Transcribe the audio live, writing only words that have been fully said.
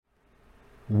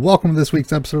Welcome to this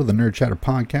week's episode of the Nerd Chatter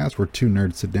Podcast, where two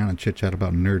nerds sit down and chit-chat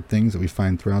about nerd things that we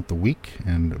find throughout the week.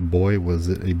 And boy, was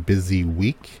it a busy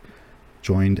week.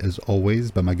 Joined, as always,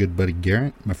 by my good buddy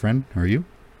Garrett. My friend, how are you?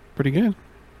 Pretty good.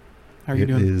 How are you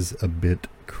doing? It is a bit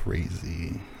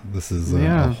crazy. This is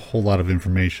a whole lot of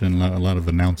information, a lot of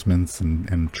announcements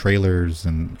and trailers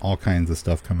and all kinds of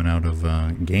stuff coming out of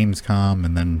Gamescom,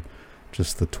 and then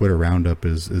just the Twitter roundup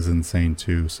is insane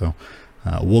too. So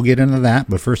we'll get into that,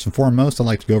 but first and foremost, I'd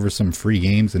like to go over some free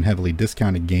games and heavily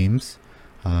discounted games.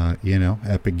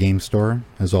 Epic Game Store,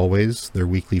 as always, their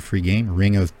weekly free game,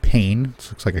 Ring of Pain. This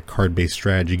looks like a card-based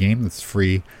strategy game that's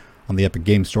free on the Epic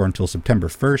Game Store until September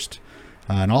 1st.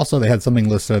 And also, they had something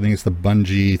listed, I think it's the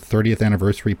Bungie 30th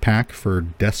Anniversary Pack for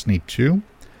Destiny 2.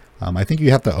 I think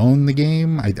you have to own the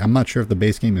game. I'm not sure if the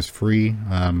base game is free,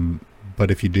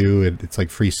 but if you do, it's like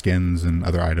free skins and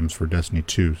other items for Destiny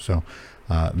 2. So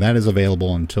that is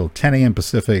available until 10 a.m.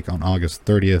 Pacific on August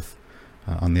 30th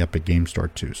on the Epic Game Store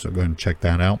too. So go ahead and check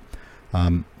that out.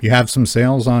 You have some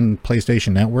sales on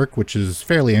PlayStation Network, which is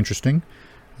fairly interesting.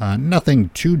 Nothing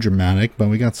too dramatic, but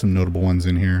we got some notable ones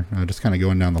in here. Just kind of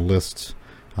going down the list.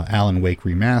 Alan Wake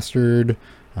Remastered,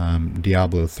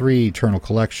 Diablo 3 Eternal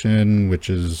Collection, which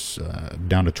is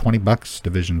down to $20.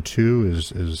 Division 2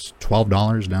 is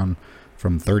 $12, down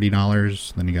from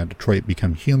 $30. Then you got Detroit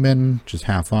Become Human, which is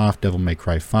half off. Devil May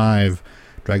Cry 5.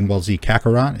 Dragon Ball Z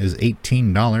Kakarot is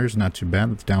 $18, not too bad.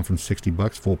 That's down from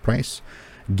 $60, full price.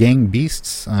 Gang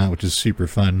Beasts, which is super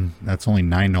fun. That's only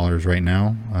 $9 right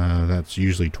now. That's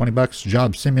usually $20.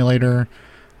 Job Simulator,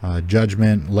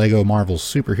 Judgment, Lego Marvel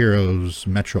Superheroes,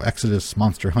 Metro Exodus,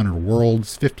 Monster Hunter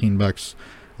Worlds, $15.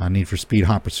 Need for Speed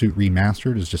Hot Pursuit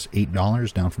Remastered is just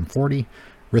 $8, down from $40.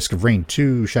 Risk of Rain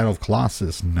 2, Shadow of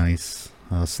Colossus, nice.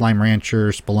 Slime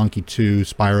Rancher, Spelunky 2,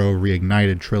 Spyro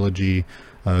Reignited Trilogy,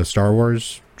 Star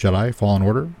Wars Jedi Fallen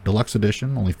Order Deluxe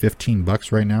Edition, only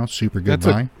 $15 right now. Super good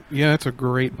buy. That's a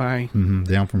great buy.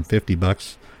 Down from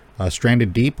 $50.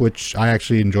 Stranded Deep, which I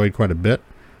actually enjoyed quite a bit.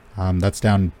 That's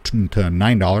down to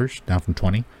 $9, down from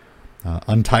 $20.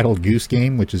 Untitled Goose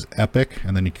Game, which is epic,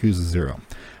 and then Yakuza 0.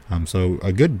 So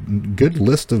a good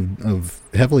list of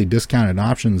heavily discounted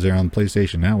options there on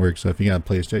PlayStation Network. So if you got a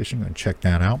PlayStation, go and check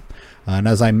that out. And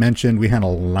as I mentioned, we had a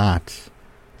lot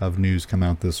of news come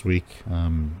out this week.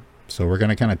 So we're going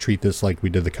to kind of treat this like we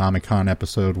did the Comic-Con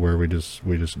episode, where we just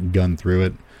gun through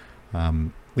it.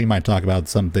 We might talk about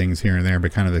some things here and there,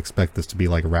 but kind of expect this to be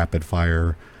like rapid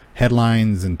fire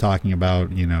headlines and talking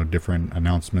about, different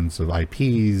announcements of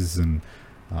IPs and,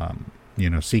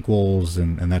 sequels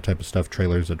and that type of stuff,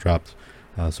 trailers that dropped.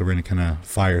 So we're going to kind of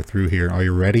fire through here. Are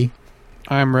you ready?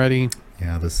 I'm ready.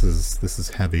 Yeah, this is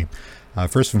heavy.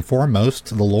 First and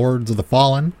foremost, The Lords of the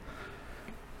Fallen.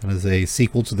 That is a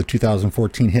sequel to the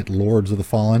 2014 hit Lords of the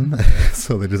Fallen.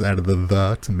 So they just added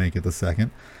the to make it the second.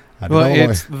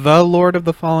 It's The Lord of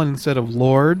the Fallen instead of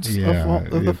Lords of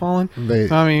the Fallen.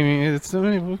 It's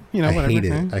whatever.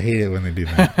 I hate it when they do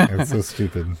that. It's so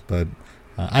stupid, but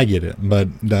I get it. But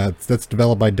that's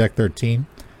developed by Deck 13.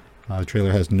 The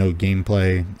trailer has no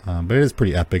gameplay, but it is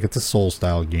pretty epic. It's a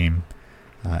Soul-style game,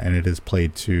 and it is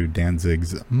played to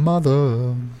Danzig's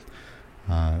mother.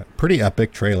 Pretty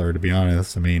epic trailer, to be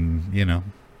honest.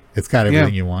 It's got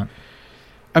everything you want.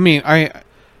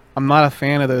 I'm not a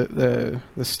fan of the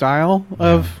style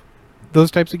of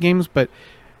those types of games, but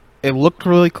it looked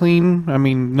really clean.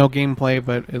 No gameplay,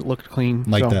 but it looked clean.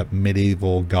 Like that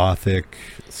medieval gothic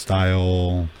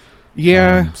style.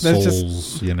 Yeah, that's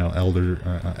Souls, just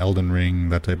Elden Ring,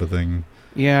 that type of thing.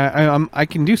 Yeah, I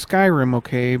can do Skyrim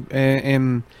okay,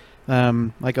 and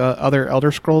like other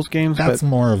Elder Scrolls games. That's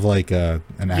more of like an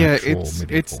actual medieval.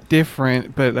 It's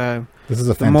different, but this is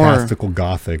a fantastical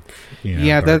gothic.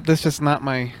 That's just not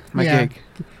my gig.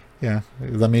 Yeah,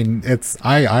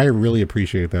 I really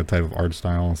appreciate that type of art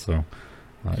style. So,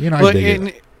 I dig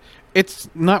it. It's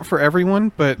not for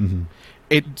everyone, but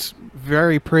it's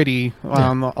very pretty.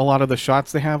 A lot of the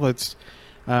shots they have, it's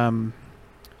the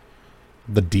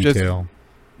detail.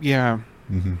 Yeah.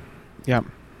 Yeah,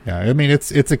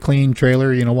 it's a clean trailer.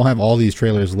 We'll have all these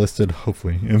trailers listed,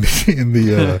 hopefully, in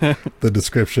the the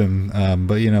description.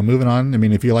 But moving on.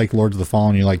 If you like Lords of the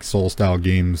Fallen, you like Soul style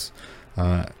games.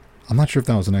 I'm not sure if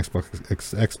that was an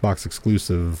Xbox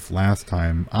exclusive last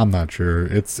time. I'm not sure.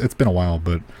 It's been a while,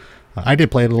 but I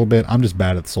did play it a little bit. I'm just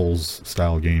bad at Souls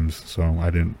style games, so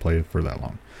I didn't play it for that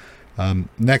long.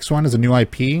 Next one is a new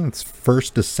IP. It's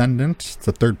First Descendant. It's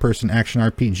a third-person action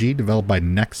RPG developed by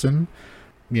Nexon.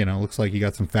 Looks like you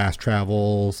got some fast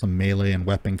travel, some melee and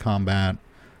weapon combat,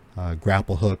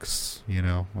 grapple hooks,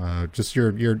 just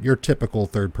your typical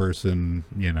third person,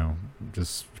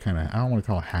 just kind of, I don't want to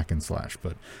call it hack and slash,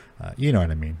 but you know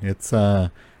what I mean. It's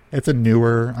a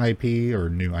newer IP, or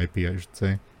new IP, I should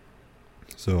say.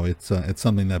 So it's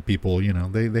something that people, you know,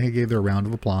 they gave their round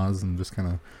of applause and just kind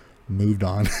of moved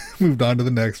on moved on to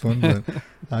the next one.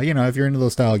 But you know, if you're into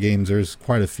those style games, there's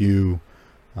quite a few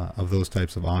of those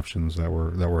types of options that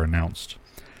were announced.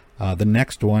 The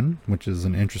next one, which is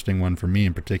an interesting one for me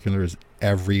in particular, is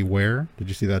Everywhere. Did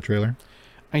you see that trailer?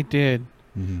 I did.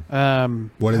 Mm-hmm.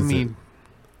 What is it?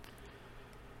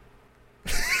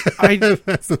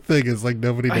 That's the thing, is like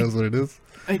nobody knows what it is.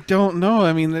 I don't know.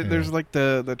 I mean, there's like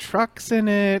the trucks in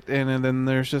it, and then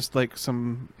there's just like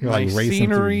some nice racing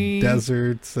scenery, through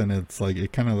deserts, and it's like,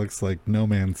 it kind of looks like No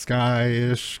Man's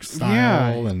Sky-ish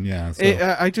style, and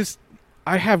so.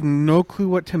 I have no clue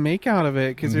what to make out of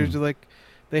it, because there's like,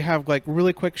 they have like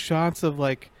really quick shots of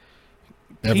like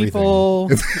people,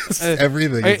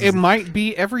 everything. It might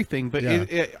be everything, but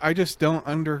I just don't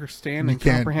understand and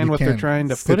comprehend what they're trying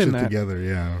to put in that together.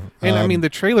 Yeah, and I mean, the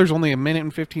trailer's only 1 minute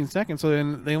and 15 seconds, so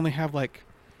then they only have like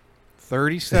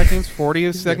 30 seconds,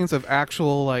 40 seconds of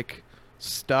actual like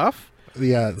stuff.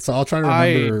 Yeah, so I'll try to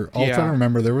remember. Try to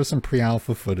remember. There was some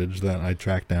pre-alpha footage that I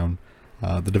tracked down.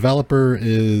 The developer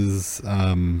is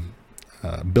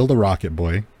Build a Rocket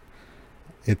Boy.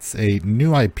 It's a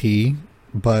new IP,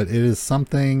 but it is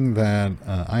something that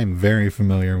I'm very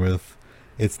familiar with.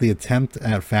 It's the attempt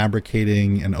at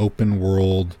fabricating an open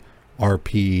world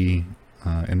RP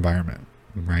environment,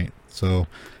 right? So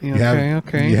you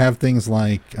have things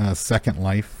like Second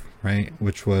Life, right,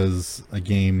 which was a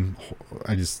game.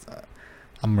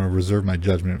 I'm going to reserve my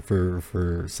judgment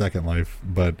for Second Life,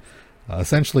 but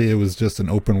essentially it was just an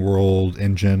open world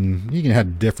engine. You can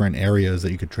have different areas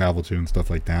that you could travel to and stuff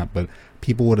like that, but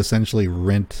people would essentially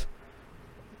rent,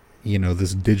 you know,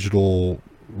 this digital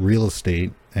real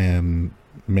estate and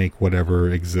make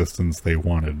whatever existence they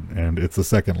wanted. And it's a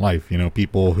Second Life, you know,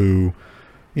 people who,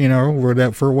 you know,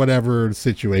 were for whatever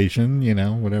situation, you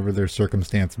know, whatever their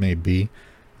circumstance may be,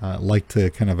 like to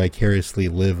kind of vicariously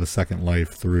live a second life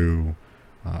through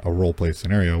a role play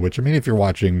scenario. Which, I mean, if you're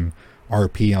watching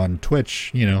RP on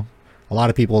Twitch, you know, a lot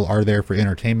of people are there for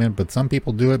entertainment, but some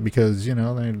people do it because, you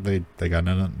know, they got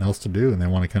nothing else to do and they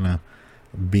want to kind of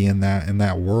be in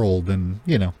that world, and,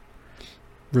 you know,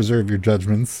 reserve your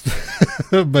judgments.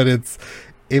 But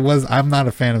I'm not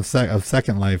a fan of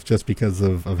Second Life, just because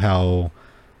of how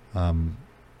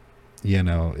you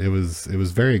know, it was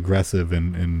very aggressive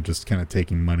in just kind of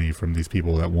taking money from these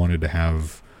people that wanted to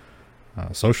have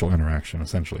social interaction,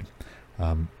 essentially.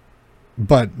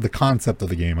 But the concept of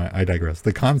the game, I digress.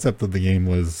 The concept of the game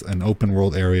was an open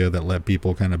world area that let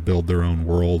people kind of build their own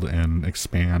world and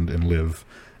expand and live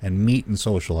and meet and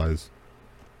socialize.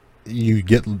 You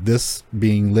get this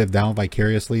being lived out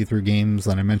vicariously through games,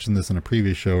 and I mentioned this in a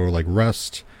previous show, like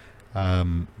Rust.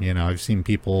 You know, I've seen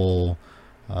people,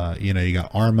 you know, you got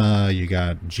Arma, you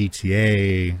got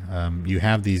GTA. You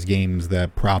have these games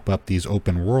that prop up these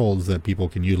open worlds that people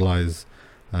can utilize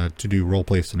to do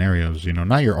roleplay scenarios. You know,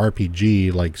 not your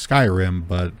RPG like Skyrim,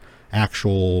 but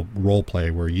actual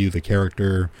roleplay where you, the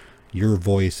character, your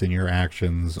voice and your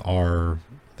actions are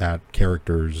that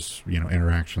character's, you know,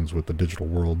 interactions with the digital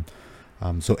world.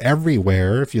 So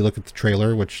Everywhere, if you look at the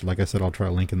trailer, which, like I said, I'll try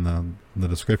to link in the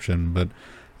description, but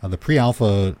the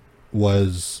pre-alpha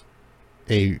was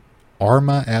a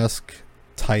Arma-esque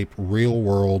type real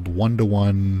world,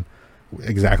 one-to-one,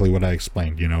 exactly what I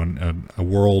explained, you know, a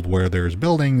world where there's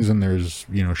buildings and there's,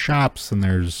 you know, shops and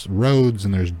there's roads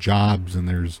and there's jobs and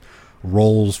there's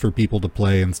roles for people to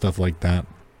play and stuff like that.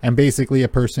 And basically a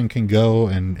person can go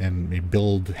and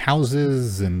build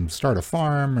houses and start a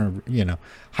farm, or, you know,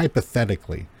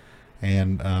 hypothetically.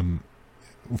 And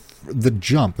the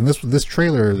jump, and this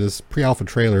trailer, this pre-alpha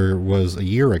trailer, was a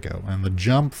year ago, and the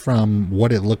jump from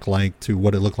what it looked like to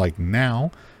what it looked like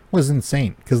now was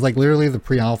insane. Because, like, literally the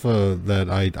pre-alpha that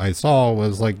I saw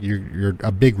was like you're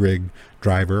a big rig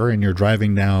driver and you're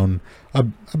driving down a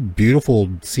beautiful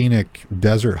scenic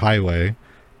desert highway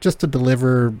just to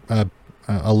deliver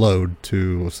a load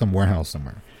to some warehouse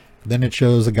somewhere. Then it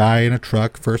shows a guy in a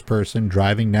truck, first person,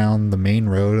 driving down the main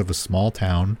road of a small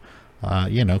town,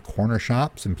 you know, corner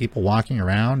shops and people walking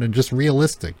around, and just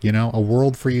realistic, you know, a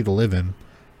world for you to live in.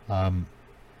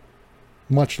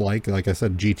 Much like I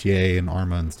said, GTA and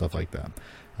Arma and stuff like that.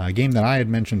 A game that I had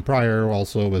mentioned prior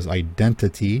also was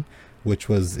Identity, which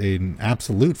was an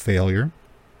absolute failure.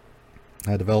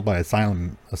 Developed by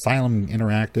Asylum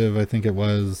Interactive, I think it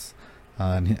was.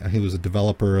 And he was a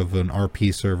developer of an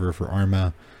RP server for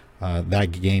Arma.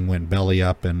 that game went belly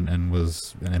up and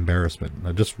was an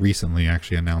embarrassment. Just recently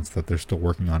actually announced that they're still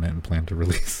working on it and plan to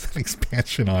release an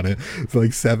expansion on it. It's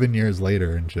like 7 years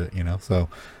later and shit, you know. So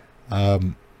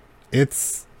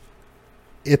it's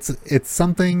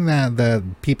something that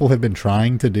people have been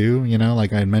trying to do, you know,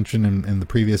 like I had mentioned in the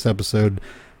previous episode.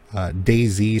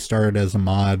 DayZ started as a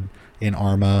mod in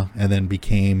Arma and then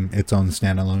became its own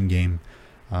standalone game.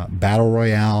 Battle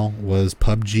Royale was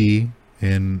PUBG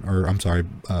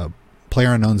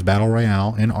PlayerUnknown's Battle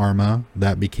Royale in Arma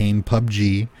that became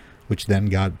PUBG, which then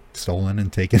got stolen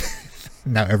and taken.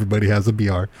 Now everybody has a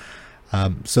BR.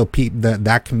 So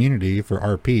that community for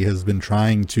RP has been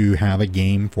trying to have a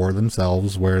game for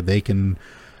themselves where they can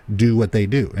do what they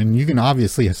do. And you can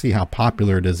obviously see how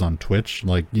popular it is on Twitch.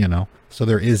 Like, you know, so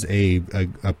there is a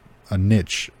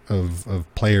niche of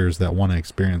players that want to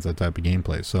experience that type of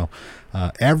gameplay. So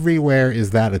everywhere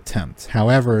is that attempt.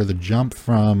 However, the jump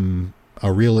from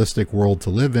a realistic world to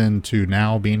live in to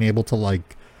now being able to,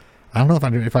 like, I don't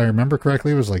know if I remember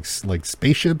correctly, it was like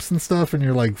spaceships and stuff, and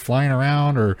you're like flying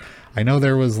around, or I know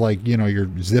there was like, you know, you're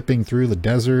zipping through the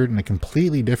desert and a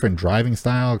completely different driving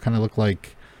style. It kind of looked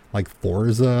like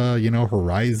Forza, you know,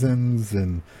 Horizons,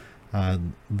 and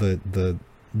the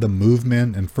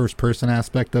movement and first person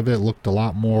aspect of it looked a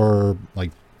lot more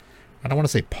like, I don't want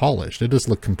to say polished. It just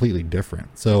looked completely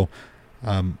different. So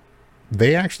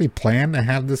they actually plan to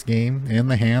have this game in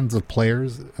the hands of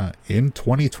players in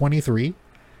 2023,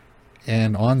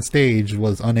 and on stage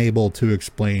was unable to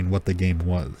explain what the game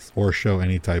was or show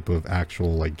any type of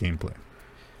actual like gameplay.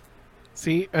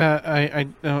 See, I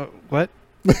what?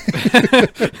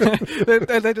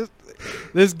 that just,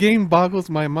 this game boggles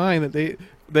my mind that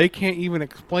they can't even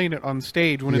explain it on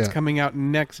stage when it's coming out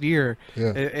next year.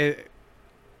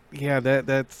 Yeah,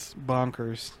 that's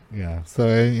bonkers. Yeah, so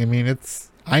I mean, it's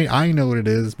I know what it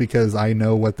is because I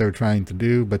know what they're trying to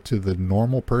do, but to the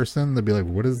normal person, they'll be like,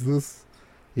 what is this?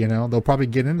 You know, they'll probably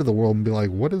get into the world and be like,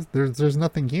 what is, there's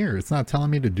nothing here. It's not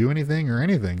telling me to do anything or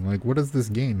anything. Like, what is this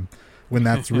game? When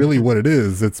that's really what it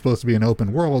is. It's supposed to be an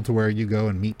open world to where you go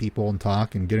and meet people and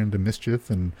talk and get into mischief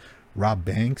and rob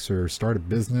banks or start a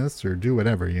business or do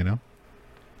whatever, you know?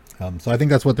 So I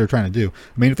think that's what they're trying to do.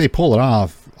 I mean, if they pull it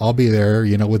off, I'll be there,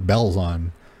 you know, with bells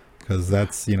on, because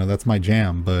that's, you know, that's my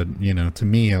jam. But, you know, to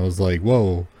me, I was like,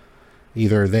 whoa,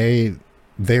 either they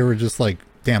were just like,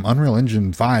 damn, Unreal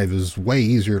Engine 5 is way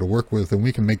easier to work with and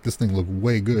we can make this thing look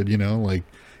way good, you know, like,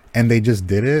 and they just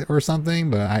did it or something.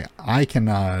 But I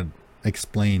cannot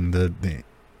explain the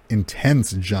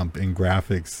intense jump in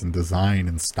graphics and design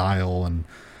and style, and,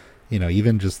 you know,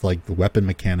 even just like the weapon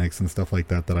mechanics and stuff like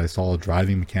that I saw,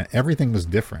 driving mechanic, everything was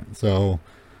different. So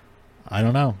I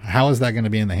don't know, how is that going to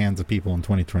be in the hands of people in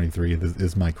 2023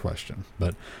 is my question.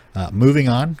 But moving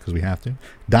on, because we have to.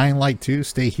 Dying Light 2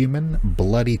 Stay Human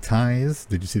Bloody Ties.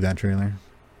 Did you see that trailer?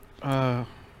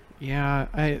 Yeah,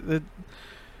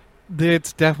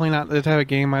 it's definitely not the type of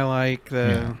game I like.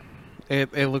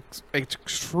 It looks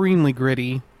extremely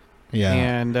gritty,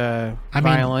 and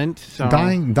violent. So.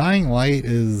 Dying Light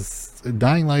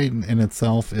in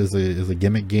itself is a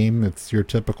gimmick game. It's your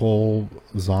typical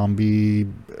zombie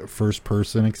first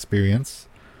person experience,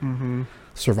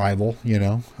 survival. You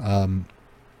know,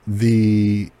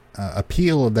 the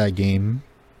appeal of that game,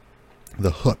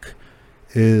 the hook,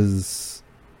 is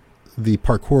the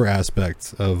parkour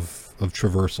aspects of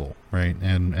traversal, right,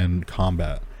 and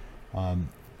combat.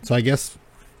 So I guess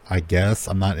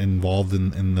I'm not involved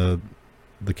in the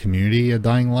community of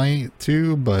Dying Light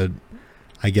 2, but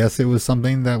I guess it was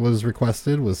something that was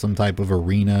requested, was some type of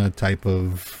arena type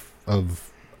of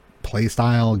play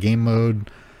style, game mode,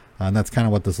 and that's kind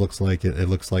of what this looks like. It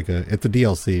looks like it's a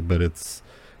DLC, but it's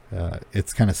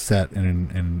kind of set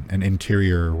in an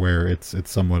interior where it's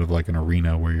somewhat of like an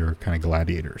arena where you're kind of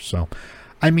gladiators. So,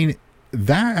 I mean,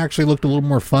 that actually looked a little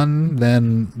more fun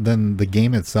than the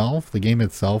game itself. The game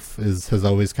itself has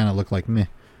always kind of looked like meh,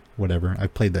 whatever.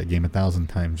 I've played that game 1,000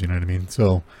 times, you know what I mean?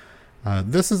 So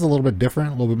this is a little bit different,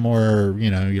 a little bit more, you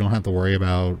know, you don't have to worry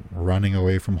about running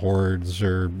away from hordes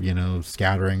or, you know,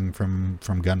 scattering from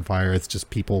gunfire. It's just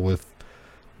people with,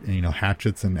 you know,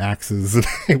 hatchets and axes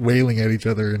wailing at each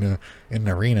other in an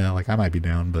arena. Like, I might be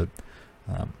down, but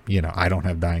you know, I don't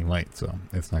have Dying Light, so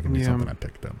it's not going to be something I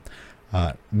picked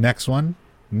up. Next one,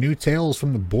 New Tales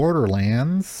from the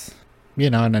Borderlands. You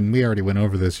know, and then we already went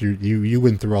over this. You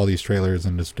went through all these trailers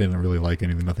and just didn't really like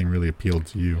anything. Nothing really appealed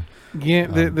to you. Yeah,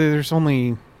 there's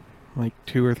only like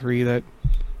 2 or 3 that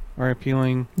are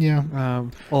appealing. Yeah.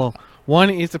 Well, one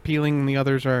is appealing, and the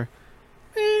others are,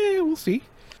 we'll see.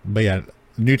 But yeah,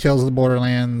 New Tales of the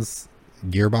Borderlands,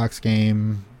 Gearbox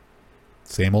game,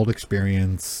 same old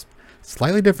experience.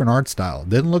 slightly different art style.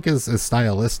 Didn't look as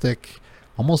stylistic.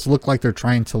 Almost looked like they're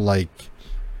trying to like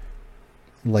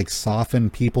soften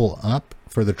people up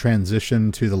for the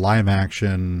transition to the live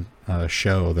action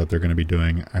show that they're going to be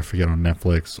doing. I forget, on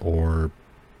Netflix or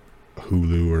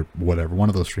Hulu or whatever, one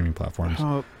of those streaming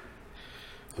platforms.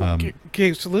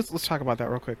 Okay, so let's talk about that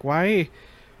real quick. Why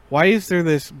is there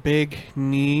this big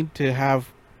need to have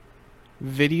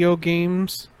video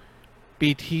games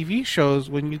be TV shows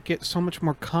when you get so much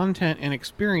more content and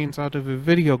experience out of a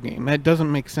video game? That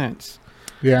doesn't make sense.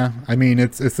 Yeah, I mean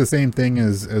it's the same thing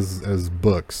as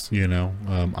books, you know.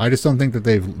 I just don't think that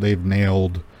they've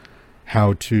nailed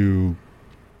how to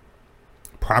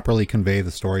properly convey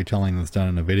the storytelling that's done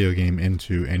in a video game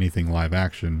into anything live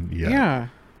action yet. Yeah,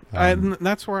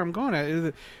 that's where I'm going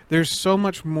at. There's so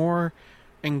much more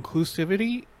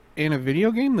inclusivity in a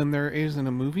video game than there is in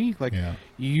a movie. Like,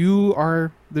 you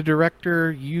are the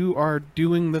director, you are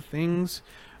doing the things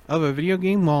of a video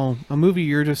game, while a movie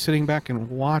you're just sitting back and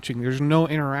watching. There's no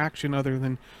interaction other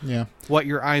than what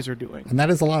your eyes are doing. And that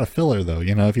is a lot of filler, though.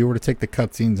 You know, if you were to take the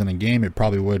cutscenes in a game, it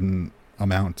probably wouldn't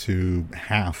amount to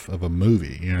half of a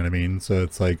movie. You know what I mean? So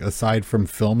it's like, aside from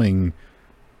filming,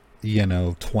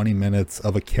 20 minutes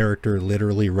of a character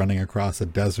literally running across a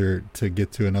desert to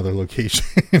get to another location,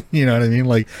 you know what I mean?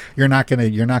 Like, you're not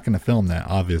gonna film that,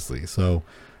 obviously. So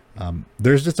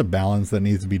there's just a balance that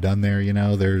needs to be done there. You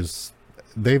know,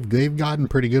 they've gotten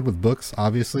pretty good with books,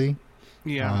 obviously.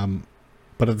 Yeah.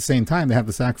 But at the same time, they have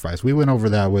to sacrifice. We went over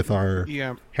that with our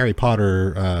Harry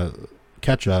Potter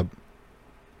catch up,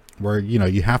 where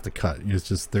you have to cut. It's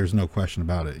just, there's no question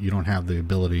about it. You don't have the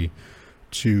ability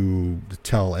to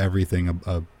tell everything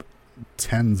a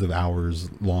tens of hours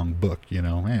long book,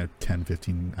 10,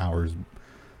 15 hours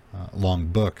long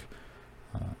book,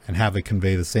 and have it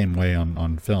convey the same way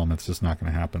on film. It's just not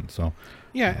going to happen. So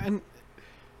and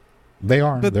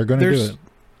they're going to do it.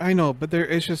 I know, but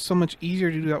it's just so much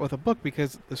easier to do that with a book,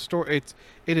 because the story,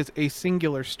 it is a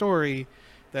singular story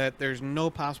that there's no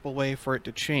possible way for it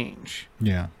to change.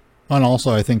 Yeah. And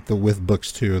also, I think with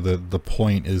books too, the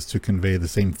point is to convey the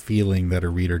same feeling that a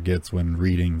reader gets when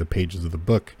reading the pages of the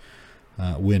book.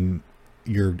 When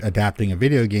you're adapting a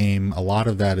video game, a lot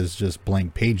of that is just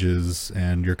blank pages,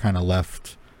 and you're kind of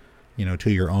left,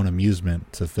 to your own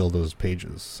amusement to fill those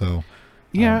pages. So,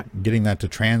 getting that to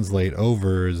translate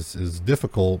over is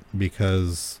difficult,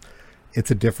 because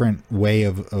it's a different way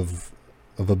of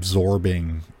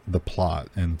absorbing the plot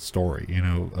and story,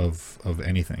 of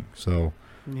anything. So.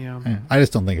 I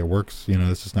just don't think it works.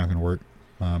 It's just not going to work.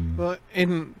 But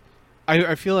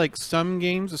I feel like some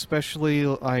games, especially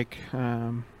like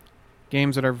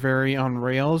games that are very on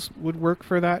rails, would work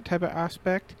for that type of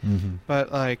aspect. Mm-hmm.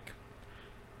 But like,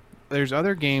 there's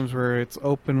other games where it's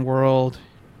open world,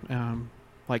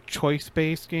 like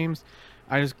choice-based games.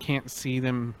 I just can't see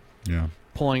them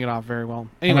pulling it off very well.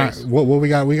 Anyways, what we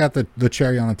got the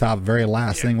cherry on the top. Very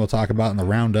last thing we'll talk about in the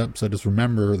roundup. So just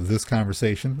remember this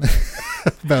conversation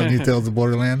about New Tales of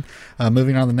Borderland.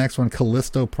 Moving on to the next one,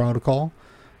 Callisto Protocol.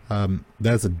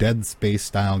 That's a Dead Space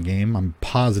style game. I'm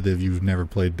positive you've never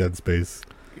played Dead Space.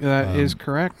 That is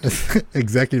correct.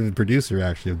 Executive producer,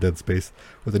 actually, of Dead Space,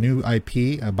 with a new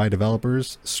IP by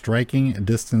developers Striking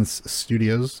Distance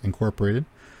Studios Incorporated.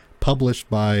 Published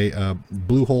by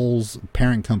Bluehole's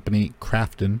parent company,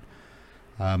 Krafton.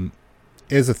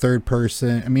 Is a third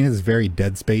person. I mean, it's very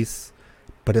Dead Space,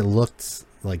 but it looked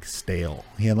like stale.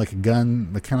 He had like a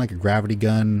gun, kind of like a gravity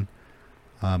gun.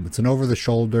 It's an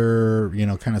over-the-shoulder,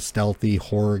 kind of stealthy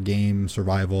horror game,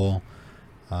 survival.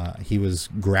 He was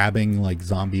grabbing like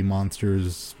zombie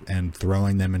monsters and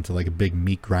throwing them into like a big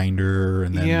meat grinder,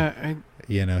 and then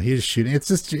he's shooting.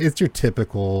 It's your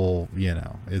typical,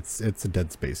 it's a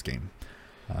Dead Space game.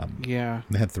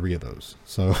 They had 3 of those,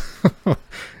 so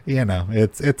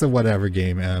it's a whatever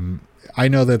game. I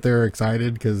know that they're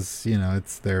excited because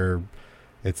it's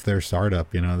their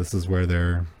startup. This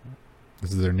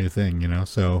is their new thing.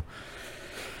 So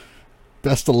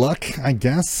best of luck, I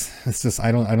guess. It's just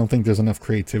I don't think there's enough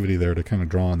creativity there to kind of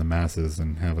draw on the masses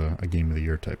and have a game of the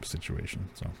year type of situation.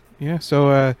 So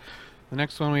the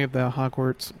next one, we have the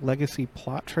Hogwarts Legacy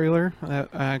plot trailer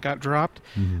that got dropped.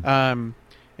 Mm-hmm.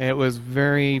 It was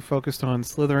very focused on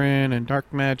Slytherin and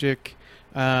dark magic.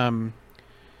 I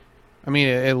mean,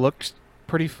 it looked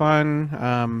pretty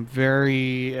fun.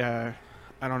 Very, I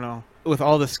don't know. With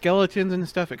all the skeletons and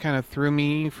stuff, it kind of threw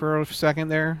me for a second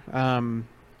there.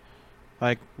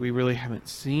 Like, we really haven't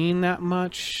seen that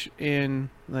much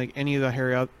in like any of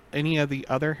the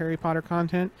other Harry Potter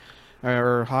content,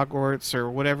 or Hogwarts, or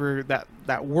whatever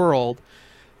that world.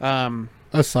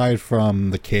 aside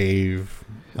from the cave.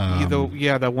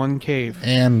 That one cave.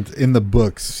 And in the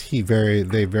books,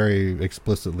 they very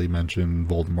explicitly mention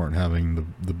Voldemort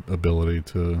having the ability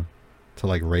to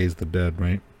like raise the dead,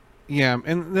 right? Yeah,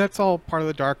 and that's all part of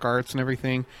the dark arts and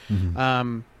everything.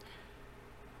 Mm-hmm.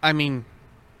 I mean,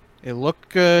 it looked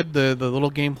good. The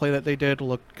little gameplay that they did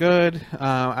looked good.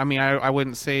 I mean, I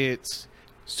wouldn't say it's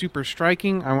super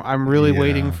striking. I'm really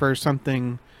waiting for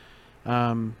something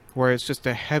where it's just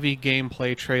a heavy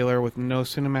gameplay trailer with no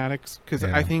cinematics, because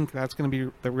I think that's going to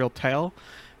be the real tell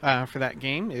for that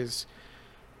game, is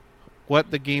what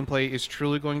the gameplay is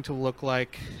truly going to look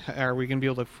like. Are we going to be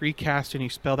able to free cast any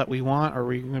spell that we want? Are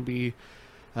we going to be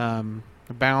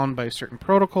bound by a certain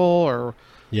protocol, or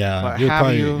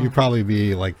you'd probably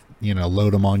be like,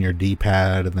 load them on your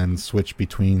D-pad and then switch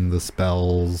between the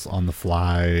spells on the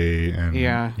fly, and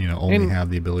only have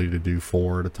the ability to do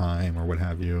 4 at a time or what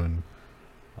have you, and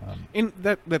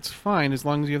that's fine as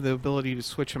long as you have the ability to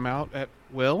switch them out at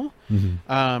will.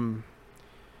 Mm-hmm.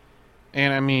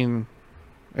 And I mean,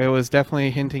 it was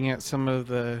definitely hinting at some of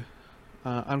the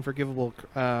unforgivable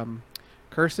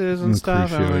curses and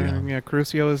stuff. Crucio,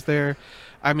 Crucio is there.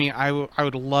 I mean, I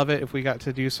would love it if we got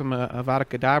to do some Avada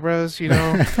Kedavras,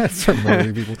 Some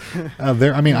murdering people.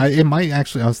 It might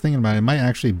actually. I was thinking about it. It might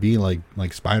actually be like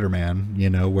Spider-Man,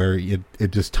 where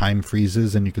it just time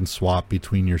freezes and you can swap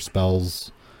between your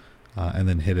spells, and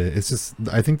then hit it. It's just,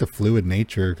 I think, the fluid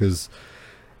nature, because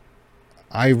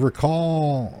I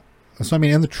recall. So I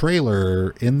mean, in the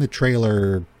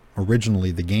trailer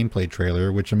originally, the gameplay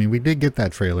trailer, which, I mean, we did get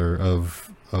that trailer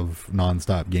of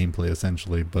nonstop gameplay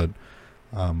essentially, but.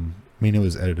 I mean, it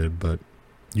was edited, but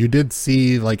you did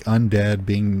see like undead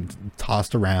being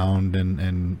tossed around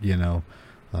and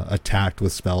attacked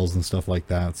with spells and stuff like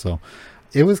that. So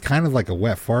it was kind of like a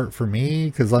wet fart for me,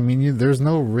 because I mean, there's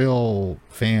no real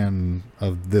fan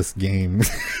of this game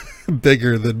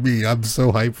bigger than me. I'm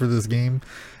so hyped for this game,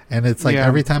 and it's like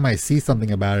every time I see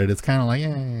something about it, it's kind of like,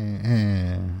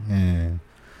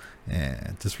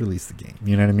 just release the game.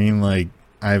 You know what I mean? Like.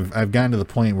 I've gotten to the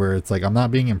point where it's like I'm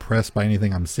not being impressed by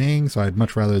anything I'm seeing, so I'd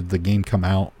much rather the game come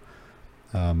out,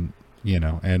 and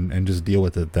just deal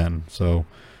with it then. So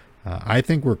I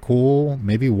think we're cool.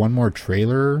 Maybe one more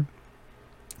trailer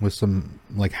with some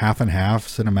like half and half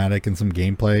cinematic and some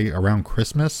gameplay around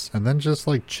Christmas, and then just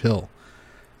like chill,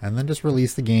 and then just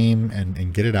release the game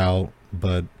and get it out.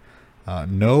 But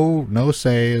no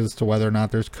say as to whether or not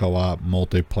there's co-op,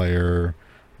 multiplayer.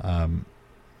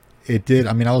 It did.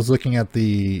 I mean, I was looking at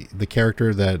the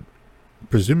character that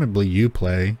presumably you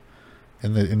play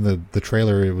in the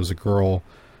trailer. It was a girl.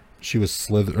 She was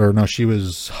she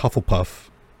was Hufflepuff.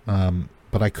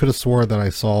 But I could have swore that I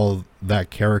saw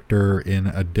that character in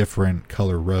a different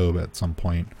color robe at some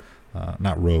point.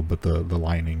 Not robe, but the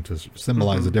lining to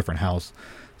symbolize a different house.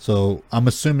 So I'm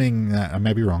assuming that, I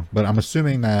may be wrong, but I'm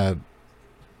assuming that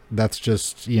that's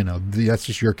just that's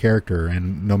just your character,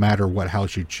 and no matter what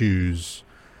house you choose.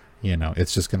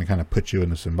 It's just going to kind of put you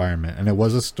in this environment. And it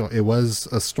was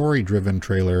a story-driven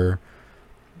trailer,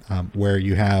 where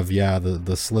you have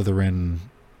the Slytherin,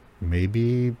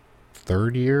 maybe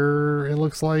 3rd year, it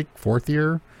looks like 4th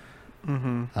year,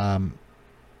 and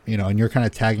you're kind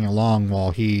of tagging along while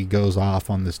he goes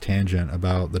off on this tangent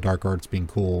about the dark arts being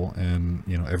cool, and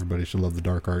everybody should love the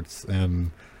dark arts, and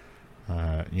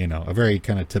a very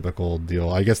kind of typical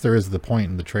deal. I guess there is the point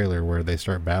in the trailer where they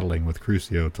start battling with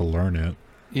Crucio to learn it.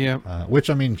 Yeah. Which,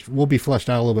 I mean, will be fleshed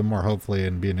out a little bit more, hopefully,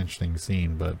 and be an interesting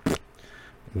scene, but it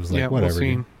was like, whatever. We'll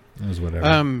see. It was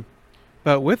whatever.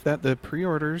 But with that, the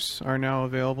pre-orders are now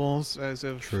available as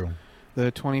of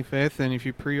the 25th, and if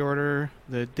you pre-order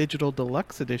the Digital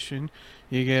Deluxe Edition,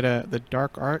 you get the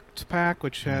Dark Arts Pack,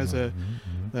 which has the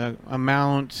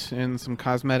mount and some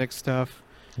cosmetic stuff.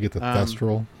 You get the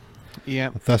Thestral.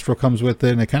 Yeah. The Thestral comes with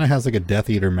it, and it kind of has like a Death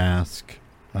Eater mask.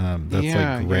 That's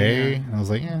like gray. I was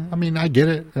like, I mean, I get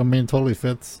it. I mean, it totally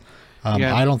fits.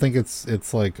 I don't think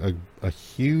it's like a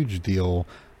huge deal.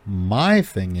 My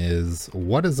thing is,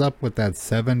 what is up with that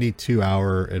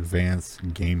 72-hour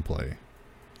advanced gameplay?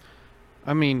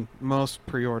 I mean, most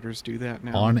pre-orders do that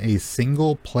now. On a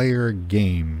single-player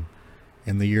game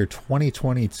in the year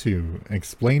 2022,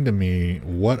 explain to me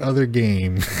what other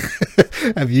game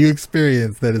have you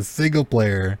experienced that is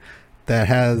single-player that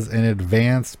has an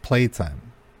advanced playtime?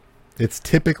 It's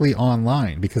typically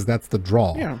online, because that's the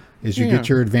draw. Yeah. Is you get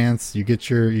your advance, you get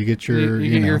your you get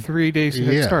your 3 days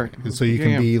head start. So you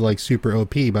can be like super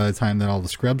OP by the time that all the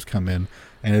scrubs come in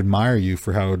and admire you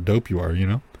for how dope you are.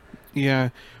 Yeah.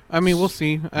 I mean, we'll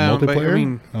see. Multiplayer. But, I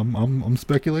mean, I'm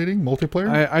speculating multiplayer.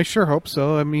 I sure hope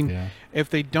so. I mean, if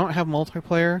they don't have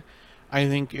multiplayer, I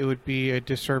think it would be a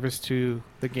disservice to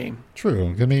the game.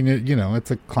 True. I mean,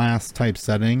 it's a class type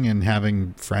setting, and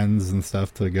having friends and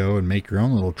stuff to go and make your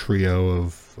own little trio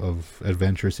of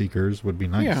adventure seekers would be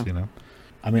nice. Yeah.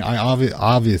 I mean,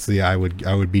 obviously I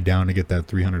would be down to get that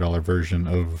 $300 version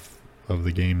of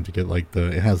the game, to get like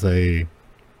it's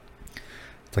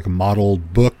like a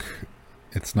modeled book.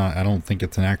 It's not, I don't think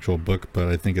it's an actual book, but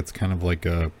I think it's kind of like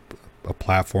a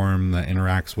platform that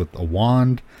interacts with a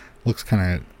wand. Looks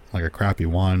kind of like a crappy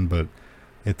wand, but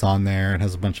it's on there. It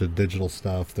has a bunch of digital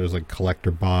stuff. There's like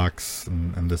collector box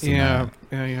and this and that.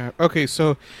 Yeah. Okay,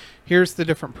 so here's the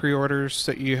different pre-orders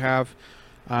that you have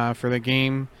for the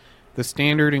game. The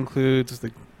standard includes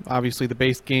obviously the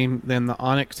base game. Then the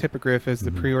Onyx Hippogriff is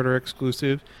the pre-order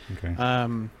exclusive.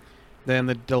 Okay. Then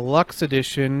the deluxe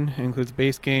edition includes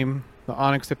base game, the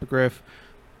Onyx Hippogriff,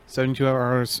 72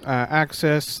 hours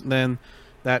access. Then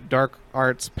that Dark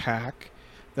Arts pack.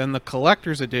 Then the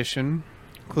collector's edition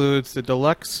includes the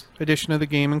deluxe edition of the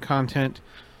game and content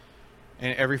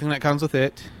and everything that comes with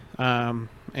it,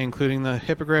 including the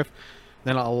Hippogriff.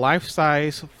 Then a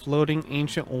life-size floating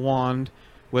ancient wand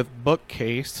with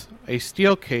bookcase, a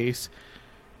steel case,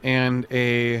 and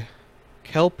a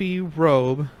Kelpie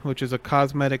robe, which is a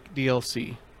cosmetic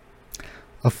DLC.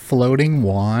 A floating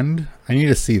wand? I need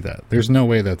to see that. There's no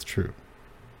way that's true.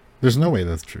 What do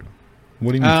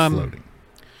you mean floating?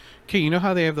 Okay, you know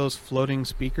how they have those floating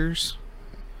speakers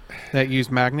that use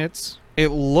magnets? It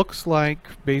looks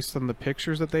like, based on the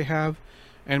pictures that they have,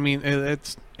 I mean,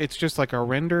 it's just like a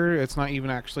render. It's not even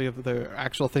actually of the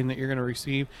actual thing that you're going to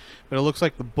receive, but it looks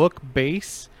like the book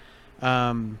base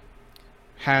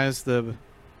has the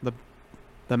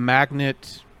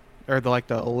magnet, or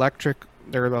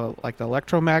the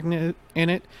electromagnet in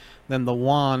it. Then the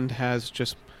wand has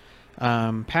just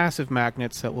passive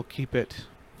magnets that will keep it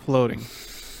floating.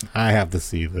 I have to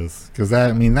see this, because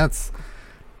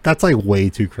that's like way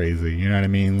too crazy. You know what I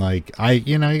mean? Like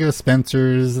you go to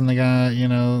Spencer's and they got,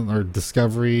 or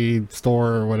Discovery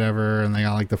Store or whatever, and they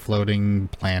got like the floating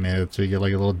planets, or you get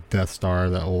like a little Death Star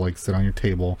that will like sit on your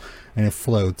table and it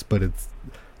floats, but it's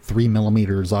 3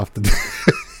 millimeters off the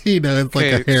it's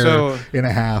like a hair and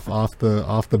a half off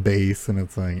the base, and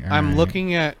it's like I'm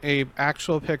looking at a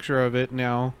actual picture of it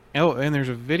now. Oh, and there's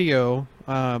a video.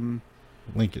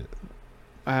 Link it.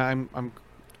 I'm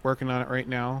working on it right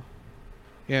now.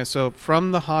 Yeah, so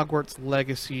from the Hogwarts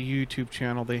Legacy YouTube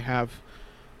channel, they have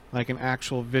like an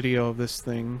actual video of this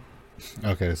thing.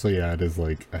 Okay, so yeah, it is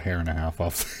like a hair and a half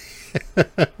off.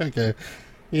 Okay,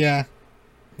 yeah,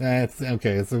 it's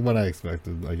okay. It's what I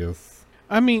expected, I guess.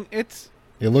 I mean, it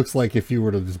looks like if you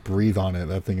were to just breathe on it,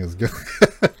 that thing is good.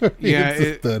 Yeah,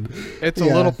 it's a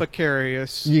little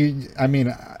precarious.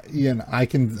 I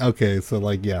can. Okay, so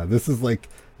like, yeah, this is like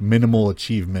minimal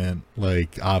achievement.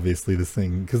 Like, obviously this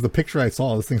thing, because the picture I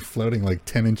saw, this thing floating like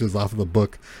 10 inches off of the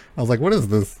book. I was like, what is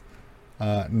this?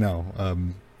 No,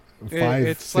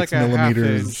 5-6 like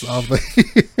millimeters off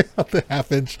the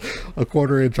half inch, a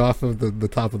quarter inch off of the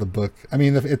top of the book. I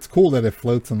mean, it's cool that it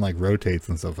floats and like rotates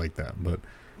and stuff like that, but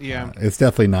yeah, it's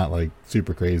definitely not like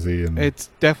super crazy, and it's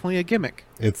definitely a gimmick.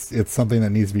 It's something that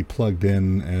needs to be plugged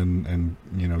in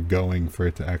and going for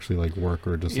it to actually like work,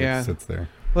 or just like sits there.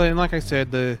 Well, and like I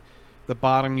said, the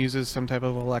bottom uses some type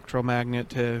of electromagnet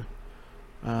to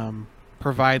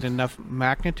provide enough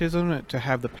magnetism to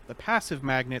have the passive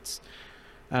magnets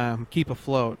keep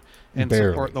afloat and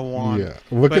support the wand. Yeah.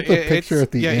 Look at the picture at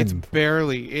the end. It's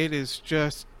barely. It is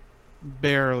just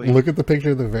barely. Look at the picture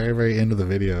at the very, very end of the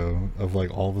video of like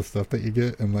all the stuff that you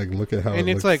get, and like look at how and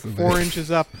it's looks like 4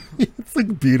 inches up. It's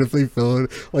like beautifully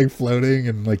filled, like floating,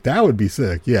 and like that would be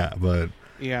sick. Yeah, but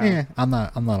I'm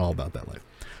not all about that life.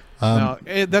 No,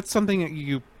 that's something that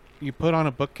you put on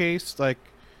a bookcase, like,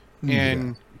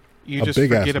 and you just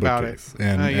forget about it.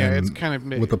 And it's kind of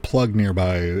with a plug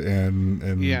nearby,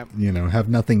 and have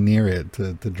nothing near it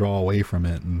to draw away from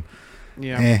it, and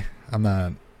I'm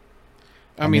not.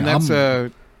 I mean that's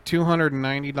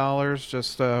 $290.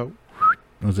 Just was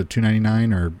it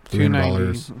 $299 or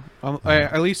 $300?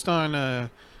 At least on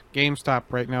GameStop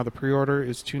right now, the pre-order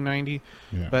is $290.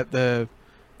 Yeah. But the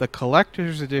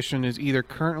collector's edition is either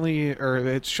currently, or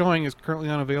it's showing is currently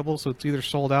unavailable, so it's either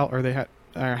sold out or they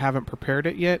haven't prepared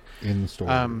it yet. In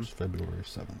stores, February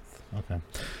 7th. Okay.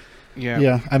 Yeah.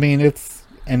 Yeah, I mean, it's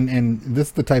and this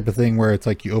is the type of thing where it's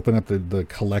like you open up the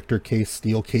collector case,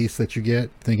 steel case that you get,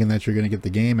 thinking that you're going to get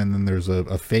the game, and then there's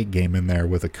a fake game in there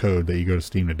with a code that you go to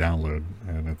Steam to download,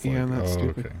 and it's that's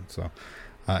stupid. Okay. So,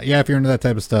 if you're into that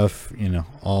type of stuff,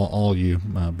 all you.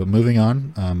 But moving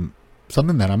on,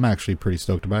 something that I'm actually pretty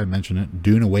stoked about, I mentioned it,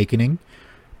 Dune Awakening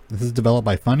This is developed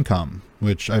by Funcom,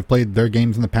 which I've played their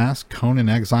games in the past, Conan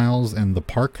Exiles and The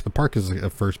Park. The Park is a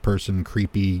first-person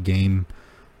creepy game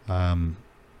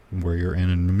where you're in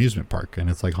an amusement park, and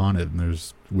it's like haunted, and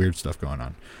there's weird stuff going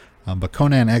on. But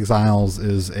Conan Exiles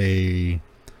is a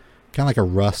kind of like a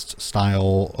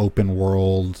Rust-style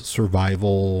open-world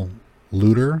survival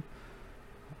looter,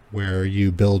 where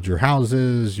you build your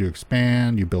houses, you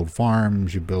expand, you build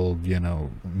farms, you build,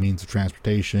 means of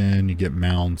transportation, you get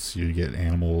mounts, you get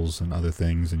animals and other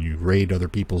things, and you raid other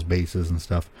people's bases and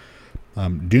stuff.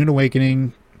 Dune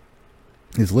Awakening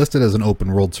is listed as an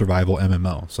open world survival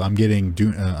MMO, so I'm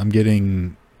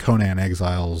getting Conan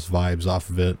Exiles vibes off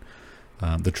of it.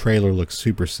 The trailer looks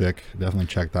super sick. Definitely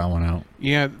check that one out.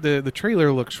 Yeah, the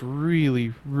trailer looks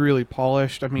really, really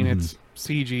polished. I mean, it's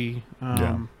CG.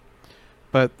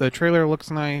 But the trailer looks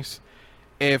nice.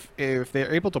 If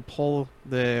they're able to pull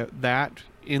that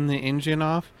in the engine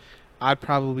off, I'd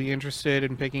probably be interested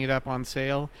in picking it up on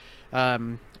sale.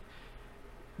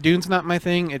 Dune's not my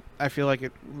thing. I feel like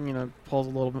it pulls a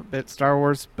little bit Star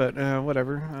Wars, but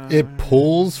whatever. It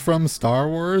pulls from Star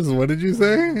Wars? What did you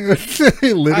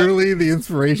say? Literally, the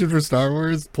inspiration for Star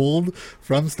Wars pulled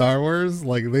from Star Wars?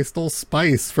 Like, they stole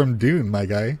spice from Dune, my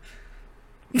guy.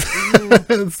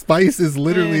 Spice is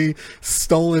literally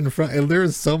stolen from, and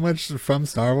there's so much from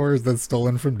Star Wars that's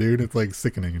stolen from Dune. It's like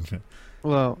sickening and shit.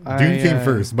 Well, Dune came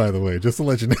first, by the way, just to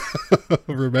let you know.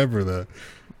 Remember that.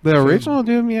 The original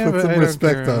Dune, yeah. Put some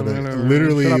respect on it.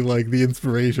 Literally, like, the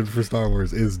inspiration for Star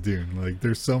Wars is Dune. Like,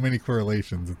 there's so many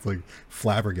correlations. It's like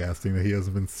flabbergasting that he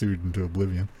hasn't been sued into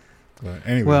oblivion. But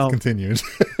anyways, continue.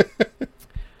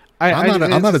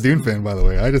 I'm not a Dune fan, by the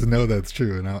way. I just know that's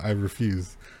true, and I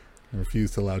refuse. I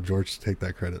refuse to allow George to take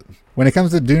that credit. When it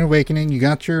comes to Dune Awakening, you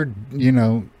got your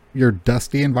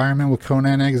dusty environment with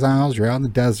Conan Exiles. You're out in the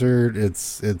desert.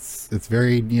 It's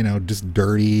very, just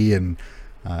dirty, and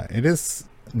it is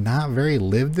not very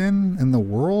lived in the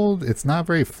world. It's not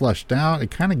very fleshed out.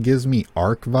 It kind of gives me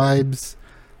Ark vibes.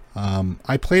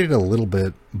 I played it a little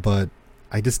bit, but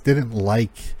I just didn't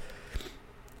like.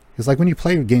 It's like when you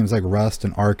play games like Rust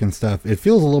and Ark and stuff, it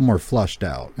feels a little more flushed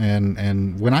out.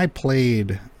 And when I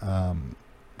played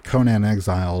Conan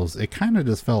Exiles, it kind of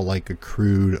just felt like a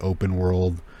crude open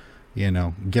world,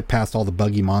 get past all the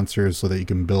buggy monsters so that you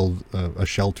can build a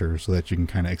shelter so that you can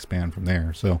kind of expand from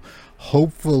there. So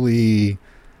hopefully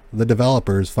the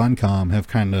developers, Funcom, have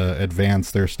kind of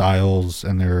advanced their styles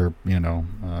and their,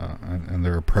 and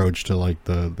their approach to like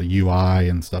the UI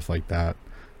and stuff like that.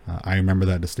 I remember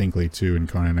that distinctly too in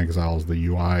Conan Exiles. The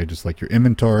UI, just like your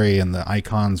inventory and the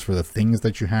icons for the things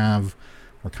that you have,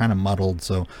 were kind of muddled.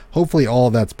 So hopefully all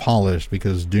of that's polished,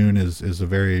 because Dune is a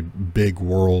very big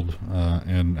world,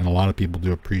 and a lot of people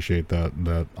do appreciate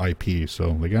that IP.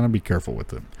 So they gotta be careful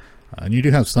with it. And you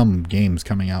do have some games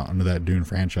coming out under that Dune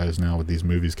franchise now with these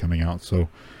movies coming out. So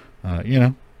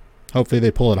hopefully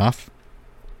they pull it off.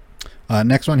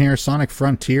 Next one here, Sonic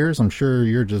Frontiers. I'm sure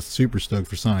you're just super stoked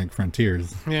for Sonic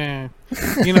Frontiers. Yeah.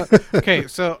 Okay,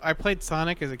 so I played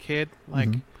Sonic as a kid. Like,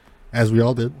 as we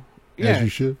all did. Yeah. As you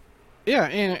should. Yeah,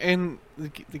 and the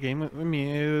game, I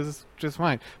mean, it was just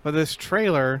fine. But this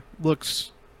trailer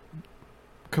looks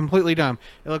completely dumb.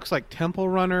 It looks like Temple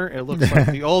Runner. It looks like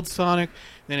the old Sonic.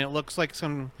 Then it looks like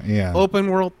some open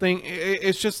world thing.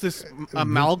 It's just this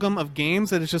amalgam of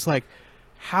games that it's just like,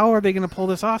 how are they going to pull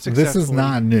this off successfully? This is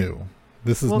not new.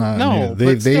 This is not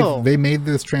new. They made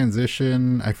this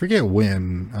transition. I forget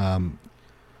when.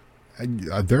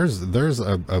 There's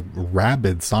a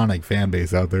rabid Sonic fan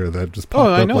base out there that just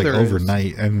popped up like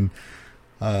overnight, and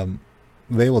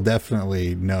they will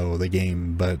definitely know the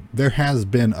game. But there has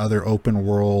been other open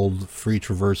world free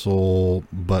traversal,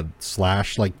 but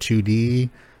slash like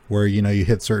 2D, where you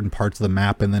hit certain parts of the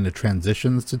map and then it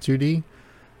transitions to 2D.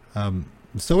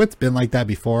 So it's been like that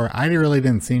before. I really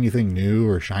didn't see anything new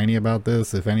or shiny about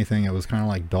this. If anything, it was kind of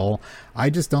like dull. I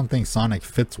just don't think Sonic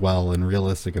fits well in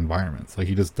realistic environments. Like,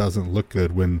 he just doesn't look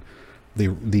good when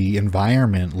the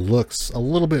environment looks a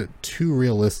little bit too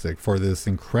realistic for this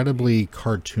incredibly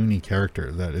cartoony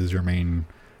character that is your main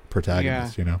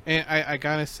protagonist, And I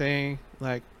gotta say,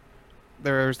 like,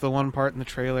 there's the one part in the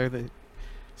trailer that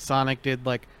Sonic did,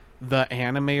 like, the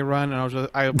anime run,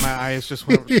 and my eyes just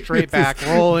went straight back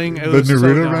rolling. It was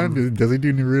Naruto so run? Does he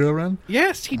do Naruto run?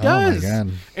 Yes, he does. Oh my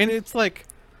God. And it's like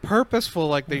purposeful,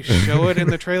 like they show it in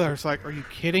the trailer. It's like, are you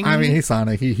kidding me? I mean, he's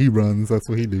Sonic. He runs. That's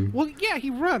what he do. Well, yeah, he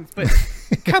runs, but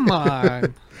come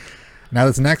on. Now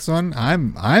this next one,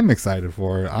 I'm excited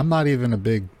for. I'm not even a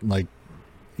big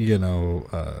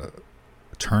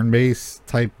turn-based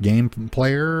type game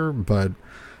player, but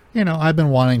I've been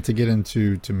wanting to get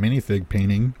into minifig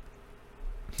painting.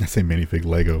 I say minifig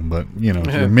Lego, but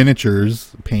your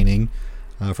miniatures painting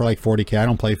for like 40K. I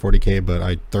don't play 40K, but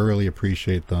I thoroughly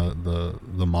appreciate the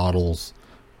models.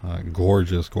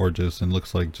 Gorgeous, and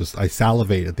looks like I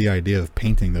salivate at the idea of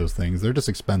painting those things. They're just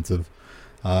expensive.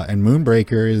 And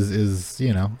Moonbreaker is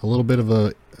a little bit of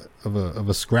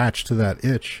a scratch to that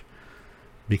itch,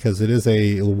 because it is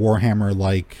a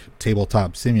Warhammer-like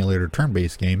tabletop simulator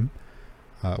turn-based game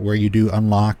where you do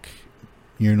unlock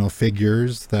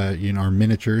figures that are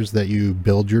miniatures that you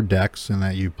build your decks and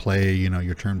that you play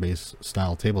your turn-based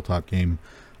style tabletop game.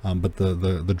 But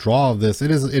the draw of this, it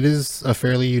is a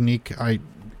fairly unique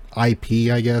IP,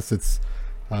 I guess. It's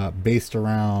based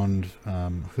around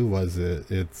who was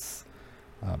it? It's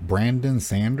Brandon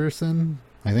Sanderson.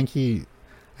 I think I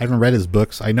haven't read his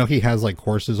books. I know he has like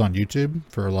courses on YouTube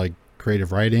for like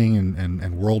creative writing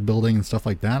and world building and stuff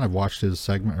like that. I've watched his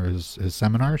his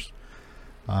seminars.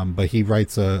 But he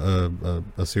writes a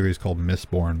series called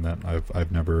Mistborn that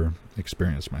I've never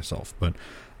experienced myself. But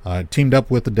teamed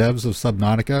up with the devs of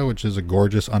Subnautica, which is a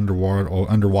gorgeous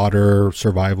underwater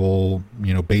survival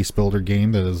base builder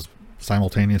game that is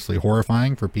simultaneously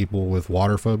horrifying for people with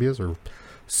water phobias or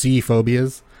sea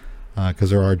phobias, because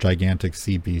there are gigantic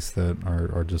sea beasts that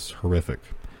are just horrific.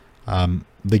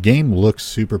 The game looks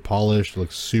super polished,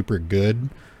 looks super good.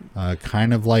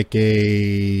 Kind of like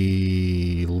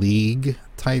a League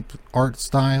type art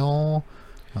style.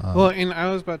 Well, and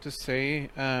I was about to say,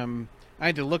 I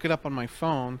had to look it up on my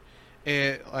phone.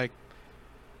 It like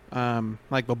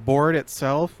the board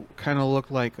itself kind of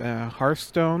looked like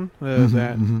Hearthstone,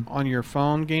 that on your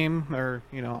phone game, or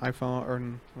iPhone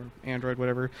or Android,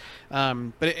 whatever.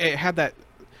 But it had that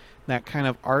kind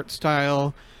of art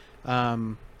style.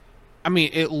 I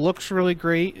mean, it looks really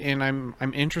great, and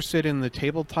I'm interested in the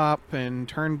tabletop and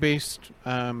turn-based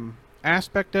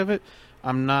aspect of it.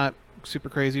 I'm not super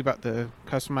crazy about the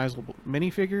customizable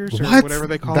minifigures or whatever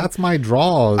they call them. That's my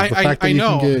draw. The fact that you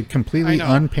can get completely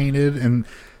unpainted, and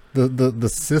the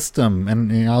system.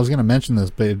 And I was going to mention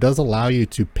this, but it does allow you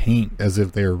to paint as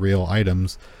if they're real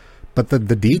items. But the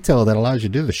detail that allows you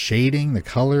to do, the shading, the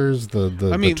colors, the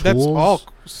tools. That's all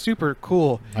super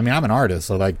cool. I mean, I'm an artist,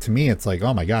 so like to me, it's like,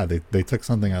 oh my god, they took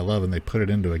something I love and they put it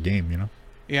into a game,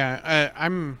 Yeah,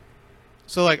 I'm.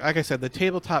 So like I said, the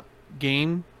tabletop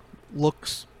game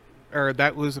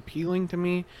that was appealing to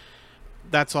me.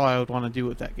 That's all I would want to do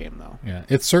with that game, though. Yeah,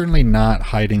 it's certainly not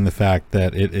hiding the fact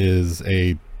that it is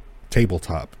a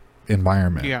tabletop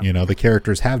environment. Yeah. The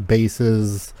characters have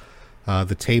bases.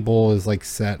 The table is like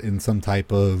set in some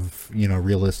type of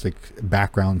realistic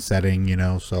background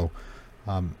setting. So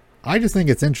I just think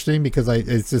it's interesting because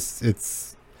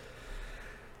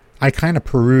I kind of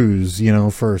peruse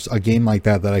for a game like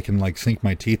that I can like sink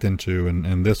my teeth into,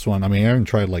 and this one, I mean, I haven't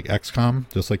tried like XCOM,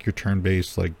 just like your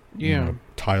turn-based like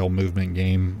tile movement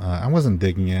game. I wasn't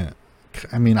digging it.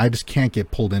 I mean, I just can't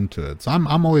get pulled into it. So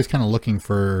I'm always kind of looking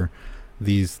for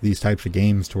these types of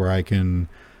games to where I can,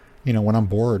 when I'm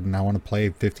bored and I want to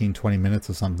play 15, 20 minutes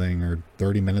of something or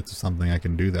 30 minutes of something, I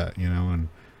can do that, and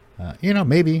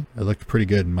maybe it looked pretty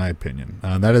good in my opinion.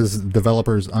 That is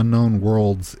developers Unknown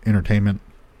Worlds Entertainment.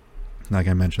 Like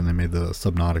I mentioned, they made the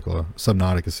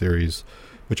Subnautica series,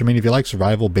 which, I mean, if you like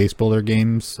survival base builder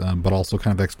games, but also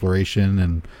kind of exploration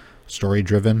and story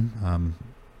driven,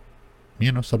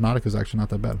 Subnautica is actually not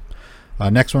that bad.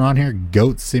 Next one on here,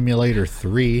 Goat Simulator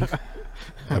 3.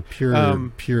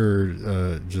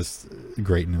 Pure just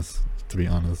greatness, to be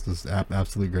honest. Just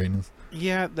absolute greatness.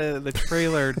 Yeah, the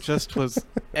trailer just was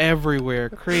everywhere.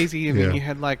 Crazy. I mean, you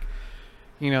had like,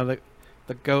 the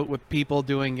goat with people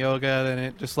doing yoga, and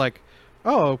it just like,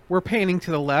 oh, we're painting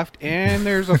to the left, and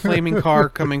there's a flaming car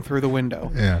coming through the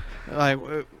window. Yeah. Like,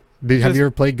 have you ever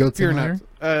played Goat Simulator?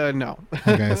 No.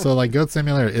 Okay, so like Goat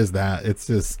Simulator is that.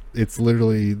 It's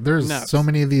literally, there's nuts. So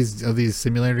many of these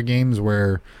simulator games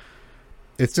where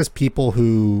it's just people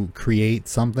who create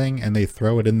something and they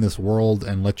throw it in this world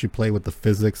and let you play with the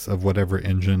physics of whatever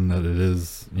engine that it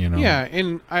is, Yeah,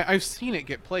 and I've seen it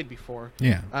get played before.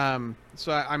 Yeah.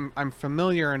 So I'm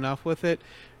familiar enough with it.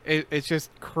 It's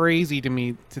just crazy to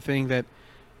me to think that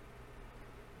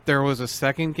there was a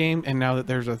second game, and now that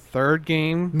there's a third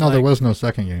game. No, there was no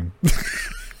second game.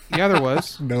 Yeah, there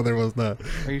was. No, there was not.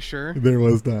 Are you sure? There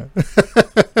was not.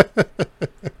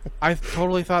 I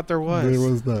totally thought there was. There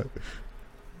was not.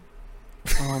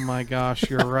 Oh my gosh,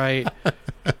 you're right.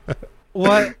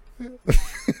 What?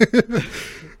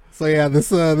 So yeah, this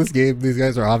game, these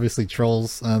guys are obviously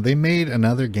trolls. They made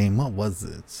another game. What was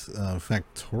it?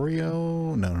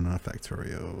 Factorio? No, not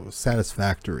Factorio.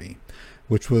 Satisfactory,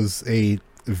 which was a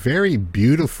very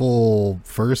beautiful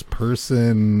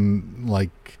first-person,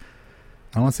 like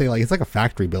I want to say like it's like a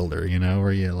factory builder, you know,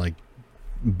 where you like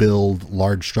build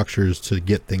large structures to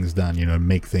get things done, you know,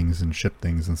 make things and ship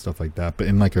things and stuff like that, but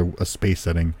in like a space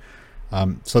setting.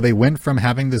 So they went from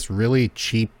having this really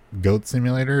cheap goat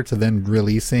simulator to then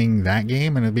releasing that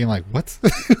game and it being like, what?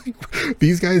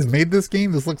 These guys made this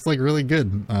game? This looks like really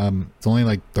good. It's only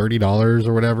like $30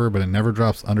 or whatever, but it never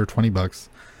drops under $20.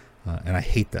 And I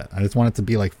hate that. I just want it to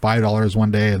be like $5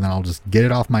 one day and then I'll just get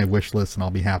it off my wish list and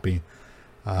I'll be happy.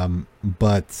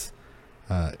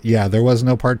 Yeah, there was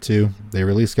no part 2. They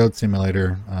released Goat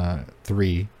Simulator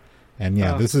 3. And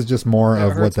yeah, this is just more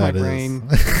of what that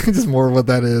is. Just more of what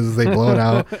that is. They blow it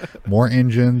out. More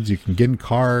engines. You can get in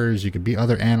cars. You can be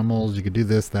other animals. You could do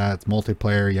this, that. It's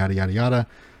multiplayer, yada, yada, yada.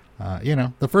 You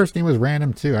know, the first game was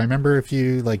random too. I remember if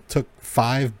you like took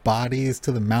 5 bodies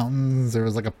to the mountains, there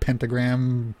was like a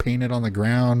pentagram painted on the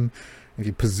ground. If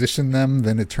you position them,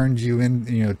 then it turns you in,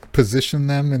 you know, position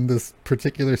them in this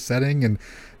particular setting and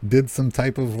did some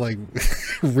type of like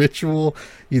ritual.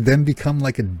 You then become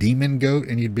like a demon goat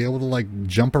and you'd be able to like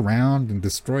jump around and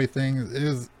destroy things. It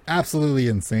was absolutely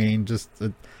insane. Just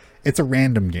it's a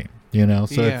random game, you know.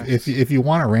 So yes. if you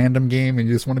want a random game and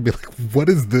you just want to be like, what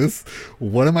is this?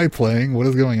 What am I playing? What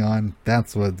is going on?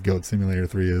 That's what Goat Simulator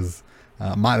 3 is.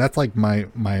 That's like my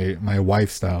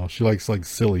wife's style. She likes like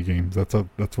silly games. That's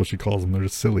what she calls them. They're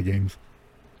just silly games.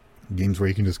 Games where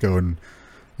you can just go and,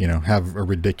 you know, have a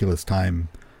ridiculous time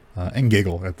and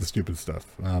giggle at the stupid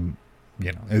stuff.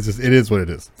 You know, it is what it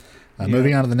is.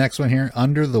 Moving on to the next one here,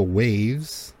 Under the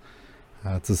Waves.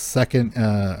 It's a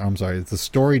it's a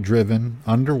story-driven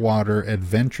underwater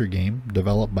adventure game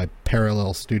developed by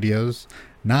Parallel Studios.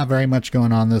 Not very much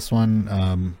going on this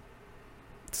one.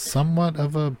 Somewhat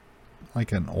of a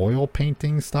like an oil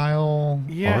painting style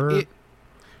art.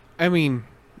 One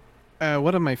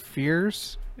of my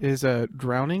fears is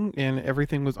drowning and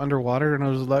everything was underwater and I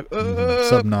was like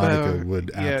Subnautica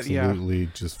would absolutely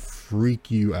just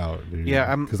freak you out, dude.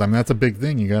 Because that's a big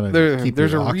thing. You gotta keep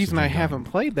there's your a reason I going. haven't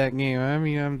played that game. I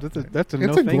mean, that's a no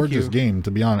it's a gorgeous game,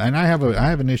 to be honest, and I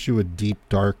have an issue with deep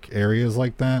dark areas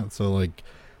like that. So like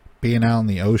being out in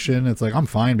the ocean, it's like I'm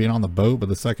fine being on the boat, but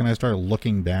the second I start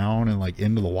looking down and like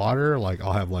into the water, like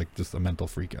I'll have like just a mental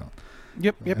freak out.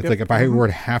 It's like if I were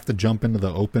to have to jump into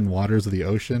the open waters of the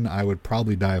ocean, I would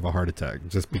probably die of a heart attack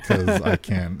just because I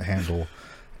can't handle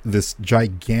this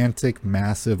gigantic,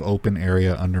 massive open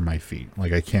area under my feet.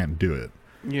 Like I can't do it.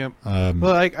 Yep.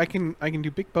 Well, I can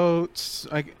do big boats.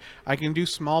 I can do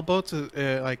small boats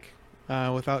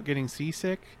without getting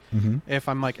seasick if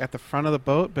I'm like at the front of the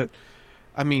boat, but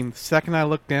I mean, the second I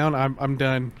look down, I'm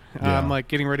done. Yeah. I'm like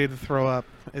getting ready to throw up.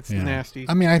 It's nasty.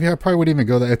 I mean, I probably wouldn't even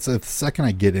go there. It's the second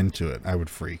I get into it, I would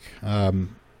freak.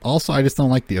 Also, I just don't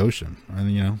like the ocean.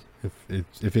 And you know,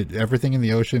 if everything in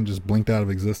the ocean just blinked out of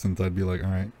existence, I'd be like, all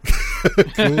right,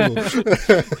 cool,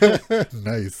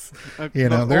 nice. You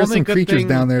know, there's some creatures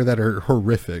down there that are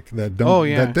horrific that don't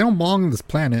that they don't belong on this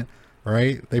planet.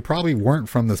 Right? They probably weren't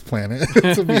from this planet.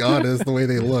 To be honest, the way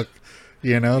they look.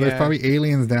 You know, there's probably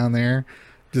aliens down there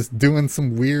just doing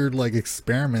some weird like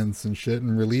experiments and shit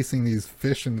and releasing these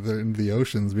fish into the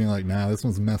oceans, being like, nah, this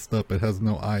one's messed up. It has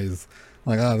no eyes.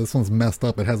 Like, this one's messed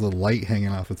up. It has a light hanging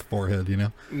off its forehead, you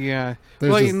know? Yeah.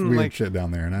 There's just weird shit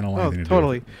down there, and I don't want anything to do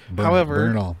with it. However,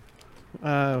 burn it all.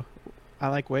 I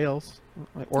like whales.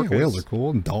 Like orcas. Yeah, whales are cool,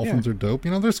 and dolphins are dope.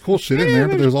 You know, there's cool shit in there,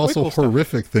 but there's also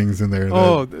horrific things in there.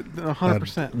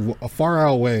 100%. Far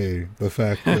outweigh the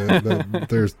fact that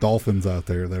there's dolphins out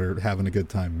there that are having a good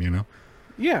time. You know.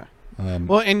 Yeah.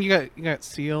 Well, and you got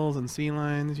seals and sea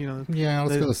lions. You know. Yeah,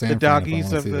 let's go to San the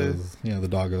doggies of the. The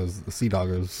doggos, the sea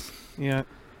doggos. Yeah.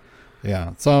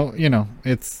 Yeah, so, you know,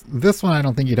 it's this one I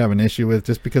don't think you'd have an issue with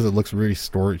just because it looks really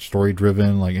story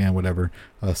driven, like, whatever.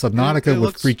 Subnautica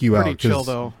would freak you out because,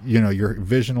 you know, your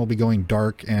vision will be going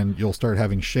dark and you'll start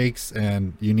having shakes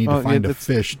and you need to find a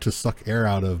fish to suck air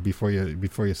out of before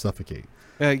you suffocate.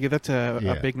 That's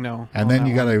a big no. And then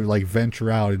you got to, like, venture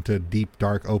out into a deep,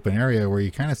 dark, open area where you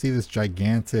kind of see this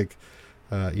gigantic,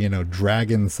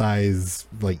 dragon size,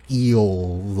 like,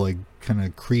 eel, like, kind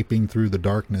of creeping through the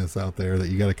darkness out there that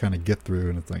you got to kind of get through,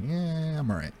 and it's like,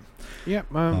 I'm all right. Yeah,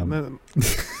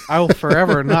 I will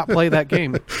forever not play that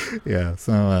game. Yeah,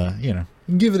 so you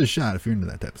can give it a shot if you're into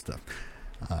that type of stuff.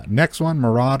 Next one,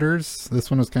 Marauders.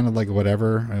 This one was kind of like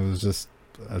whatever. It was just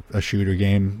a shooter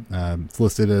game. It's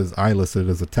listed as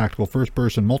a tactical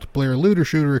first-person multiplayer looter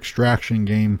shooter extraction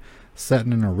game set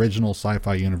in an original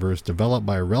sci-fi universe developed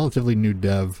by a relatively new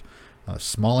dev.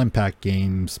 Small Impact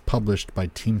Games, published by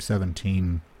Team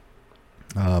 17.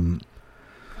 I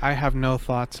have no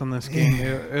thoughts on this game.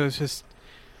 It was just...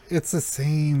 It's the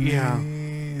same. Yeah.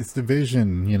 It's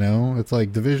Division, you know? It's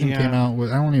like Division came out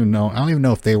with, I don't even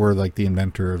know if they were like the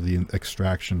inventor of the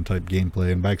extraction type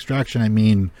gameplay. And by extraction, I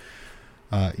mean,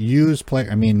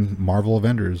 Marvel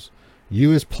Avengers.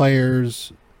 You as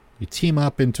players, you team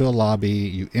up into a lobby,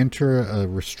 you enter a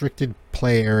restricted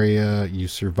play area, you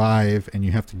survive, and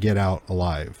you have to get out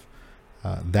alive.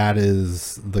 That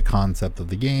is the concept of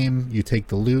the game. You take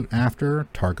the loot after.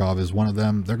 Tarkov is one of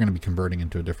them. They're going to be converting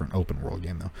into a different open world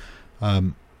game, though.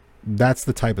 That's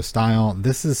the type of style.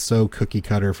 This is so cookie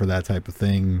cutter for that type of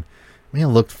thing. I mean, it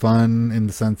looked fun in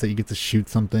the sense that you get to shoot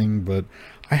something, but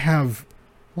I have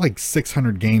like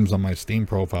 600 games on my Steam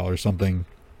profile or something.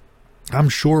 I'm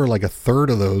sure like a third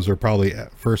of those are probably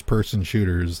first-person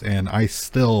shooters, and I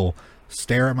still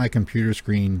stare at my computer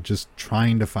screen just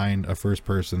trying to find a first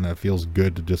person that feels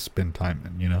good to just spend time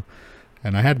in, you know?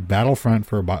 And I had Battlefront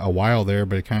for a while there,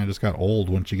 but it kind of just got old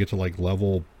once you get to like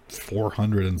level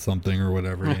 400 and something or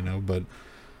whatever, you know? But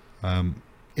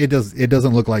it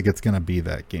doesn't look like it's going to be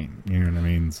that game, you know what I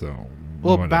mean? So,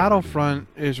 well, Battlefront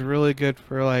is really good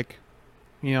for like,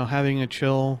 you know, having a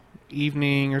chill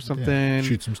evening or something. Yeah,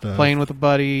 shoot some stuff. Playing with a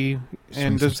buddy.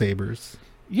 And just some sabers.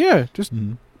 Yeah,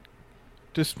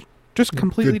 just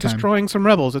completely destroying some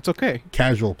rebels. It's okay.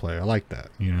 Casual play. I like that,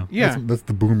 you know? Yeah. That's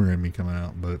the boomer in me coming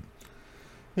out, but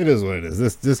it is what it is.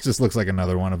 This just looks like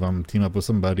another one of them. Team up with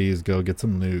some buddies, go get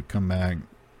some loot, come back,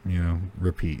 you know,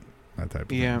 repeat. That type of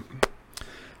thing.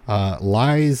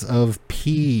 Lies of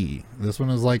P. This one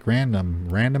is like random.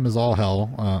 Random is all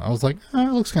hell. I was like, oh,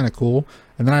 it looks kind of cool.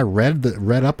 And then I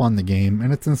read up on the game,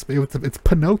 and it's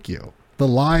Pinocchio. The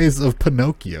Lies of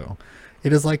Pinocchio.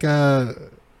 It is like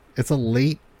it's a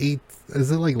late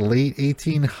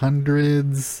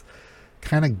 1800s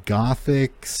kind of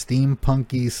gothic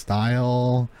steampunky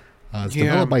style. It's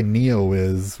developed by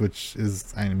NeoWiz, which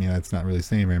is, I mean, that's not really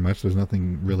saying very much. There's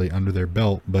nothing really under their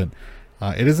belt, but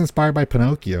it is inspired by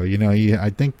Pinocchio. You know, I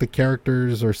think the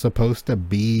characters are supposed to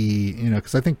be, you know,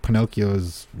 because I think Pinocchio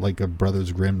is like a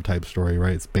Brothers Grimm type story,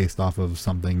 right? It's based off of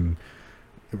something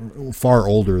far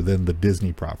older than the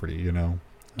Disney property, you know.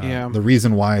 The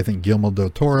reason why I think Guillermo del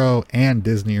Toro and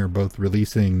Disney are both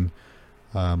releasing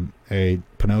a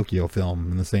Pinocchio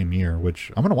film in the same year,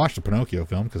 which I'm going to watch the Pinocchio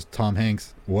film because Tom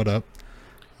Hanks, what up?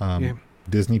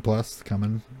 Disney Plus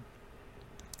coming.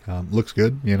 Looks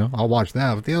good, you know. I'll watch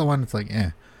that. But the other one, it's like,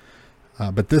 eh.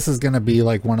 But this is going to be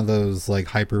like one of those like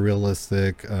hyper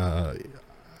realistic.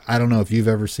 I don't know if you've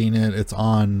ever seen it. It's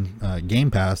on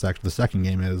Game Pass. Actually, the second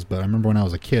game is. But I remember when I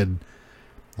was a kid,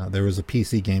 there was a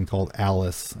PC game called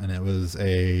Alice, and it was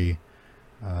it's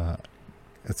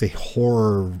a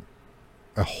horror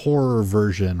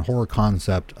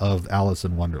concept of Alice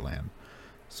in Wonderland.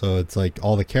 So it's like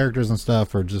all the characters and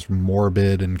stuff are just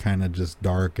morbid and kind of just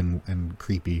dark and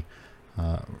creepy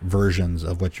versions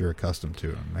of what you're accustomed to.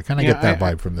 And I kind of get that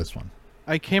vibe from this one.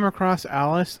 I came across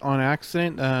Alice on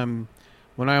accident.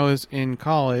 When I was in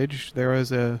college, there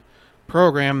was a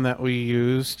program that we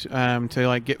used to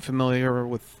like get familiar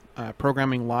with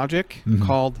programming logic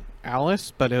called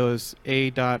Alice, but it was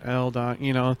A.L.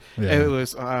 You know, it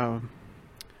was an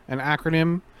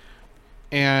acronym,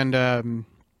 and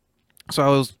so I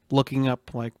was looking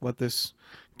up like what this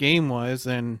game was,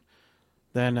 and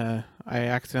then I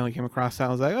accidentally came across that.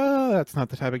 I was like, oh, that's not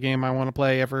the type of game I want to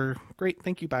play ever. Great,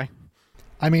 thank you, bye.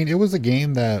 I mean, it was a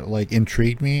game that like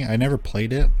intrigued me. I never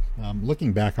played it.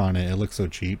 Looking back on it, it looks so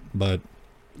cheap, but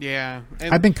yeah,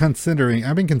 I've been considering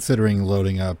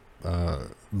loading up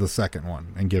the second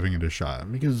one and giving it a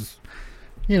shot because,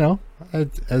 you know,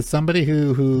 as somebody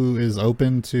who is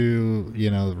open to,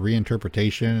 you know,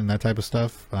 reinterpretation and that type of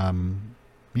stuff,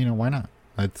 you know, why not?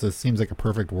 It seems like a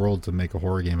perfect world to make a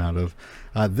horror game out of.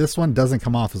 This one doesn't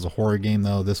come off as a horror game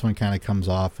though. This one kind of comes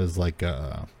off as like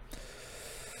a,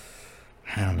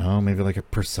 I don't know, maybe like a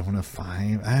Persona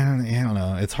 5. I don't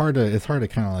know. It's hard to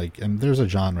kind of like, and there's a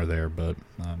genre there, but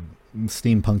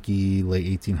steampunky,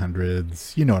 late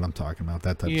 1800s. You know what I'm talking about?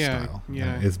 That type of style.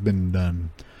 Yeah, it's been done.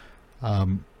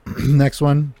 Next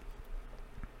one,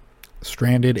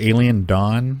 Stranded: Alien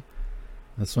Dawn.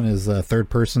 This one is a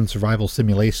third-person survival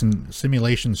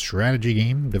simulation strategy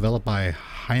game developed by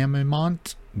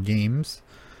Hyamimont Games.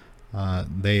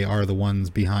 They are the ones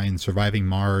behind Surviving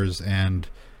Mars and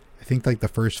I think like the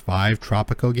first 5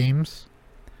 Tropico games.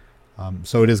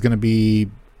 So it is going to be,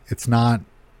 it's not,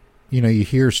 you know, you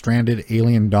hear Stranded,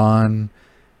 Alien Dawn,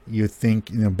 you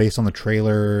think, you know, based on the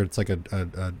trailer, it's like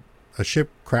a ship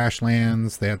crash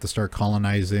lands, they have to start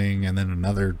colonizing, and then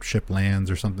another ship lands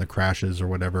or something that crashes or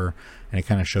whatever, and it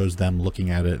kind of shows them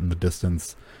looking at it in the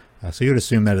distance. So you would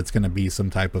assume that it's going to be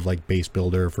some type of like base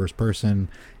builder, first person.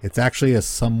 It's actually a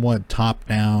somewhat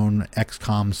top-down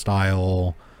XCOM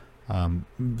style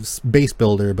base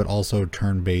builder, but also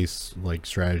turn-based like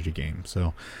strategy game.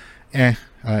 So, it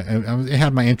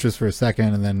had my interest for a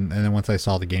second, and then once I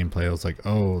saw the gameplay, I was like,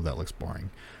 oh, that looks boring.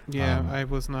 Yeah, I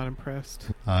was not impressed.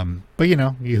 But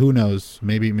who knows?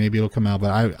 Maybe it'll come out.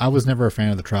 But I was never a fan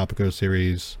of the Tropico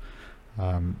series.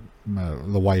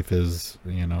 The wife is,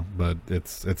 but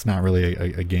it's not really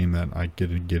a game that I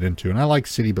get into. And I like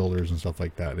city builders and stuff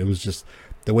like that. It was just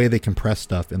the way they compress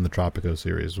stuff in the Tropico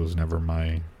series was never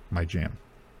my jam.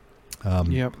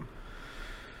 Yep.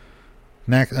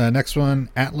 Next one,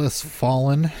 Atlas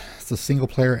Fallen. It's a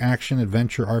single-player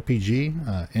action-adventure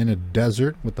RPG in a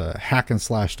desert with a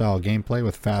hack-and-slash style gameplay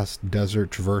with fast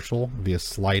desert traversal via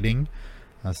sliding.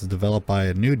 This is developed by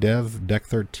a new dev, Deck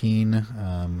 13.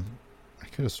 I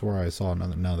could have swore I saw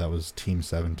another. No, that was Team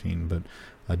 17, but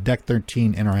Deck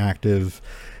 13 Interactive.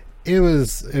 It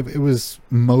was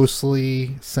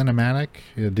mostly cinematic.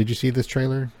 Did you see this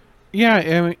trailer?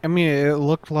 Yeah, I mean, it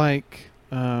looked like.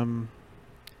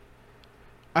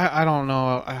 I don't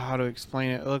know how to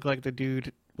explain it. It looked like the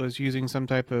dude was using some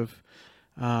type of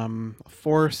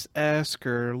force-esque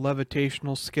or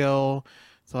levitational skill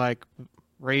to like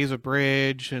raise a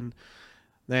bridge, and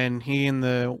then he and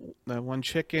the one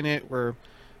chick in it were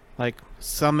like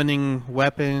summoning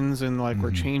weapons and like were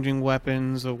changing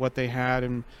weapons of what they had,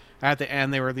 and at the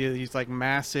end they were these like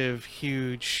massive,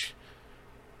 huge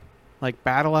like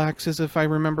battle axes, if I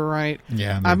remember right.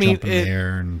 Yeah, and they're jumping in the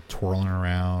air and twirling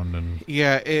around, and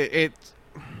yeah, I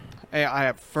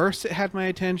at first it had my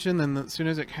attention, then as soon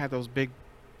as it had those big,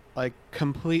 like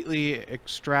completely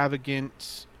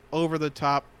extravagant, over the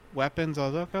top weapons, I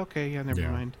was like, okay, yeah,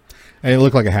 never mind. And it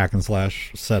looked like a hack and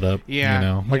slash setup.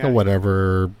 Yeah, like a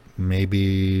whatever,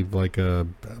 maybe like a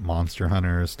Monster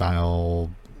Hunter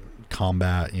style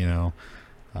combat.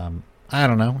 I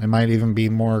don't know. It might even be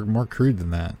more crude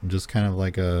than that. Just kind of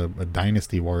like a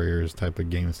Dynasty Warriors type of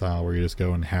game style where you just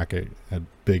go and hack it at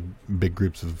big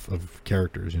groups of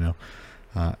characters,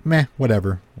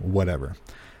 whatever.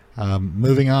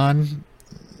 Moving on.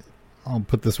 I'll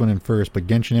put this one in first, but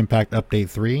Genshin Impact Update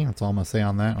 3. That's all I'm going to say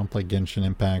on that. I don't play Genshin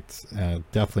Impact.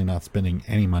 Definitely not spending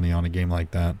any money on a game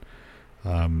like that.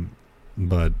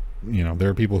 But, there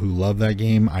are people who love that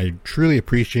game. I truly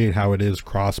appreciate how it is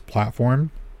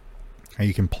cross-platform. How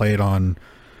you can play it on,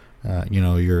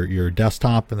 your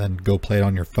desktop and then go play it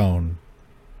on your phone.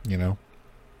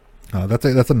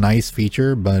 That's a nice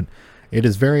feature, but it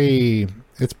is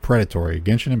it's predatory.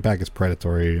 Genshin Impact is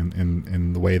predatory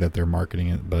in the way that they're marketing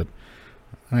it, but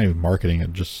not even marketing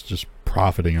it, just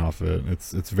profiting off of it.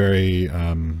 It's very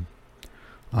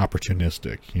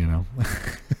opportunistic.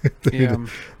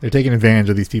 They're taking advantage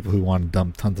of these people who want to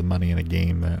dump tons of money in a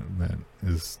game that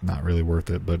is not really worth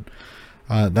it, but.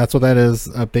 That's what that is.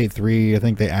 Update 3. I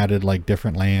think they added like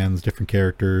different lands, different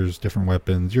characters, different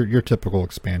weapons. Your typical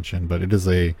expansion, but it is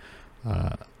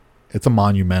it's a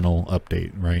monumental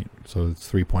update, right? So it's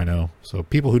 3.0. So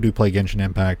people who do play Genshin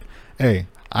Impact, hey,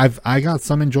 I got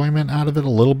some enjoyment out of it a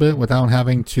little bit without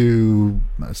having to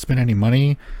spend any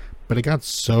money, but it got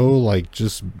so like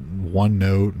just one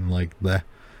note and like that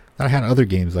I had other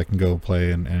games I can go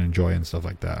play and enjoy and stuff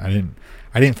like that.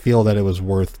 I didn't feel that it was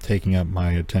worth taking up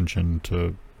my attention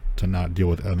to not deal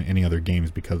with any other games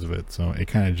because of it. So it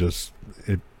kind of just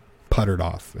puttered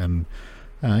off. And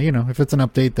if it's an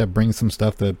update that brings some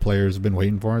stuff that players have been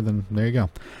waiting for, then there you go.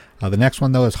 The next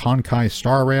one though is Honkai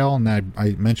Star Rail, and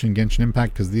I mentioned Genshin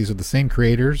Impact because these are the same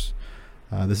creators.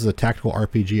 This is a tactical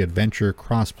RPG adventure,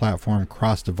 cross-platform,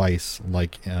 cross-device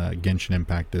like Genshin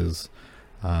Impact is.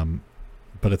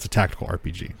 But it's a tactical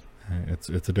RPG.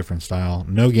 It's a different style.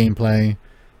 No gameplay.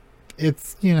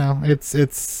 It's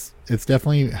it's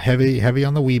definitely heavy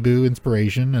on the weeboo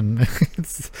inspiration, and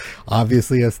it's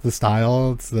obviously it's the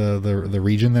style. It's the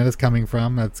region that it's coming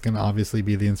from. That's going to obviously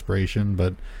be the inspiration,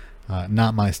 but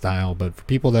not my style. But for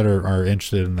people that are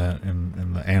interested in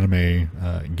the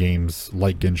anime games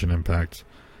like Genshin Impact,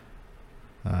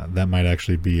 that might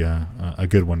actually be a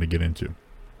good one to get into.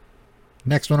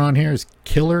 Next one on here is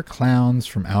Killer Clowns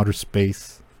from Outer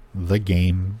Space, the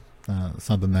game.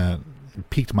 Something that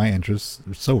piqued my interest.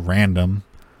 It's so random.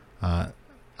 I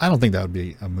don't think that would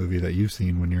be a movie that you've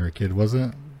seen when you were a kid, was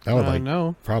it? That would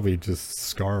no. Probably just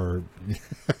scar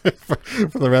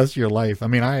for the rest of your life. I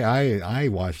mean, I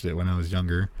watched it when I was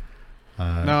younger.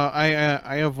 No,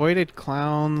 I avoided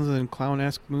clowns and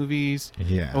clown-esque movies.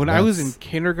 Yeah. When I was in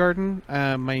kindergarten,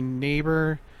 my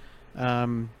neighbor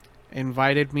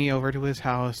invited me over to his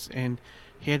house, and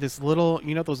he had this little,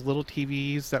 those little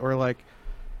TVs that were like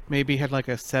maybe had like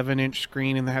a 7-inch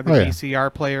screen and they had the Oh yeah.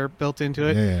 VCR player built into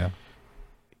it. Yeah.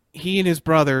 He and his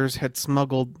brothers had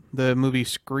smuggled the movie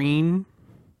Scream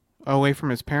away from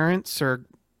his parents or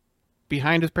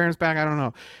behind his parents' back. I don't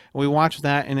know. We watched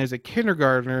that, and as a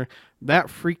kindergartner, that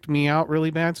freaked me out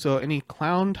really bad. So any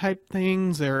clown type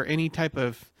things or any type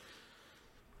of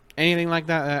anything like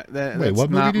that, Wait, that's what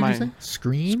movie not did my you say?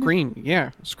 Scream? Scream.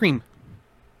 Yeah, Scream.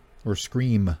 Or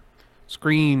Scream?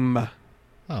 Scream.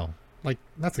 Oh, like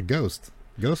that's a ghost.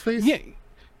 Ghostface?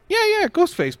 Yeah,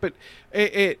 Ghostface. But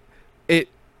it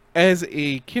as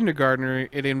a kindergartner,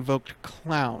 it invoked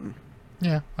clown.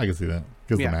 Yeah, I can see that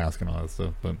because Yeah. the mask and all that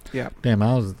stuff. But Yeah. damn,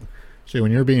 shit,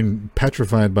 when you're being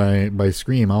petrified by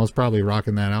Scream, I was probably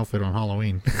rocking that outfit on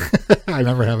Halloween. I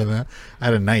remember having that. I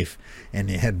had a knife and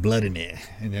it had blood in it,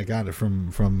 and I got it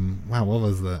from wow, what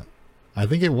was that? I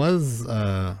think it was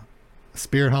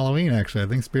Spirit Halloween. Actually, I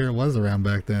think Spirit was around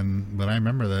back then, but I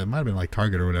remember that it might have been like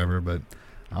Target or whatever. But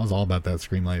I was all about that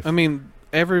Scream life. I mean,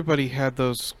 everybody had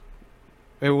those.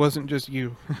 It wasn't just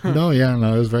you. No, it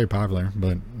was very popular,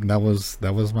 but that was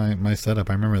my setup.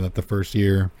 I remember that the first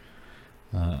year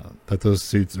that those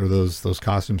suits or those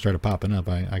costumes started popping up,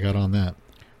 I got on that.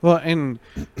 Well, and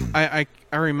I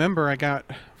remember I got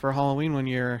for Halloween one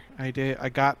year. I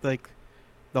got like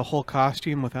the whole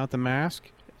costume without the mask,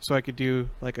 so I could do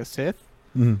like a Sith.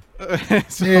 So,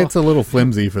 yeah, it's a little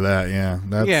flimsy for that. Yeah,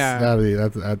 that's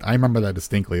I remember that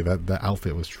distinctly. That the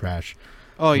outfit was trash.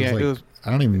 Oh yeah, it was. I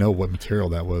don't even know what material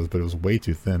that was, but it was way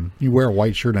too thin. You wear a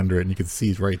white shirt under it, and you could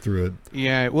see right through it.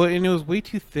 Yeah, well, and it was way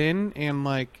too thin and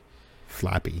like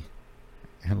flappy.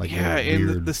 And like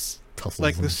and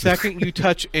like the second you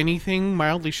touch anything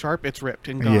mildly sharp, it's ripped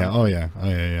and gone.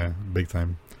 Yeah, big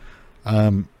time.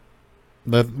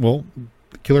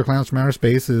 Killer Clowns from Outer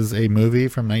Space is a movie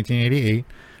from 1988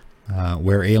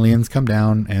 where aliens come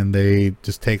down and they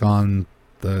just take on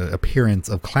the appearance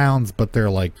of clowns, but they're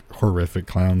like horrific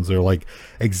clowns. They're like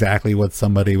exactly what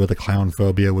somebody with a clown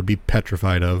phobia would be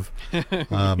petrified of.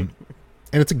 And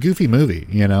it's a goofy movie,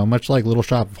 much like Little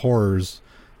Shop of Horrors.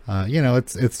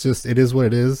 It's just, it is what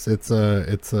it is. It's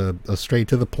a straight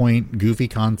to the point goofy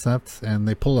concept, and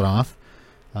they pull it off.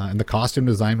 And the costume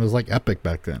design was like epic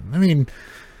back then. I mean,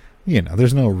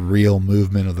 there's no real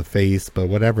movement of the face, but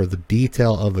whatever, the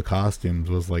detail of the costumes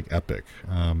was like epic.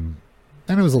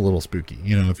 And it was a little spooky,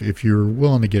 if you're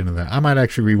willing to get into that. I might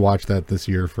actually rewatch that this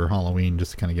year for Halloween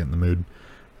just to kind of get in the mood.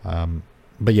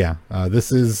 But yeah,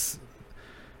 this is,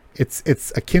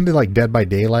 it's akin to like Dead by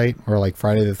Daylight or like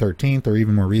Friday the 13th or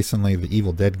even more recently the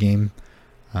Evil Dead game.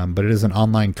 But it is an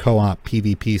online co-op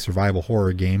PvP survival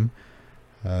horror game.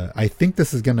 I think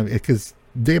this is going to, because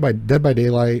Dead by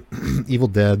Daylight, Evil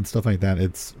Dead, stuff like that,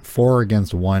 it's 4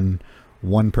 against 1.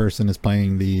 One person is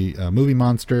playing the movie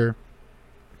monster.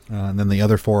 And then the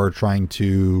other 4 are trying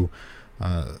to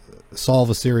solve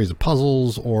a series of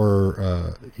puzzles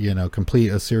or, complete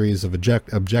a series of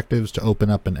objectives to open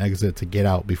up an exit to get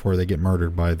out before they get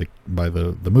murdered by the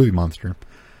movie monster.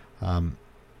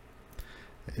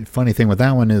 Funny thing with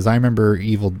that one is I remember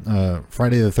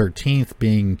Friday the 13th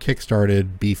being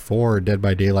kickstarted before Dead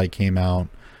by Daylight came out.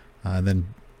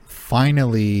 Then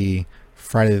finally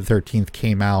Friday the 13th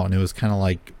came out, and it was kind of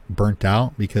like burnt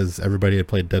out because everybody had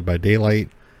played Dead by Daylight.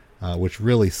 Which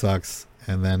really sucks.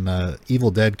 And then Evil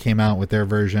Dead came out with their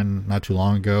version not too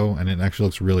long ago, and it actually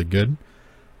looks really good.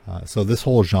 So this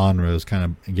whole genre is kind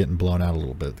of getting blown out a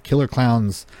little bit. The Killer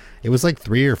Clowns, it was like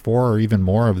 3 or 4 or even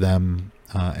more of them.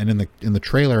 And in the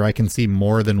trailer, I can see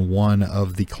more than one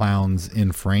of the clowns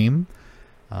in frame,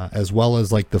 as well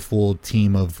as like the full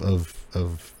team of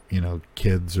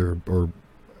kids or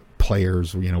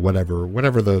players,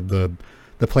 whatever the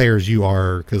players you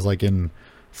are, because like in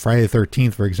Friday the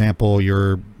 13th, for example,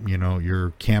 your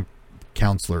camp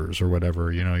counselors or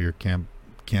whatever, your camp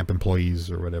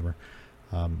employees or whatever,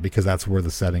 because that's where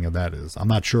the setting of that is. I'm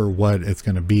not sure what it's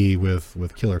going to be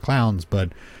with Killer Clowns,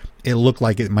 but it looked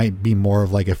like it might be more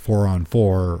of like a 4-on-4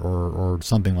 or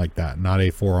something like that, not a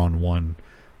 4-on-1.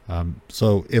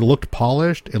 So it looked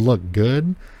polished. It looked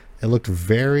good. It looked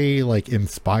very like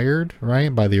inspired,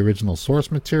 right, by the original source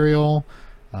material.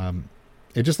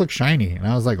 It just looked shiny, and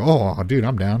I was like, oh dude,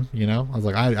 I'm down. I was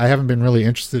like, I haven't been really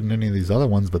interested in any of these other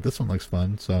ones, but this one looks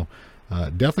fun. So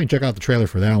definitely check out the trailer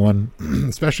for that one,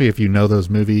 especially if you know those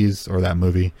movies or that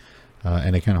movie,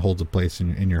 and it kind of holds a place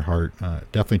in your heart.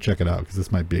 Definitely check it out, because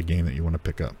this might be a game that you want to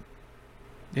pick up.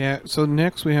 Yeah, so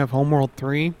next we have Homeworld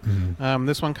 3.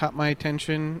 This one caught my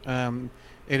attention.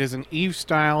 It is an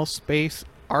Eve-style space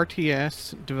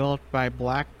RTS developed by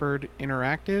Blackbird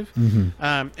Interactive.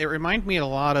 It reminded me a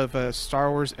lot of Star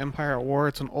Wars Empire at War.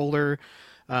 It's an older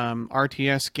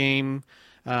RTS game.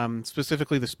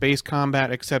 specifically the space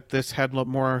combat, except this had a lot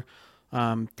more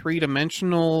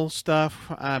three-dimensional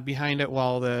stuff behind it,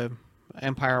 while the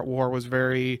Empire at War was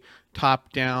very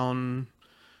top-down,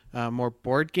 more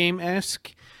board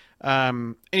game-esque.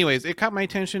 Anyways, it caught my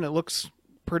attention. It looks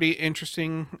pretty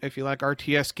interesting. If you like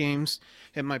RTS games,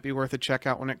 it might be worth a check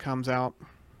out when it comes out.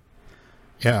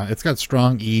 Yeah, it's got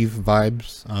strong Eve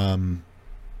vibes.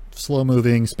 Slow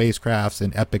moving spacecrafts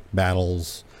and epic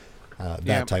battles,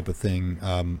 that type of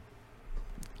thing.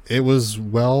 It was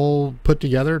well put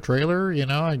together trailer. You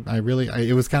know, I really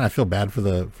it was kind of, I feel bad for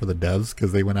the devs,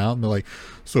 because they went out and they're like,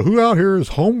 so who out here is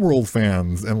Homeworld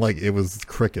fans? And like, it was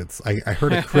crickets. I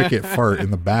heard a cricket fart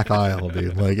in the back aisle,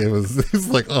 dude. Like it was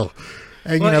like, oh,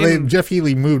 and well, Jeff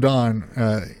Keighley moved on,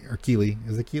 or Keighley,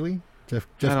 is it Keighley? Jeff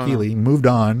Keighley moved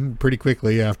on pretty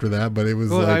quickly after that, but it was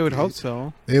well, I would hope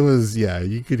so. It was, yeah,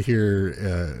 you could hear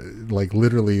like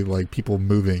literally like people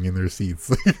moving in their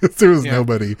seats. There was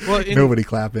nobody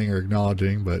clapping or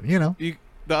acknowledging, but the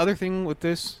other thing with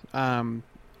this,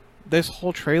 this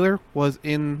whole trailer was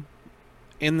in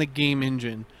the game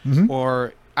engine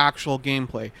or actual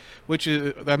gameplay, which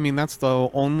is, I mean, that's the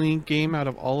only game out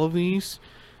of all of these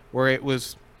where it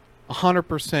was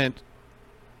 100%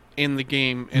 in the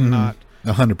game and not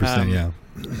 100%,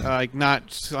 like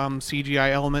not some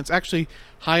CGI elements. Actually,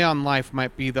 High on Life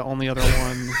might be the only other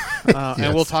one, yes,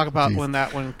 and we'll talk about when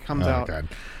that one comes out. God.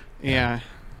 Yeah.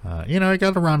 I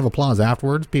got a round of applause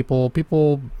afterwards. People,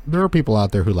 there are people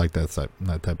out there who like that type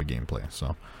of gameplay.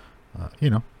 So,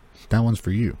 that one's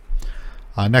for you.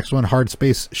 Next one, Hard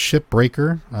Space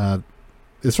Shipbreaker.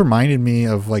 This reminded me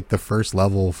of like the first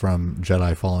level from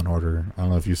Jedi Fallen Order. I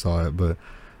don't know if you saw it, but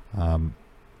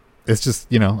it's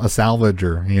just, a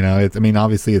salvager. I mean,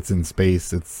 obviously it's in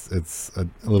space. It's a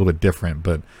little bit different,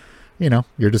 but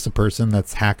you're just a person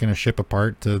that's hacking a ship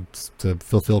apart to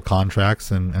fulfill contracts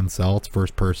and sell. It's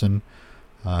first person.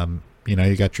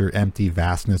 You got your empty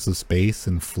vastness of space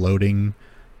and floating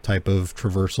type of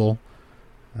traversal.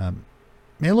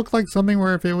 It looked like something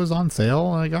where if it was on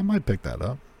sale, like I might pick that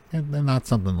up. And not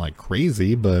something like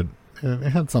crazy, but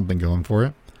it had something going for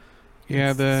it.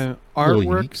 Yeah, the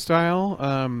artwork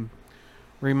style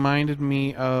reminded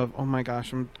me of, oh my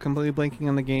gosh, I'm completely blanking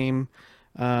on the game.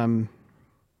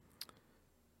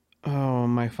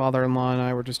 My father-in-law and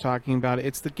I were just talking about it.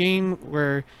 It's the game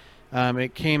where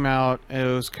it came out, it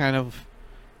was kind of,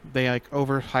 they like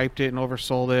overhyped it and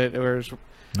oversold it. It was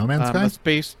No Man's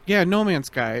Sky? No Man's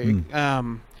Sky.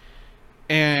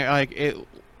 And like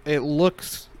it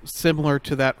looks similar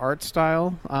to that art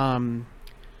style.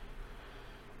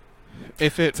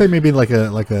 If it say maybe like a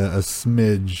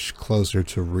smidge closer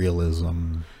to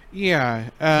realism. Yeah.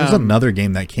 There's another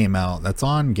game that came out that's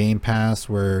on Game Pass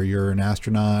where you're an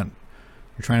astronaut,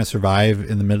 you're trying to survive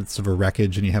in the midst of a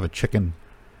wreckage, and you have a chicken,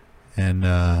 and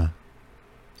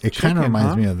it kind of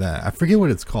reminds me of that. I forget what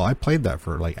it's called. I played that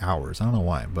for like hours. I don't know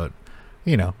why, but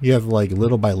you have like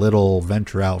little by little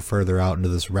venture out further out into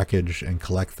this wreckage and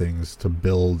collect things to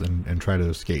build and try to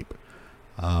escape.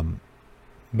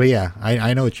 But yeah,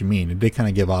 I know what you mean. It did kind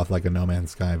of give off like a No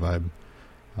Man's Sky vibe.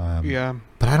 Yeah.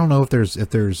 But I don't know if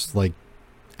there's like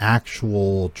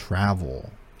actual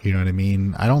travel. You know what I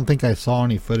mean? I don't think I saw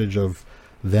any footage of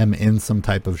them in some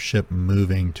type of ship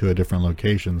moving to a different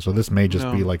location. So this may just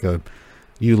be like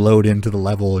you load into the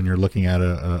level and you're looking at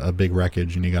a big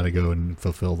wreckage and you got to go and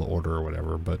fulfill the order or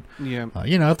whatever. But yeah,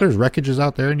 if there's wreckages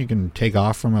out there and you can take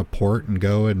off from a port and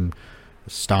go and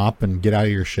stop and get out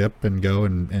of your ship and go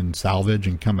and salvage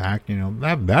and come back,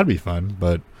 that'd be fun.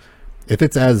 But if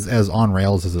it's as on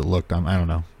rails as it looked, I don't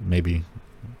know. Maybe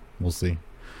we'll see.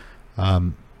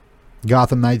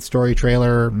 Gotham Knights story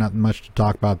trailer, not much to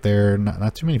talk about there.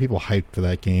 Not too many people hyped for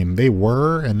that game. They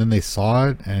were, and then they saw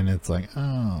it, and it's like,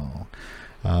 oh.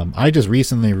 I just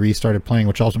recently restarted playing,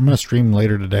 which I'm going to stream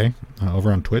later today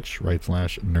over on Twitch,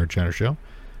 /Nerd Chatter Show.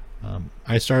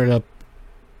 I started up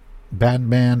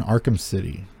Batman Arkham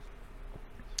City,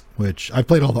 which I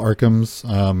played all the Arkhams.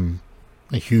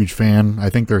 A huge fan. I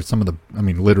think they're some of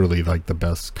literally like the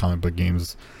best comic book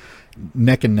games,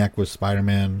 neck and neck with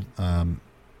Spider-Man.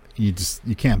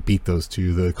 You can't beat those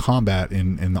two. The combat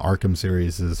in the Arkham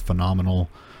series is phenomenal.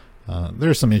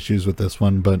 There's some issues with this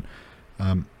one, but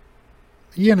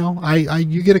you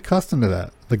get accustomed to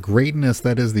that, the greatness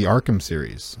that is the Arkham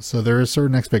series. So there are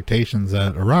certain expectations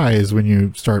that arise when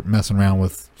you start messing around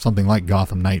with something like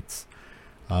Gotham Knights.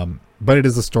 But it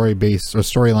is a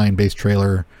storyline based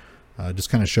trailer.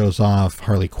 Just kind of shows off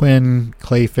Harley Quinn,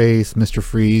 Clayface, Mr.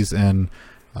 Freeze, and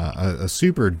a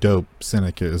super dope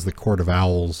syndicate is the Court of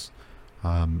Owls.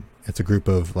 It's a group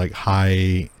of like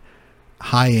high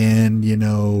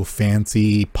high-end,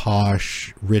 fancy,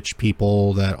 posh, rich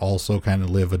people that also kind of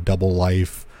live a double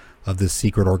life of this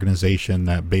secret organization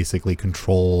that basically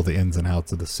control the ins and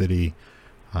outs of the city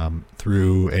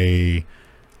through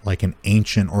an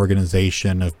ancient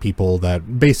organization of people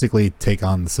that basically take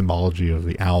on the symbology of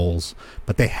the owls.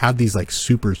 But they have these like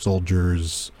super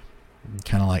soldiers,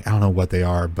 kind of like, I don't know what they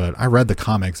are, but I read the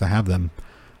comics, I have them.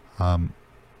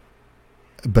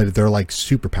 But they're like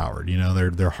super powered,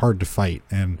 they're hard to fight,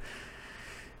 and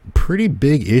pretty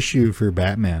big issue for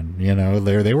Batman.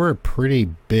 They were a pretty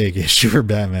big issue for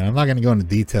Batman. I'm not going to go into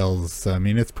details. I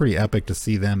mean, it's pretty epic to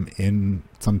see them in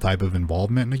some type of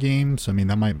involvement in a game. So I mean,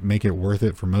 that might make it worth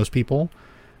it for most people.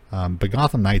 But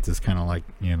Gotham Knights is kind of like,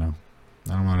 I don't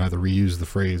want to have to reuse the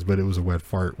phrase, but it was a wet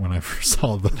fart when I first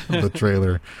saw the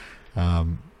trailer.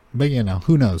 But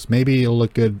who knows? Maybe it'll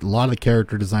look good. A lot of the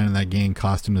character design in that game,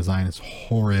 costume design, is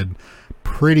horrid.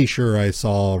 Pretty sure I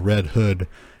saw Red Hood,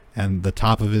 and the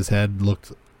top of his head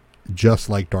looked just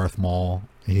like Darth Maul.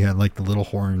 He had like the little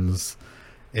horns.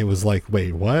 It was like,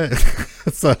 wait, what?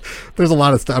 So there's a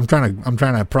lot of stuff. I'm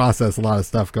trying to process a lot of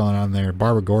stuff going on there.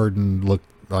 Barbara Gordon looked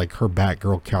like her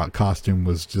Batgirl costume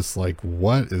was just like,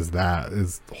 what is that?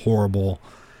 It's horrible.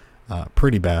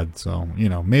 Pretty bad. So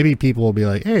maybe people will be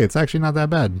like, hey, it's actually not that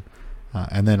bad,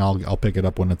 and then I'll pick it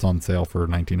up when it's on sale for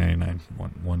 $19.99,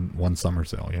 one summer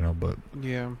sale. But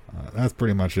yeah, that's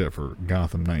pretty much it for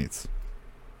Gotham Knights.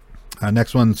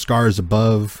 Next one, Scars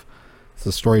Above. It's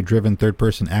a story-driven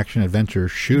third-person action adventure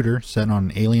shooter set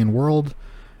on an alien world,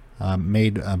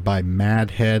 made by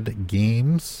Madhead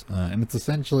Games, and it's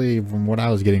essentially, from what I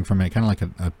was getting from it, kind of like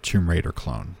a Tomb Raider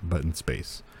clone, but in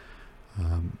space.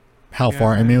 How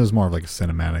far? I mean, it was more of like a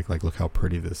cinematic, like, look how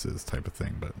pretty this is type of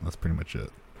thing, but that's pretty much it.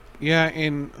 Yeah,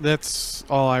 and that's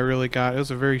all I really got. It was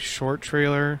a very short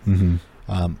trailer. Mm-hmm.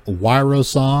 Wyro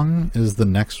Song is the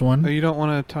next one. Oh, you don't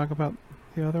want to talk about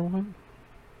the other one?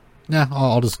 Yeah,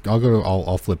 I'll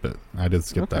flip it. I did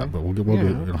skip that, but we'll do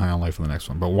it High on Life for the next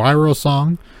one. But Wyro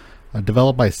Song,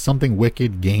 developed by Something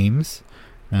Wicked Games.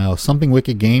 Now, Something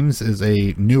Wicked Games is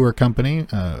a newer company,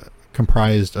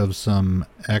 comprised of some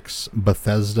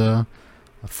ex-Bethesda,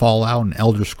 Fallout, and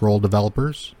Elder Scroll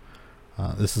developers.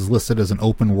 This is listed as an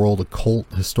open-world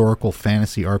occult historical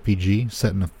fantasy RPG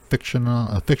set in a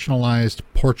fictionalized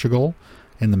Portugal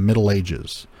in the Middle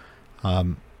Ages.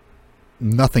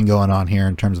 Nothing going on here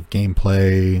in terms of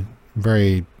gameplay.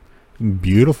 Very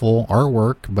beautiful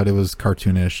artwork, but it was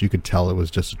cartoonish. You could tell it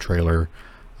was just a trailer.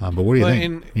 But what do you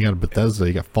think? You got Bethesda,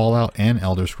 you got Fallout and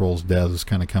Elder Scrolls devs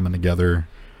kind of coming together.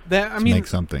 Make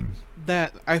something.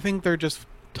 That I think they're just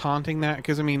taunting that,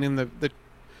 because I mean, in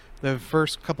the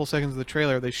first couple seconds of the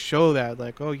trailer, they show that,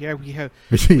 like, oh yeah, we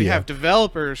have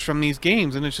developers from these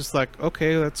games, and it's just like,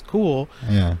 okay, that's cool.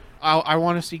 Yeah. I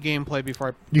want to see gameplay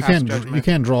before I pass judgment. You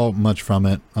can't draw much from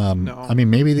it. No. I mean,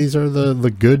 maybe these are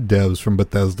the good devs from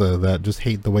Bethesda that just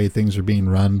hate the way things are being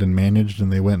run and managed,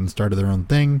 and they went and started their own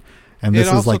thing. And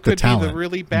this is like the talent. It also could be the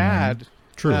really bad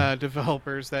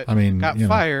developers that got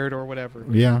fired or whatever.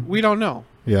 Yeah. We don't know.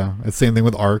 Yeah. It's the same thing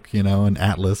with Ark, and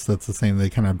Atlas. That's the same. They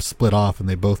kind of split off and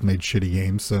they both made shitty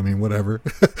games. So, I mean, whatever.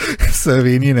 So, I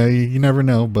mean, you never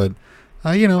know. But,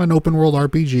 an open world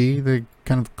RPG, the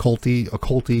kind of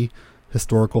occulty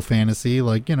historical fantasy.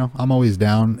 Like, I'm always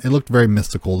down. It looked very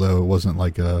mystical, though. It wasn't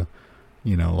like a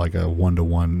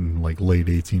one-to-one, like late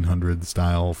 1800s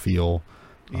style feel.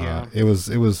 Yeah. It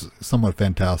was somewhat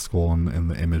fantastical in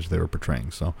the image they were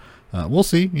portraying. So we'll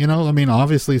see. I mean,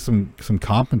 obviously some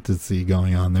competency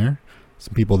going on there.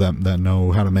 Some people that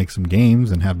know how to make some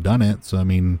games and have done it. So I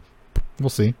mean, we'll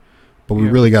see. But we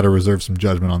really got to reserve some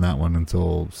judgment on that one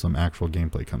until some actual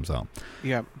gameplay comes out.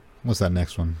 Yeah. What's that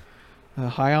next one?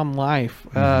 High on Life.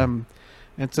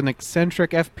 It's an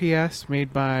eccentric FPS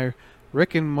made by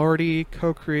Rick and Morty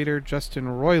co-creator Justin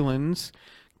Roiland's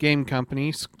game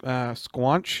company,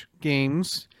 Squanch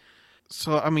Games.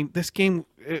 So, I mean, this game,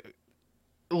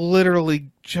 literally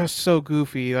just so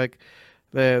goofy. Like,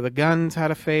 the guns had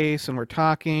a face and were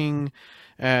talking.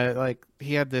 Like,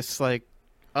 he had this, like,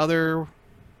 other,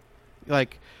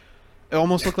 like, it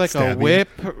almost looked like a whip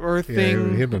or thing.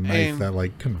 Yeah, he had a knife that,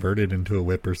 like, converted into a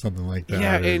whip or something like that.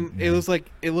 Yeah, and it was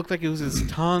like, it looked like it was his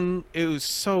tongue. It was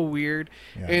so weird.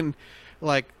 Yeah. And,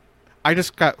 like, I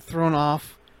just got thrown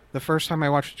off the first time I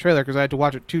watched the trailer, because I had to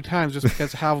watch it 2 times just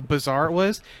because of how bizarre it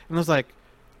was. And I was like,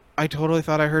 I totally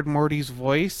thought I heard Morty's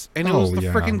voice, and it was the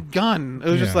freaking gun. It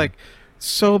was just like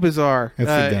so bizarre. It's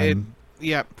the gun.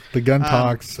 The gun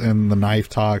talks and the knife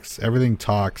talks. Everything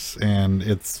talks, and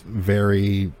it's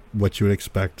very what you would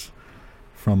expect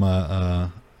from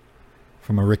a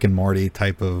Rick and Morty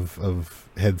type of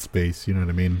headspace. You know what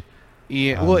I mean?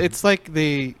 Yeah, well, it's like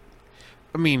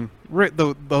I mean,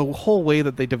 the whole way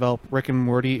that they develop Rick and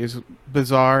Morty is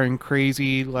bizarre and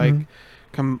crazy. Like,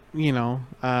 drunk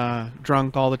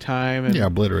all the time, and yeah,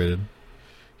 obliterated.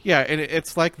 yeah, and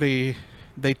it's like they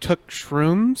took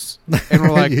shrooms and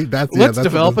were like, let's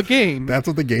develop a game. That's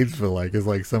what the games feel like. Is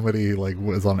like somebody like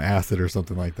was on acid or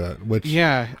something like that. Which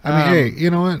yeah, I mean, hey,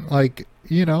 you know what? Like,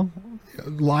 you know,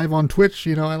 live on Twitch,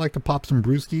 you know, I like to pop some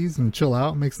brewskis and chill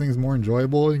out. It makes things more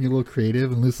enjoyable and get a little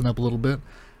creative and loosen up a little bit.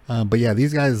 But yeah,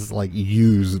 these guys like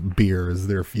use beer as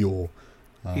their fuel.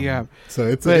 Yeah. So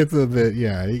it's a bit,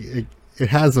 yeah, it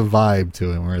has a vibe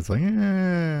to it where it's like,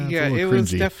 yeah, it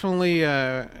was definitely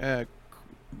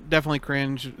definitely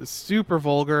cringe, super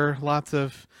vulgar. Lots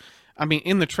of, I mean,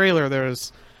 in the trailer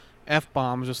there's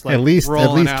F-bombs just like at least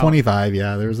out. 25.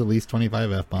 Yeah, there's at least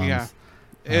 25 F-bombs.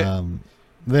 Yeah.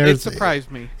 It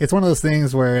surprised me. It's one of those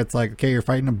things where it's like, okay, you're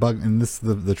fighting a bug, and this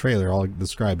is the trailer. I'll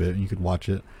describe it, and you could watch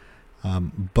it.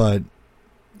 But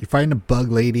you're fighting a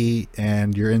bug lady,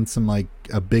 and you're in some like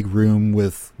a big room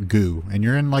with goo, and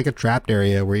you're in like a trapped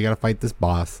area where you got to fight this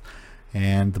boss,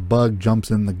 and the bug jumps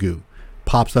in the goo,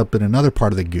 pops up in another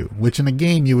part of the goo, which in a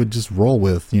game you would just roll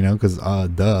with, you know, because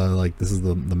like this is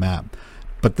the map.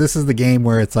 But this is the game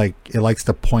where it's like it likes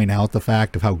to point out the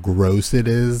fact of how gross it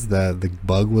is that the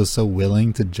bug was so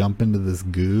willing to jump into this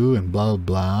goo and blah blah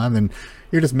blah, and then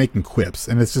you're just making quips,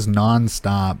 and it's just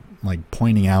nonstop like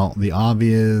pointing out the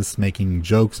obvious, making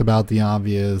jokes about the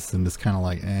obvious, and just kind of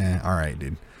like, all right,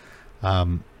 dude.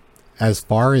 As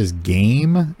far as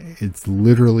game, it's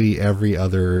literally every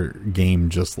other game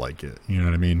just like it. You know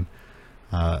what I mean?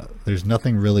 There's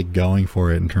nothing really going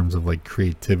for it in terms of like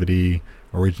creativity,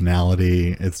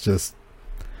 originality. It's just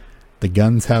the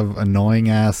guns have annoying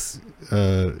ass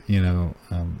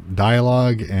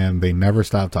dialogue, and they never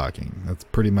stop talking. That's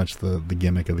pretty much the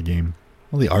gimmick of the game.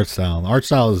 Well, the art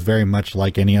style is very much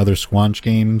like any other Squanch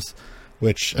games,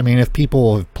 which, I mean, if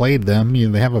people have played them,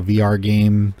 they have a VR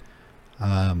game.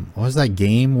 What was that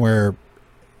game where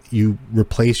you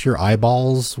replace your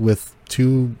eyeballs with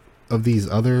two of these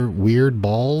other weird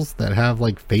balls that have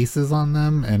like faces on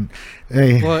them? And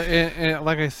well,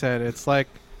 like I said, it's like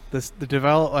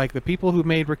the people who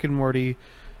made Rick and Morty,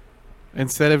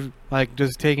 instead of like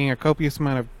just taking a copious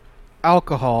amount of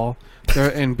alcohol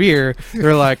and beer,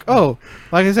 they're like, oh,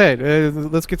 like I said,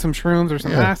 let's get some shrooms or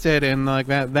some acid, and like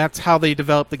that's how they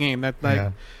develop the game. That's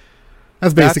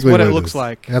basically what it looks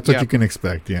like. That's what you can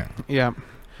expect. Yeah.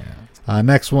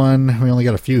 Next one, we only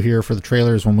got a few here for the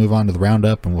trailers. We'll move on to the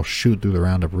roundup, and we'll shoot through the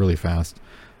roundup really fast.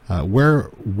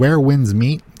 Where Winds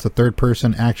Meet. It's a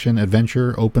third-person action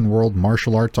adventure open world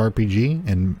martial arts RPG,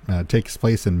 and takes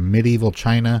place in medieval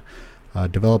China.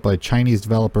 Developed by Chinese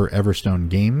developer Everstone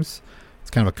Games. It's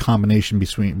kind of a combination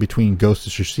between Ghost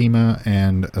of Tsushima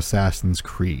and Assassin's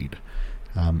Creed.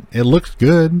 It looks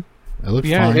good. It looks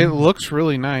fine. It looks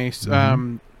really nice.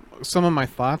 Mm-hmm. Some of my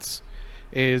thoughts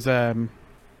is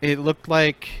it looked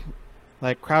like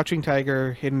Crouching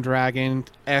Tiger, Hidden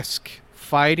Dragon-esque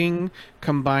fighting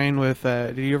combined with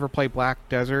did you ever play Black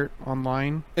Desert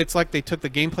Online? It's like they took the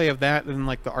gameplay of that and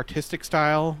like the artistic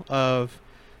style of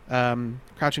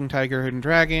Crouching Tiger, Hidden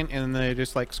Dragon, and they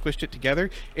just like squished it together.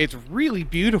 It's really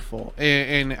beautiful,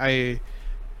 and I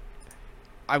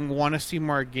want to see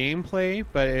more gameplay,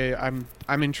 but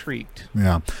I'm intrigued.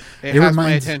 Yeah, it has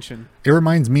my attention. It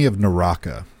reminds me of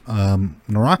Naraka.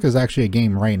 Naraka is actually a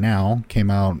game right now.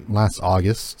 Came out last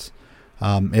August.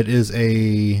 It's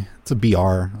a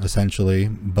BR essentially,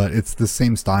 but it's the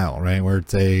same style, right? Where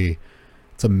it's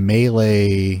a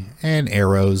melee and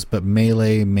arrows, but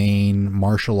melee main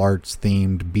martial arts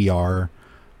themed BR,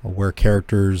 where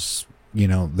characters,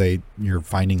 you're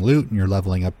finding loot and you're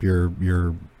leveling up your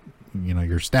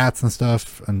stats and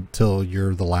stuff until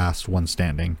you're the last one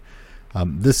standing.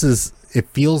 It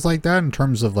feels like that in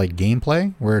terms of like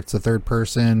gameplay, where it's a third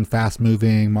person, fast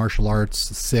moving martial arts,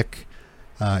 sick,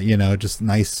 just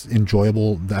nice,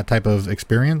 enjoyable, that type of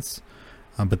experience.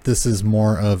 But this is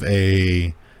more of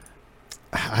it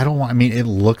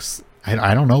looks,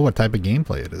 I don't know what type of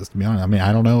gameplay it is, to be honest. I mean,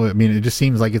 I don't know. I mean, it just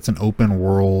seems like it's an open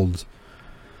world,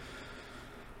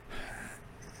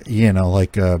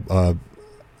 like the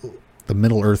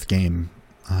Middle Earth game.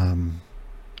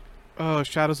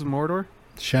 Shadows of Mordor?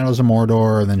 Shadows of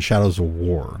Mordor, and then Shadows of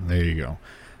War. There you go.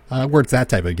 Where it's that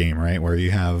type of game, right? Where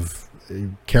you have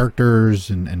characters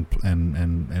and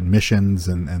missions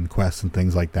and quests and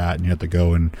things like that, and you have to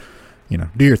go and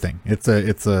do your thing. It's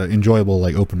a enjoyable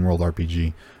like open world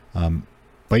RPG.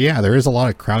 But yeah, there is a lot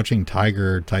of Crouching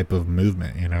Tiger type of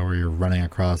movement, where you're running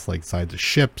across like sides of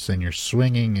ships and you're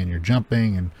swinging and you're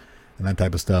jumping and and that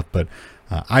type of stuff. But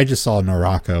I just saw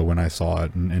Naraka when I saw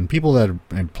it, and people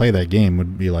that play that game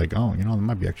would be like, oh, you know, it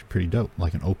might be actually pretty dope,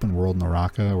 like an open world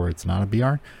Naraka where it's not a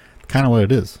BR. Kind of what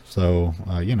it is. So,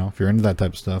 you know, if you're into that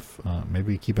type of stuff,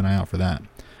 maybe keep an eye out for that.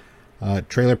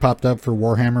 Trailer popped up for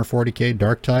Warhammer 40k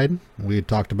Darktide. We had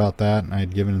talked about that, and I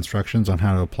had given instructions on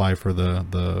how to apply for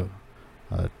the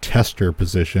tester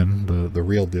position, the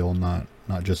real deal, not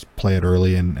just play it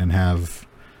early and have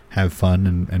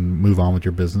fun and move on with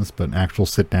your business, but actual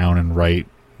sit down and write,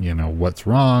 you know, what's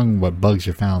wrong, what bugs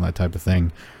you found, that type of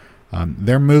thing.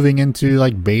 They're moving into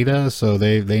like beta, so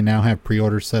they now have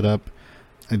pre-orders set up.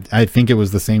 I think it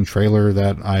was the same trailer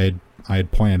that I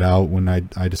had pointed out when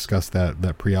I discussed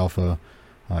that pre-alpha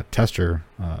tester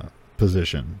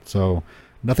position. So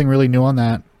nothing really new on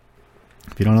that.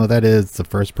 If you don't know what that is, it's a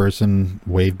first-person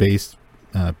wave-based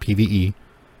PvE.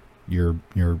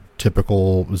 Your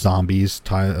typical zombies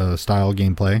style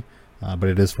gameplay, but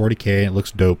it is 40k. It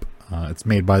looks dope. It's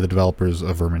made by the developers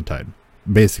of Vermintide.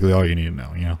 Basically, all you need to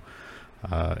know. You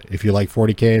know, if you like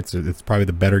 40k, it's probably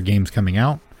the better games coming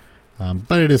out.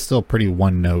 But it is still a pretty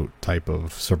one-note type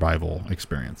of survival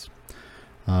experience.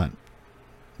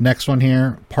 Next one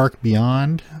here, Park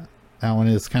Beyond. That one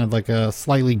is kind of like a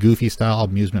slightly goofy style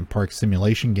amusement park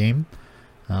simulation game.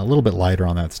 A little bit lighter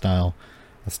on that style.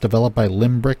 It's developed by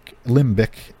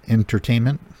Limbic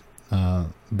Entertainment.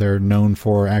 They're known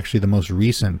for actually the most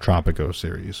recent Tropico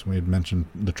series. We had mentioned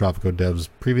the Tropico devs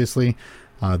previously.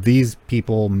 These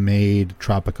people made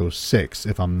Tropico 6,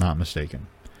 if I'm not mistaken.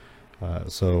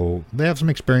 So they have some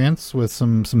experience with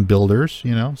some builders,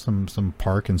 you know, some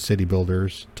park and city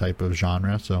builders type of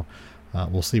genre. So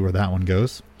we'll see where that one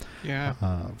goes. Yeah.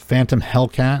 Phantom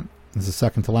Hellcat is the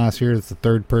second to last here. It's the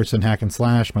third person hack and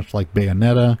slash, much like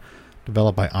Bayonetta,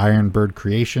 developed by Ironbird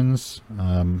Creations.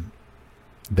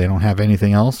 They don't have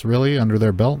anything else really under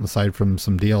their belt aside from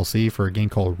some DLC for a game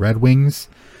called Red Wings.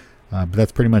 But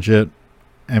that's pretty much it.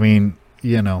 I mean,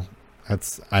 you know,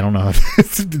 I don't know.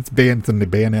 it's the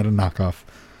Bayonetta knockoff.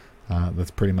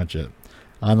 That's pretty much it.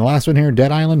 The last one here,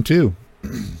 Dead Island 2.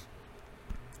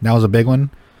 That was a big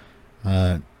one.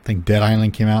 I think Dead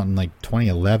Island came out in like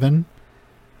 2011.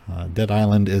 Dead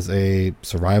Island is a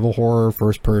survival horror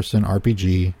first-person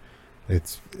RPG.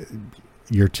 It's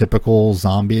your typical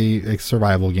zombie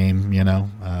survival game, you know.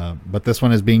 But this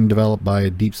one is being developed by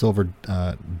Deep Silver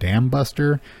Dam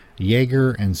Buster,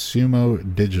 Jaeger, and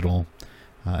Sumo Digital.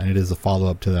 And it is a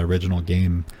follow-up to the original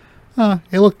game.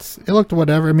 It looked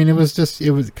whatever. I mean, it was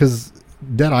because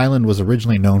Dead Island was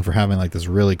originally known for having like this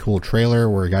really cool trailer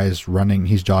where a guy's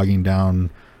he's jogging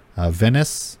down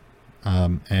Venice,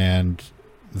 and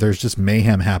there's just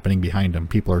mayhem happening behind him.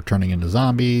 People are turning into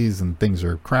zombies, and things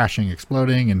are crashing,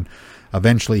 exploding, and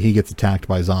eventually he gets attacked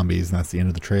by zombies, and that's the end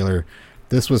of the trailer.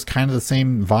 This was kind of the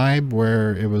same vibe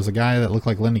where it was a guy that looked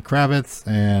like Lenny Kravitz,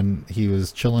 and he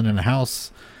was chilling in a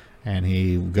house. And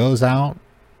he goes out,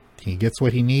 he gets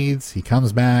what he needs, he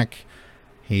comes back,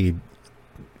 he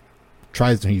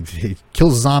kills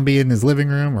a zombie in his living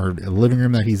room, or a living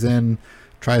room that he's in,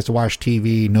 tries to watch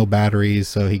TV, no batteries,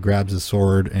 so he grabs his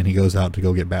sword and he goes out to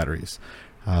go get batteries.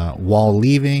 While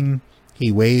leaving,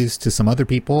 he waves to some other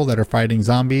people that are fighting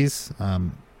zombies.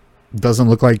 Doesn't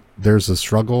look like there's a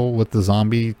struggle with the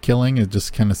zombie killing, it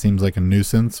just kind of seems like a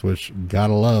nuisance, which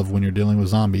gotta love when you're dealing with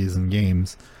zombies in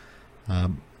games.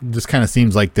 Just kind of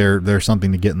seems like there's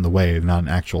something to get in the way, not an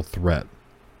actual threat.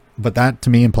 But that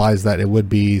to me implies that it would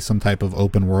be some type of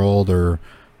open world or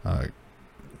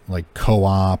like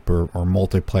co-op or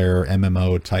multiplayer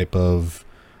MMO type of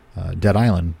Dead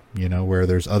Island, you know, where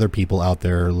there's other people out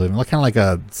there living, like kind of like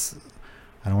I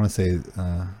don't want to say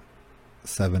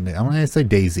 7 days. I want to say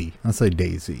Daisy. Let's say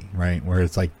Daisy, right? Where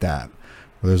it's like that.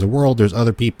 Where there's a world, there's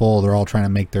other people, they're all trying to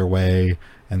make their way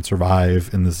and survive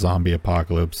in this zombie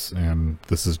apocalypse, and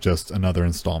this is just another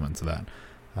installment to that.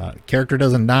 Character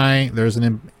doesn't die. There's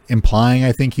an implying,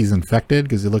 I think, he's infected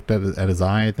because he looked at his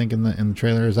eye, I think, in the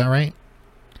trailer. Is that right?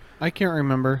 I can't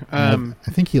remember. I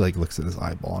think he like looks at his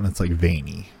eyeball and it's like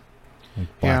veiny,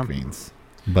 like black veins.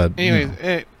 But anyways, you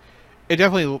know. it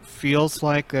definitely feels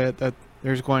like that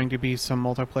there's going to be some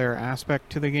multiplayer aspect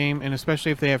to the game, and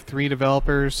especially if they have 3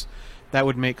 developers. That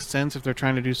would make sense if they're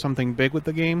trying to do something big with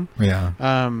the game. Yeah.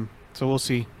 So we'll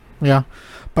see. Yeah,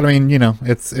 but I mean, you know,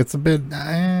 it's a bit.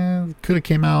 Could have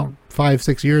came out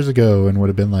 5-6 years ago and would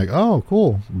have been like, oh,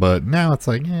 cool. But now it's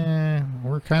like,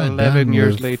 we're kind of 11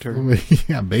 years later.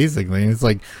 Yeah, basically, it's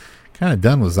like kind of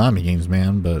done with zombie games,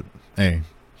 man. But hey,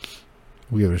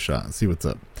 we'll give it a shot and see what's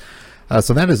up.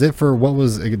 So that is it for what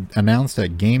was announced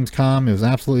at Gamescom. It was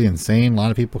absolutely insane. A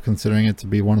lot of people considering it to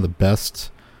be one of the best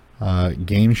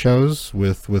game shows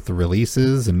with the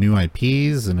releases and new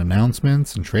IPs and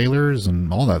announcements and trailers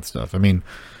and all that stuff. I mean,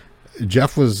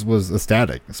 Jeff was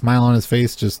ecstatic, a smile on his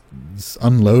face, just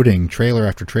unloading trailer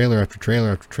after trailer after trailer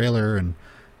after trailer, and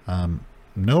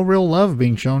no real love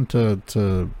being shown to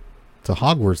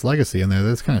Hogwarts Legacy in there.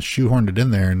 That's kind of shoehorned it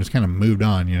in there and just kind of moved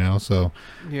on, you know. So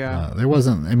yeah, there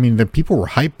wasn't. I mean, the people were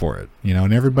hyped for it, you know,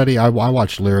 and everybody. I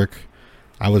watched Lyric.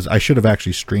 I should have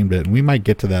actually streamed it, and we might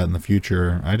get to that in the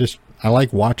future. I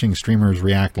like watching streamers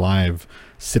react live,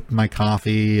 sipping my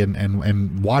coffee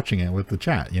and watching it with the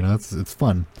chat. You know, it's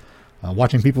fun.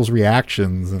 Watching people's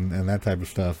reactions and that type of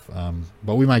stuff.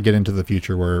 But we might get into the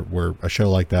future where a show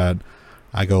like that,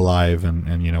 I go live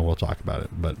and you know, we'll talk about it.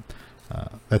 But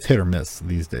that's hit or miss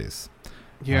these days.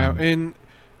 Yeah, and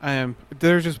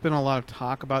there's just been a lot of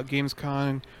talk about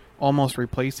Gamescom almost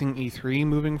replacing E3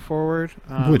 moving forward.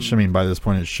 Which, I mean, by this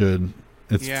point it should.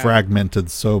 It's fragmented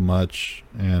so much.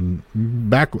 And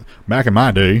back in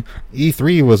my day,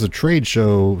 E3 was a trade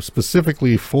show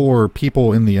specifically for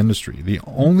people in the industry. The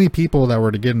only people that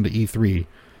were to get into E3,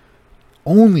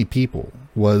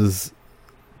 was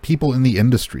people in the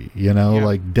industry, you know,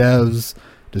 like devs,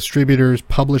 distributors,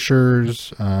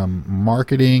 publishers,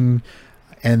 marketing,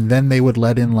 and then they would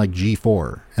let in like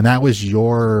G4. And that was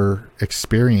your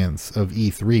experience of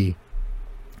E3.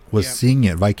 Was seeing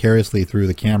it vicariously through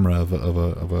the camera of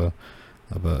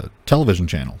a television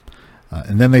channel,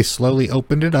 and then they slowly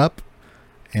opened it up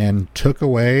and took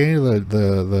away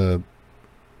the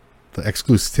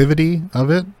exclusivity of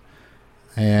it,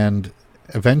 and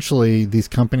eventually these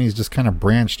companies just kind of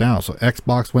branched out. So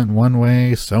Xbox went one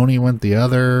way, Sony went the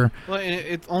other. Well,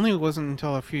 it only wasn't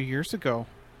until a few years ago.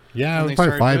 Yeah, it was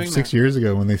probably 5-6 years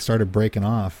ago when they started breaking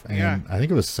off, and I think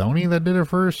it was Sony that did it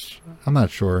first. I'm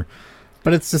not sure.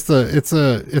 But it's just it's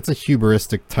a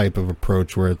hubristic type of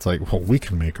approach where it's like, well, we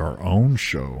can make our own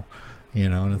show, you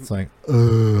know, and it's like,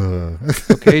 ugh.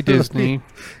 Okay, Disney.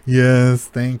 Yes,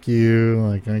 thank you.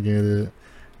 Like, I get it.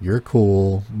 You're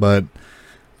cool, but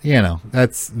you know,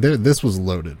 this was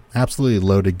loaded, absolutely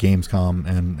loaded Gamescom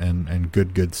and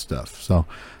good stuff. So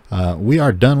we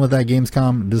are done with that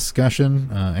Gamescom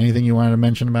discussion. Anything you wanted to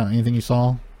mention about anything you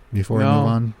saw before we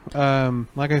move on?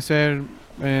 Like I said,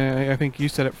 I think you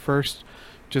said it first.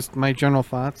 Just my general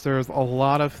thoughts. There's a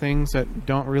lot of things that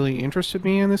don't really interest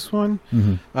me in this one.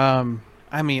 Mm-hmm.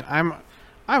 I mean, I'm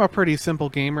a pretty simple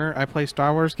gamer. I play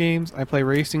Star Wars games, I play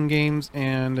racing games,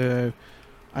 and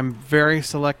I'm very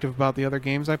selective about the other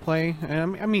games I play.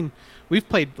 And I mean, we've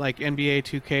played like NBA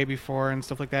 2K before and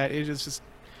stuff like that. It is just,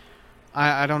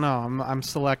 I don't know. I'm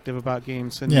selective about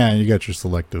games. And yeah, you got your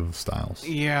selective styles.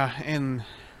 Yeah, and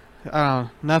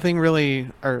nothing really,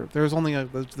 or there's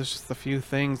just a few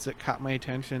things that caught my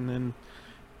attention, and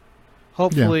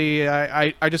hopefully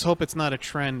I just hope it's not a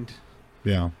trend.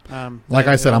 Yeah. Like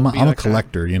I said, I'm a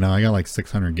collector, you know. I got like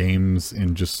 600 games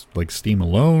in just like Steam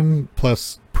alone,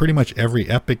 plus pretty much every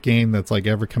Epic game that's like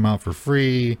ever come out for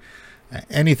free.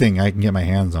 Anything I can get my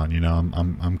hands on, you know,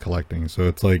 I'm collecting. So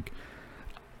it's like,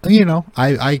 you know,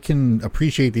 I can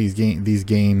appreciate these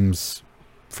games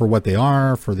for what they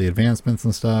are, for the advancements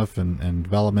and stuff and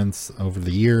developments over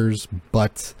the years,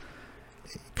 but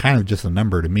kind of just a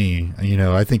number to me. You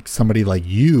know, I think somebody like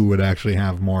you would actually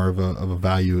have more of a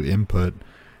value input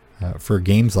for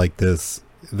games like this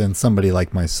than somebody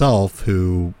like myself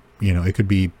who, you know, it could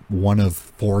be one of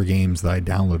 4 games that I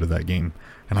downloaded that game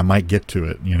and I might get to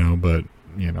it, you know, but,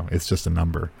 you know, it's just a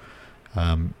number.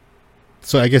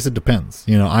 So I guess it depends.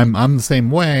 You know, I'm the same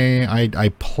way. I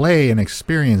play and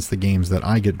experience the games that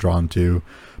I get drawn to,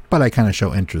 but I kind of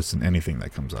show interest in anything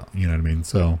that comes out. You know what I mean?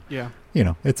 So, yeah, you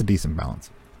know, it's a decent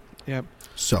balance. Yep.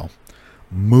 So,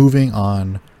 moving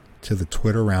on to the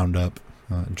Twitter roundup,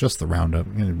 just the roundup,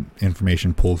 you know,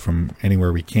 information pulled from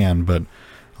anywhere we can, but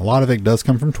a lot of it does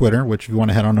come from Twitter, which if you want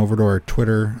to head on over to our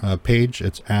Twitter page,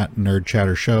 it's at Nerd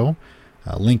Chatter Show.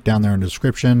 Link down there in the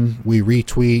description. We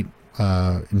retweet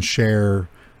and share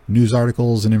news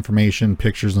articles and information,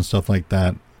 pictures and stuff like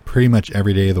that pretty much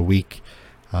every day of the week.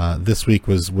 This week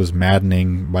was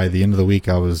maddening. By the end of the week,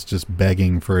 I was just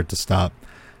begging for it to stop.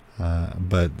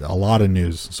 But a lot of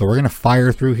news. So we're going to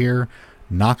fire through here.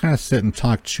 Not going to sit and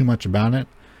talk too much about it,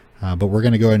 but we're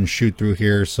going to go ahead and shoot through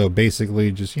here. So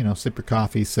basically just, you know, sip your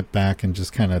coffee, sit back and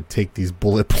just kind of take these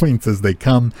bullet points as they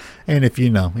come. And if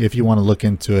you want to look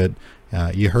into it,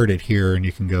 you heard it here and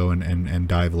you can go and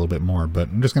dive a little bit more. But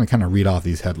I'm just going to kind of read off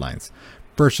these headlines.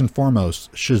 First and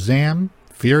foremost, Shazam!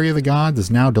 Fury of the Gods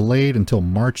is now delayed until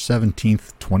March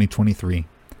 17th, 2023.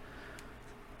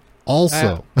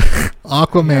 Also,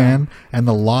 Aquaman and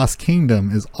the Lost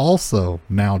Kingdom is also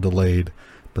now delayed,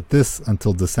 but this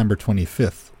until December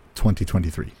 25th,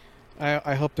 2023.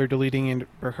 I hope they're deleting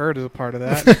Amber Heard as a part of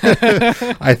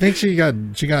that. I think she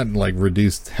got like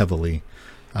reduced heavily.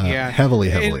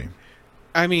 Heavily.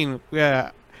 I mean,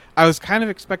 yeah, I was kind of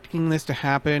expecting this to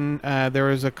happen. There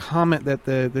was a comment that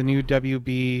the new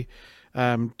WB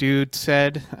dude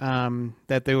said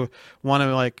that they want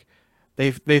to like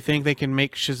they think they can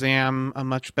make Shazam a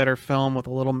much better film with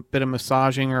a little bit of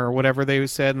massaging or whatever they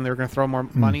said, and they're going to throw more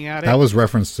money at it. That was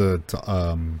reference to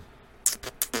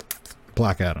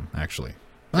Black Adam, actually.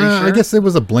 Sure? I guess it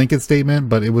was a blanket statement,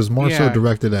 but it was more so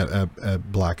directed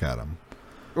at Black Adam.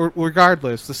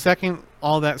 Regardless, the second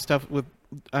all that stuff with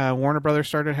Warner Brothers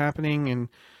started happening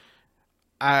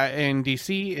and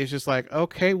DC is just like,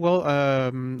 okay, well,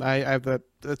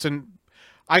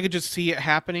 I could just see it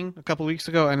happening a couple weeks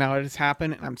ago, and now it has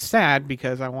happened, and I'm sad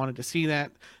because I wanted to see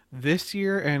that this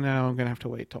year, and now I'm gonna have to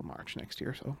wait till March next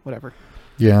year. So whatever.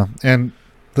 Yeah, and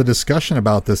the discussion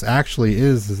about this actually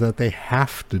is that they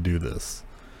have to do this.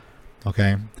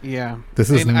 Okay. Yeah. This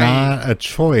is not a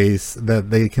choice that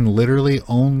they can literally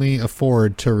only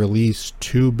afford to release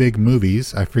 2 big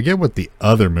movies. I forget what the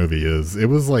other movie is. It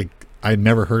was like, I'd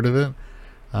never heard of it,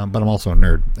 but I'm also a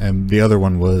nerd. And the other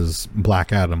one was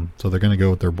Black Adam. So they're going to go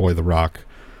with their boy, The Rock.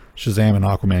 Shazam and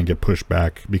Aquaman get pushed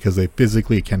back because they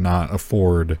physically cannot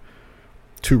afford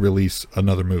to release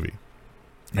another movie.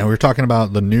 Now, we're talking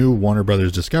about the new Warner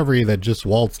Brothers Discovery that just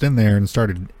waltzed in there and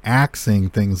started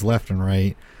axing things left and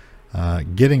right.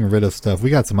 Getting rid of stuff. We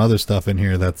got some other stuff in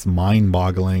here that's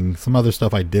mind-boggling. Some other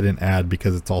stuff I didn't add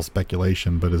because it's all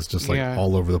speculation, but it's just like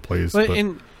all over the place. But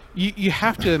and you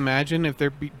have to imagine if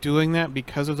they're doing that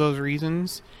because of those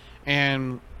reasons,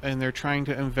 and they're trying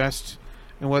to invest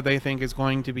in what they think is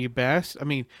going to be best. I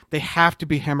mean, they have to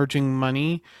be hemorrhaging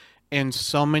money in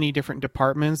so many different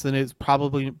departments that it's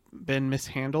probably been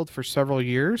mishandled for several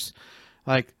years.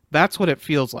 Like, that's what it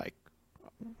feels like.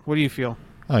 What do you feel?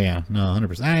 Oh, yeah. No,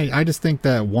 100%. I just think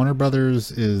that Warner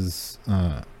Brothers is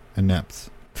inept.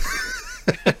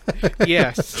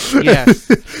 Yes.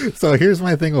 So here's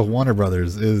my thing with Warner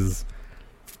Brothers is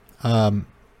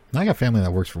I got family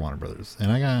that works for Warner Brothers,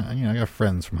 and I got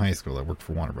friends from high school that worked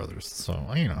for Warner Brothers. So,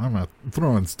 I'm not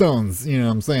throwing stones, what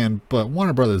I'm saying, but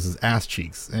Warner Brothers is ass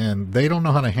cheeks, and they don't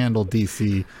know how to handle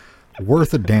DC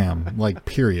worth a damn, like,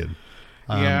 period.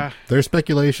 There's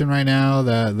speculation right now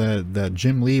that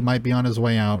Jim Lee might be on his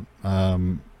way out.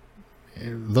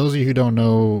 Those of you who don't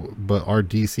know but are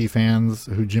DC fans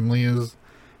who Jim Lee is,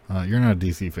 you're not a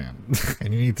DC fan,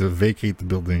 and you need to vacate the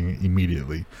building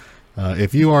immediately.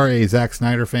 If you are a Zack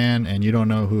Snyder fan and you don't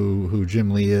know who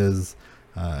Jim Lee is,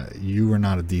 you are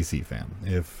not a DC fan.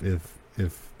 If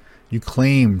you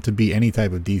claim to be any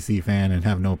type of DC fan and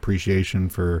have no appreciation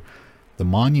for the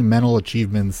monumental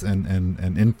achievements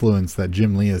and influence that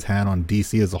Jim Lee has had on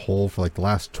DC as a whole for like the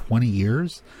last 20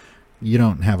 years, you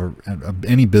don't have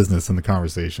any business in the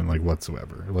conversation, like,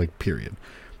 whatsoever, like, period.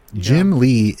 Yeah. Jim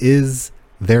Lee is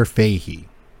their Fahey,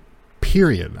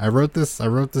 period. I wrote this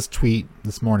tweet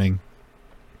this morning.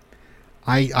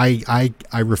 I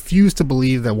refuse to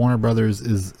believe that Warner Brothers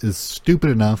is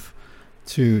stupid enough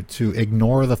to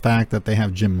ignore the fact that they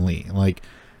have Jim Lee. Like,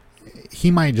 he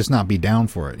might just not be down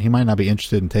for it. He might not be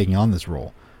interested in taking on this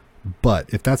role. But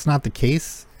if that's not the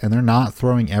case, and they're not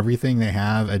throwing everything they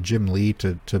have at Jim Lee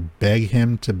to beg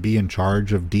him to be in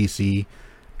charge of DC,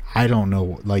 I don't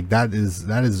know. Like, that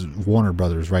is Warner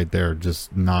Brothers right there,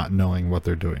 just not knowing what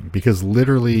they're doing. Because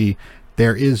literally,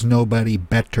 there is nobody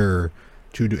better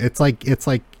to do. It's like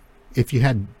if you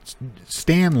had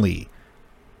Stan Lee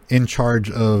in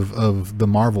charge of the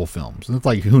Marvel films. And it's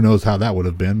like, who knows how that would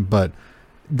have been, but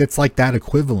that's like that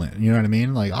equivalent, you know what I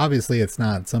mean? Like, obviously it's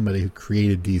not somebody who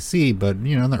created DC, but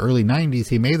in the early 90s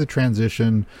he made the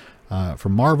transition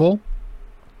from Marvel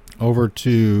over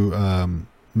to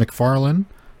McFarlane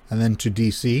and then to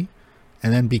DC,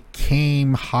 and then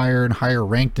became higher and higher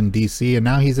ranked in DC, and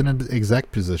now he's in an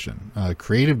exec position,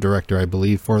 creative director, I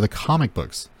believe, for the comic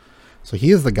books. So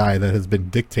he is the guy that has been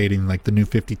dictating like the New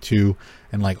 52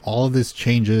 and like all of this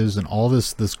changes and all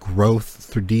this growth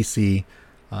through DC.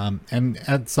 And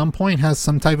at some point has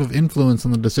some type of influence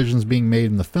on the decisions being made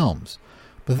in the films.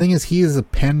 But the thing is, he is a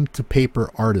pen to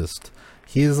paper artist.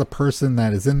 He is a person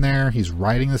that is in there. He's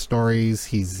writing the stories.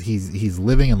 He's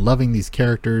living and loving these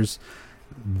characters.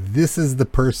 This is the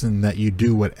person that you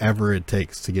do whatever it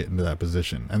takes to get into that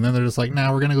position. And then they're just like,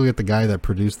 nah, we're going to go get the guy that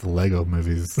produced the Lego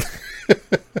movies.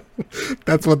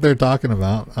 That's what they're talking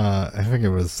about. I think it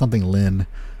was something Lin.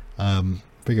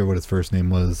 Figure what his first name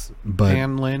was, but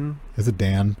Dan Lin. Is it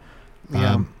Dan?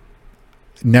 Yeah.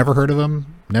 Never heard of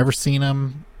him, never seen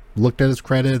him, looked at his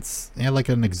credits. He had like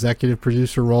an executive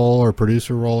producer role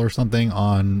or something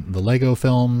on the Lego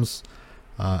films.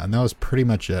 and that was pretty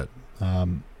much it.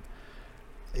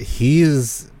 He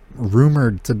is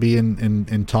rumored to be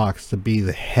in talks to be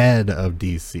the head of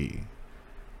DC.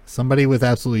 Somebody with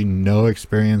absolutely no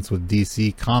experience with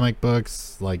DC comic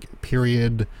books, like,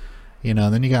 period. You know,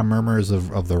 then you got murmurs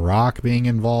of The Rock being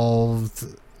involved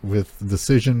with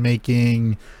decision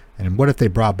making. And what if they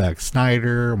brought back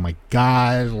Snyder? Oh my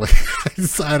God. Like,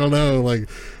 I don't know. Like,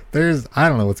 I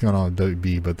don't know what's going on with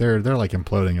WB, but they're like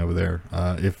imploding over there.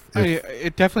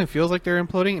 It definitely feels like they're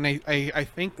imploding. And I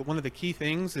think that one of the key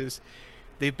things is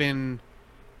they've been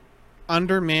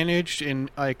undermanaged,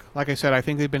 and like I said, I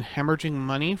think they've been hemorrhaging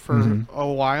money for a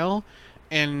while,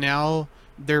 and now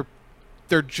they're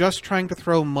just trying to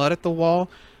throw mud at the wall,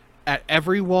 at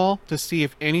every wall, to see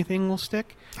if anything will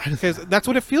stick, because that's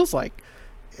what it feels like.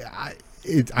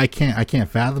 I can't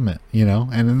fathom it, you know.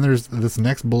 And then there's this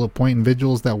next bullet point: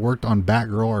 individuals that worked on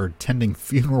Batgirl are attending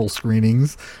funeral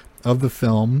screenings of the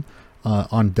film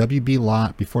on WB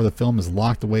lot before the film is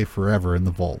locked away forever in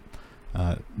the vault.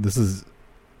 This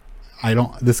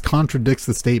contradicts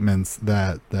the statements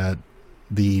that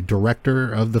the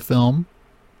director of the film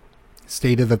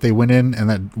stated that they went in and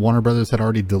that Warner Brothers had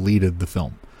already deleted the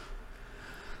film.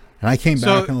 And I came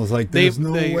back and was like, there's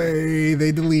no way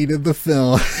they deleted the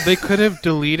film. They could have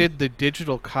deleted the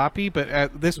digital copy, but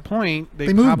at this point,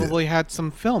 they probably had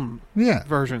some film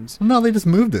versions. No, they just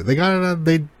moved it. They got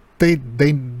it.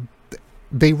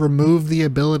 They removed the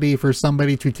ability for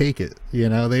somebody to take it. You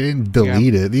know, they didn't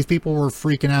delete it. These people were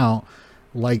freaking out.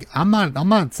 Like, I'm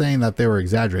not saying that they were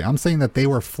exaggerating. I'm saying that they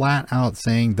were flat out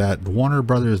saying that Warner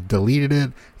Brothers deleted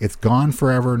it. It's gone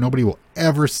forever. Nobody will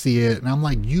ever see it. And I'm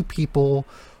like, you people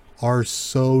are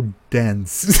so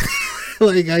dense.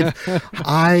 Like,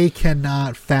 I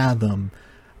cannot fathom,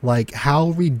 like,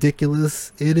 how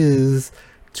ridiculous it is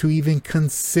to even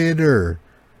consider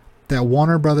that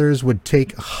Warner Brothers would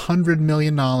take $100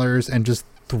 million and just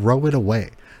throw it away.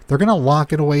 They're going to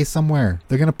lock it away somewhere.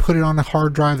 They're going to put it on a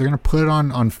hard drive. They're going to put it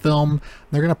on film.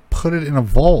 They're going to put it in a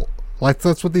vault. Like,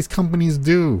 that's what these companies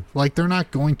do. Like, they're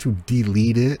not going to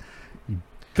delete it.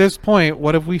 At this point,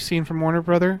 what have we seen from Warner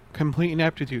Brother? Complete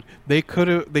ineptitude. They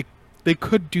could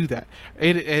do that.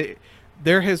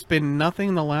 There has been nothing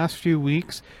in the last few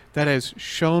weeks that has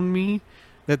shown me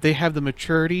that they have the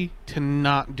maturity to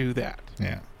not do that.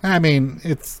 Yeah. I mean,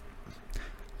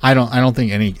 I don't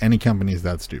think any company is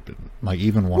that stupid. Like,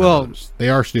 even Warner Brothers. They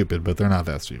are stupid, but they're not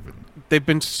that stupid. They've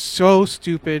been so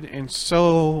stupid and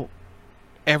so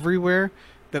everywhere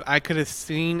that I could have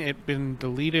seen it been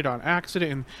deleted on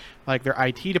accident, and like their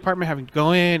IT department having to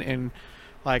go in and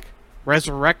like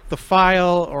resurrect the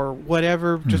file or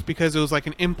whatever, just because it was like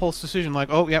an impulse decision. Like,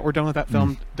 oh yeah, we're done with that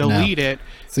film. Delete it.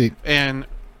 See, and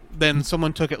then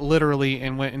someone took it literally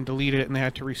and went and deleted it, and they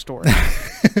had to restore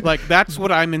it. Like, that's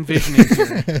what I'm envisioning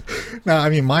here. No, I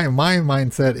mean, my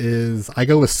mindset is I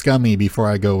go with scummy before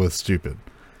I go with stupid.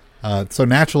 So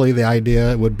naturally, the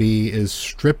idea is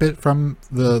strip it from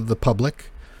the public,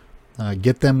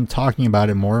 get them talking about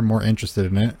it more and more interested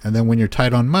in it, and then when you're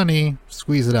tight on money,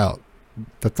 squeeze it out.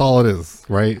 That's all it is,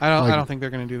 right? I don't think they're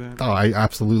going to do that. Oh, I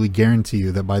absolutely guarantee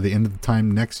you that by the end of the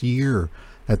time next year,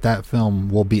 that film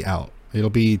will be out. It'll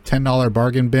be $10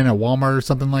 bargain bin at Walmart or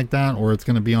something like that, or it's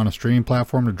going to be on a streaming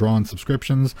platform to draw in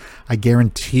subscriptions. I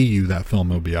guarantee you that film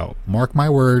will be out. Mark my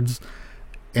words.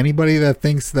 Anybody that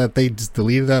thinks that they just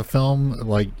deleted that film,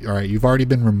 like, all right, you've already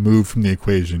been removed from the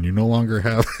equation. You no longer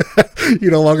have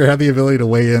the ability to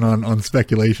weigh in on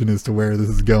speculation as to where this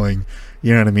is going.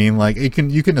 You know what I mean? Like, you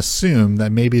can assume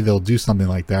that maybe they'll do something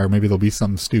like that, or maybe there'll be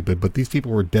something stupid, but these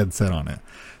people were dead set on it.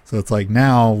 So it's like,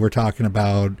 now we're talking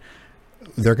about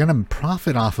they're going to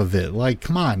profit off of it. Like,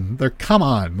 come on.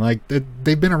 Like,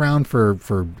 they've been around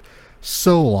for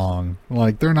so long.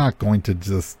 Like, they're not going to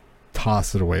just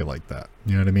toss it away like that.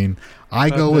 You know what I mean? I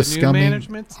go with scummy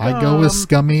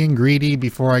and greedy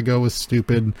before I go with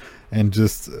stupid, and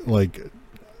just like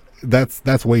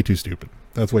that's way too stupid.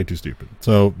 That's way too stupid.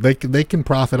 So they can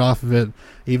profit off of it,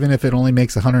 even if it only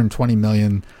makes $120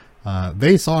 million.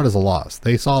 They saw it as a loss.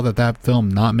 They saw that film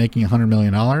not making $100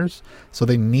 million, so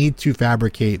they need to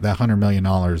fabricate that $100 million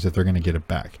if they're going to get it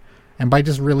back. And by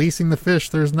just releasing the fish,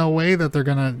 there's no way that they're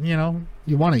going to,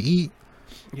 you want to eat.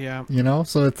 Yeah.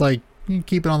 So it's like, you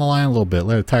keep it on the line a little bit,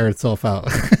 let it tire itself out,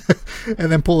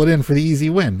 and then pull it in for the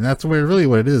easy win. That's what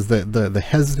it is. The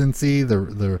hesitancy,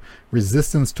 the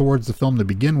resistance towards the film to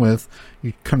begin with,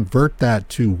 you convert that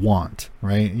to want,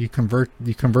 right? You convert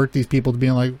these people to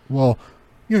being like, well,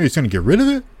 you're just going to get rid of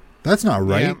it? That's not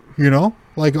right. Yeah.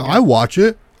 Like, I watch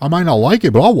it. I might not like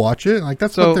it, but I'll watch it. Like,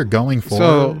 that's what they're going for.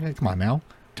 So, hey, come on now.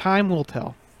 Time will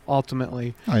tell,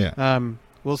 ultimately. Oh, yeah.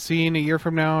 we'll see in a year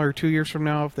from now or 2 years from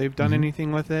now if they've done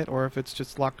anything with it or if it's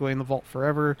just locked away in the vault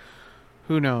forever.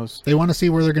 Who knows? They want to see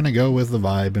where they're going to go with the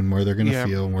vibe and where they're going to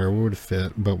feel and where it would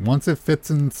fit. But once it fits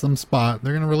in some spot,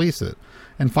 they're going to release it.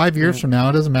 And 5 years from now,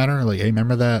 it doesn't matter. Like, hey,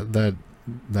 remember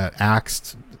that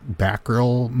axed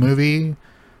Batgirl movie?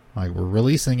 Like, we're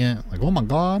releasing it. Like, oh my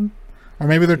god. Or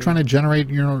maybe they're trying to generate,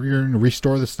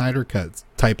 restore the Snyder Cut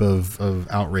type of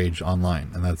outrage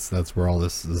online, and that's where all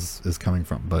this is coming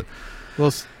from. But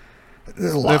well,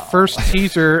 the first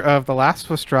teaser of The Last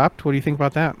of Us dropped. What do you think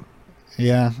about that?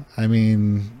 Yeah, I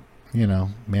mean,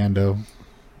 Mando,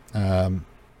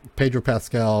 Pedro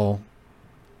Pascal.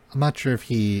 I'm not sure if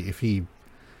he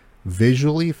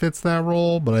visually fits that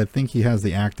role, but I think he has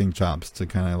the acting chops to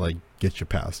kind of like get you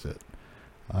past it.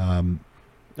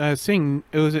 Seeing,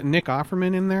 was it Nick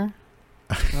Offerman in there?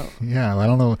 Yeah, I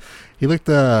don't know. He looked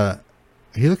kind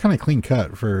of clean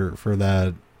cut for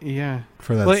that. Yeah,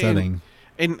 for that setting.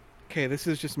 And okay, this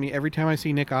is just me. Every time I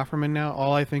see Nick Offerman now,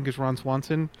 all I think is Ron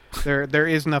Swanson. There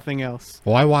is nothing else.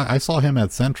 Well, I saw him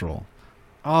at Central.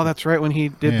 Oh, that's right, when he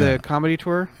did the comedy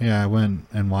tour. Yeah, I went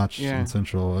and watched in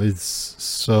Central. It's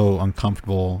so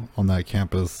uncomfortable on that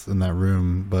campus in that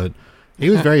room, but he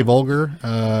was very vulgar,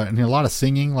 and a lot of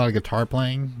singing, a lot of guitar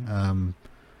playing.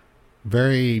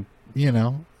 Very,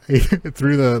 he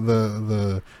threw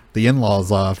the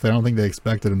in-laws off. I don't think they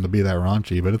expected him to be that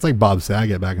raunchy, but it's like Bob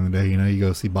Saget back in the day. You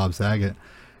go see Bob Saget,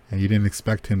 and you didn't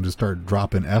expect him to start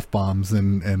dropping F-bombs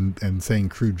and saying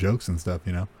crude jokes and stuff,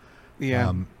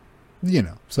 Yeah.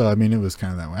 So I mean, it was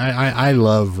kind of that way. I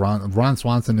love Ron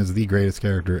Swanson is the greatest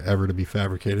character ever to be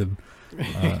fabricated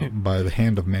by the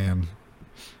hand of man.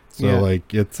 So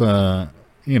like it's I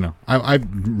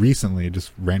recently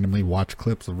just randomly watched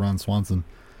clips of Ron Swanson.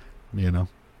 I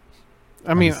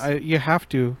mean, you have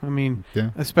to. I mean,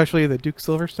 especially the Duke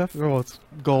Silver stuff. Oh, it's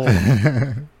gold.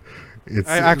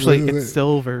 It's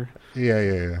silver.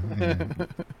 Yeah.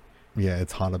 Yeah,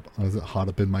 it's hot up. Was it hot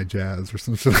up in my jazz or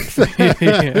something like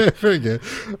that? Very good.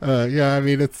 I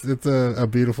mean, it's a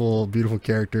beautiful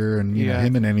character, and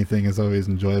him in anything is always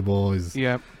enjoyable.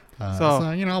 So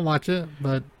I'll watch it.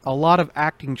 But a lot of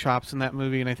acting chops in that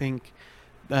movie, and I think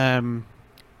the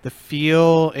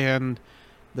feel and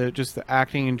the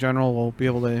acting in general will be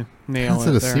able to nail it. Is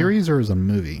it a series or is it a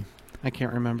movie? I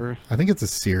can't remember. I think it's a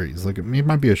series. Like it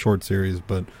might be a short series,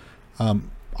 but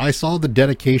I saw the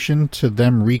dedication to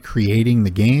them recreating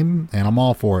the game, and I'm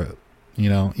all for it.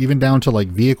 Even down to like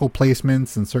vehicle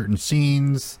placements and certain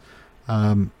scenes.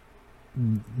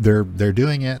 They're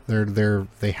doing it.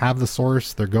 They have the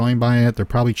source. They're going by it. They're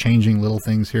probably changing little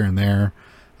things here and there.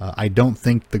 I don't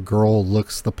think the girl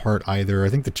looks the part either. I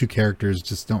think the two characters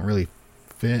just don't really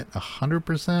fit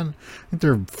 100%. I think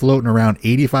they're floating around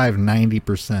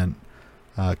 85-90%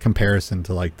 comparison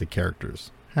to like the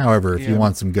characters. However, if you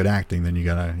want some good acting, then you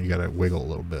gotta wiggle a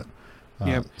little bit.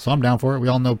 So I'm down for it. We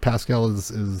all know Pascal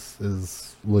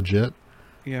is legit.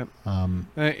 Yep. And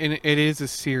it is a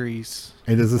series.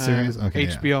 It is a series. Okay.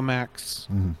 HBO Max.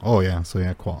 Mm-hmm. Oh yeah. So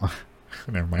yeah.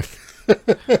 Never mind.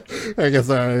 I guess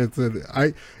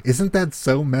isn't that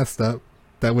so messed up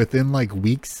that within like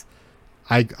weeks,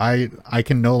 I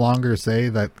can no longer say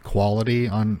that quality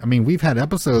on. I mean, we've had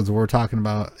episodes where we're talking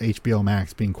about HBO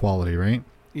Max being quality, right?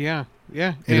 Yeah.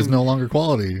 Yeah. It is no longer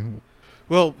quality.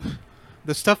 Well,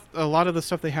 a lot of the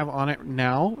stuff they have on it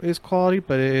now is quality,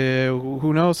 but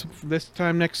who knows? This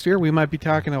time next year, we might be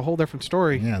talking a whole different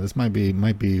story. Yeah, this might be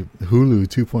Hulu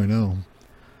 2.0.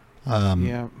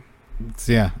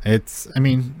 It's. I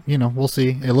mean, we'll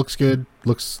see. It looks good.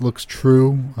 Looks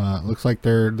true. Looks like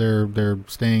they're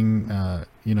staying,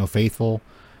 faithful,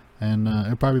 and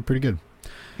it'll probably be pretty good.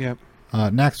 Yep.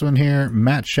 Next one here,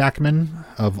 Matt Shackman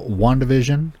of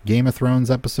WandaVision, Game of Thrones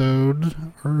episodes.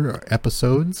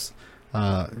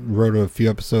 Wrote a few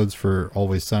episodes for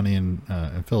Always Sunny in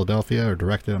Philadelphia, or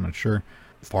directed, I'm not sure.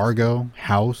 Fargo,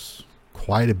 House,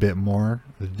 quite a bit more.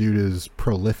 The dude is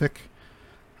prolific,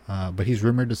 but he's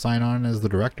rumored to sign on as the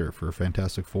director for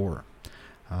Fantastic Four.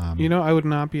 I would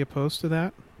not be opposed to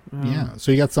that. So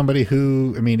you got somebody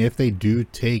who, I mean, if they do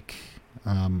take,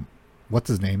 what's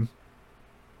his name?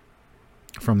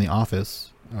 From The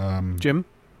Office. Jim?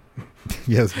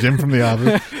 Yes, Jim from The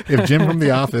Office. If Jim from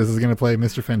The Office is going to play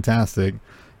Mr. Fantastic,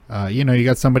 you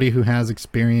got somebody who has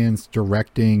experience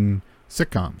directing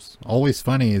sitcoms. Always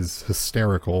Funny is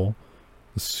hysterical.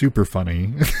 Super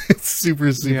funny. It's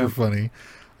super funny.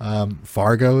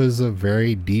 Fargo is a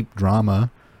very deep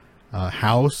drama.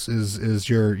 House is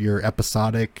your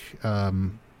episodic, I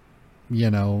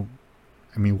mean,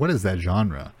 what is that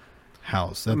genre?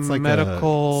 House. That's like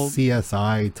medical a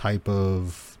CSI type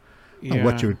of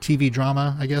what your TV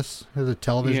drama, I guess, is a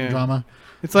television drama.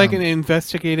 It's like an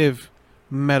investigative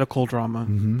medical drama.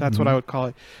 That's what I would call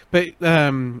it. But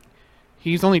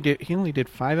he only did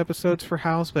 5 episodes for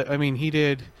House. But I mean,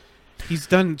 he's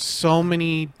done so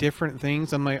many different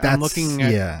things. I'm looking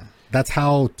at That's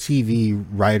how TV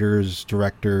writers,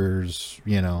 directors,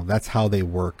 that's how they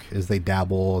work. Is they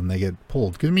dabble and they get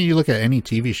pulled. Because I mean, you look at any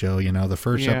TV show. The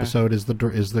first episode is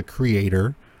the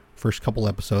creator. First couple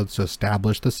episodes to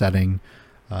establish the setting.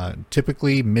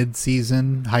 Typically,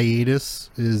 mid-season hiatus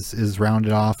is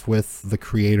rounded off with the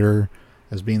creator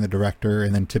as being the director,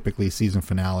 and then typically season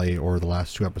finale or the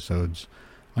last 2 episodes.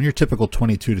 On your typical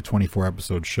 22 to 24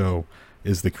 episode show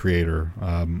is the creator,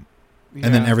 and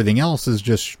then everything else is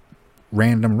just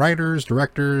random writers,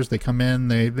 directors. They come in,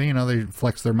 they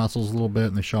flex their muscles a little bit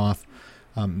and they show off.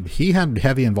 He had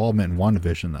heavy involvement in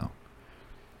WandaVision though.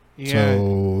 Yeah.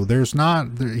 So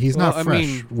he's not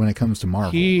fresh when it comes to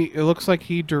Marvel. It looks like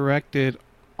he directed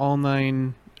all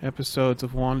 9 episodes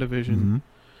of WandaVision.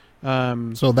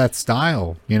 So that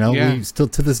style, we still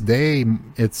to this day,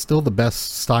 it's still the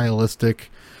best stylistic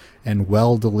and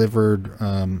well delivered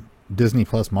Disney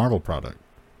Plus Marvel product.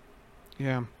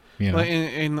 Yeah.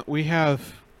 And we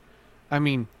have,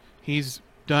 he's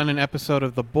done an episode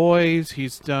of The Boys.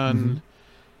 He's done.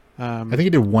 I think he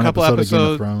did 1 episode of Game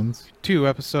of Thrones. 2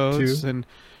 episodes. 2.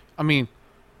 And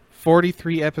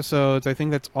 43 episodes. I think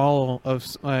that's all of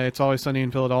It's Always Sunny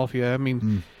in Philadelphia.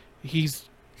 He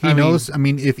knows.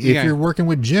 If you're working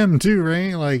with Jim too,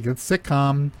 right? Like it's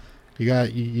sitcom. You got,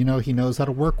 he knows how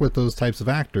to work with those types of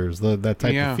actors, that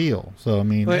type of feel. So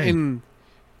if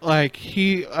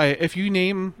you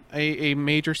name a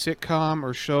major sitcom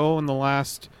or show in the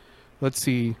last,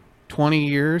 20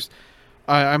 years.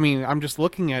 I'm just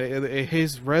looking at it.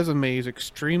 His resume is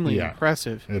extremely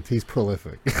impressive. He's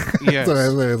prolific. Yes.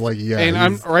 And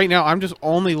I'm just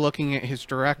only looking at his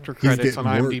director credits on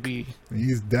IMDb.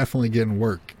 He's definitely getting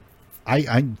work.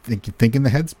 I think in the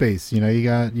headspace.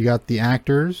 You got the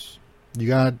actors. You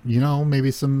got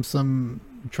maybe some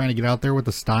trying to get out there with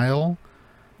the style.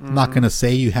 I'm not going to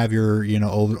say you have your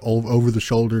over the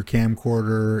shoulder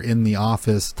camcorder in the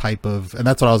office type of, and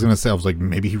that's what I was going to say. I was like,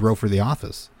 maybe he wrote for The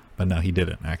Office. But no, he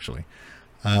didn't actually,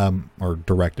 or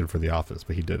directed for The Office,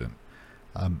 but he didn't.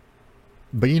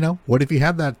 But what if you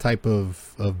had that type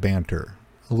of banter,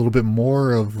 a little bit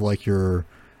more of like your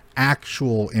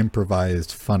actual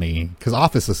improvised funny? Because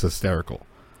Office is hysterical.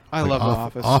 I love The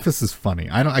Office. Office is funny.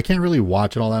 I can't really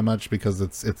watch it all that much because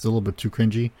it's a little bit too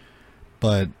cringy,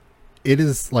 but it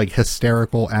is like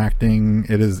hysterical acting.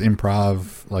 It is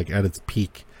improv like at its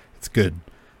peak. It's good.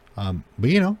 But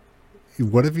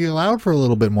what if you allowed for a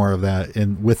little bit more of that,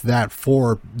 and with that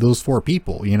those 4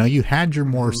 people, you had your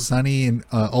more sunny and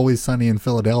Always Sunny in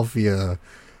Philadelphia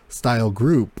style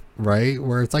group, right?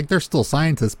 Where it's like they're still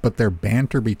scientists, but their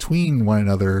banter between one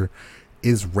another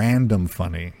is random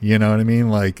funny. You know what I mean?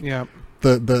 Like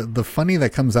the funny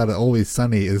that comes out of Always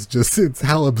Sunny is just, it's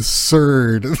how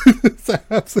absurd. Danny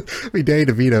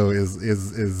DeVito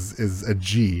is a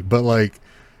G, but like,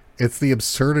 it's the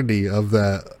absurdity of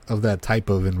that type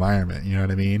of environment, you know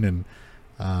what I mean, and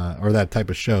or that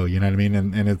type of show, you know what I mean,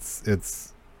 and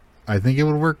it's I think it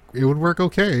would work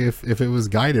okay if it was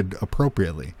guided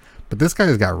appropriately. But this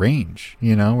guy's got range,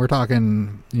 we're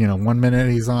talking, 1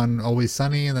 minute he's on Always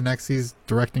Sunny and the next he's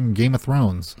directing Game of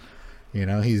Thrones,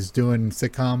 he's doing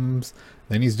sitcoms,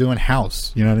 then he's doing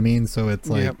House, you know what I mean, so it's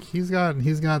like he's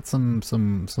got some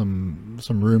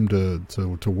room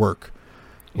to work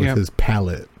with his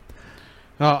palette.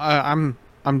 Oh, I'm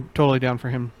totally down for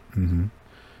him. Mm-hmm.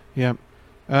 Yep.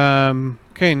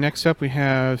 Okay, next up we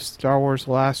have Star Wars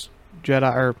Last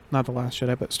Jedi, or not The Last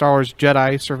Jedi, but Star Wars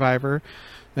Jedi Survivor.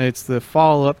 It's the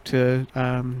follow-up to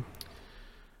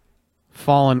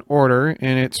Fallen Order,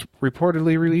 and it's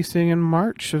reportedly releasing in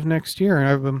March of next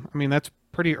year. That's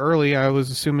pretty early. I was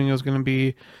assuming it was going to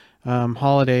be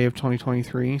holiday of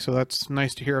 2023, so that's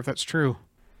nice to hear if that's true.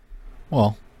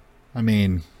 Well,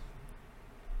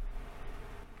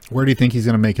 where do you think he's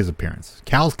going to make his appearance?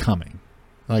 Cal's coming.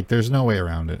 Like, there's no way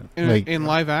around it. In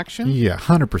live action? Yeah,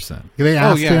 100%. They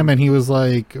asked him, and he was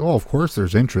like, "Oh, of course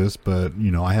there's interest, but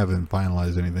I haven't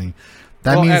finalized anything."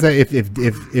 That means that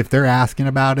if they're asking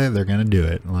about it, they're going to do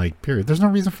it. Like, period. There's no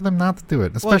reason for them not to do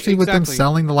it, especially with them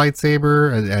selling the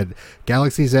lightsaber at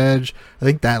Galaxy's Edge. I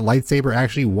think that lightsaber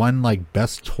actually won like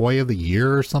best toy of the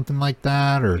year or something like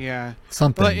that, or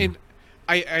something.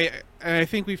 Well, I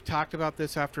think we've talked about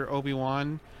this after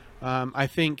Obi-Wan. I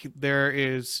think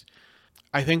there's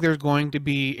going to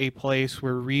be a place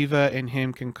where Reva and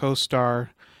him can co-star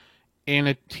in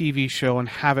a TV show and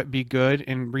have it be good,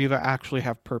 and Reva actually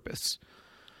have purpose.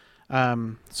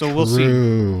 So we'll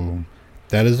see.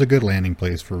 That is a good landing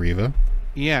place for Reva.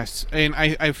 Yes, and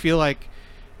I feel like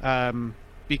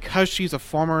because she's a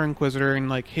former Inquisitor and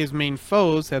like his main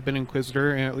foes have been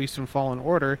Inquisitor, and at least in Fallen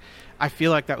Order, I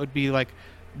feel like that would be like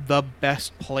the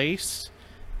best place.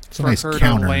 It's a nice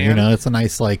counter, you know. It's a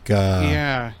nice like.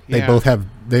 Yeah. They both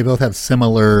have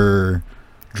similar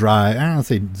drive. I don't want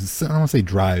to say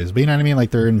drives, but you know what I mean.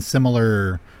 Like they're in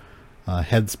similar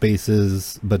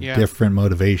headspaces, but different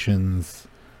motivations.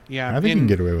 Yeah, I think you can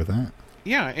get away with that.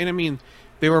 Yeah, and I mean,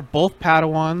 they were both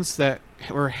Padawans that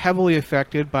were heavily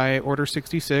affected by Order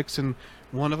 66, and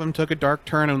one of them took a dark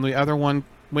turn, and the other one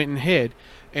went and hid.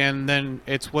 And then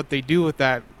it's what they do with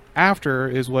that after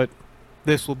is what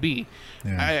this will be,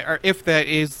 or if that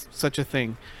is such a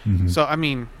thing. Mm-hmm. So, I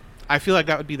mean, I feel like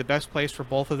that would be the best place for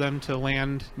both of them to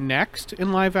land next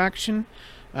in live action.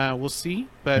 We'll see,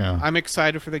 but I'm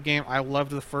excited for the game. I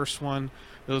loved the first one.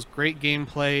 It was great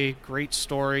gameplay, great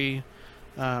story.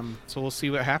 So we'll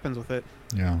see what happens with it.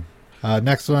 Yeah.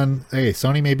 Next one. Hey,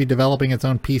 Sony may be developing its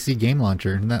own PC game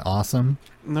launcher. Isn't that awesome?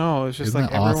 No, it's just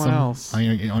like everyone else. I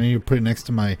need to put it next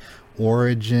to my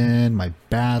Origin, my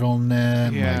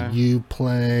Battle.net, my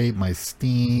Uplay, my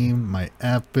Steam, my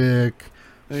Epic,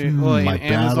 my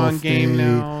Amazon game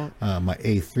now, my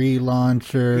A3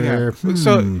 launcher,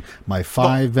 my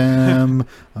 5M.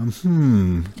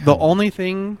 The only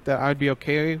thing that I'd be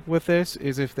okay with this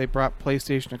is if they brought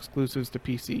PlayStation exclusives to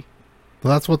PC.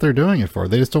 Well, that's what they're doing it for.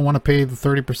 They just don't want to pay the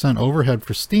 30% overhead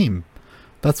for Steam.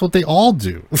 That's what they all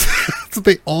do. That's what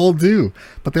they all do.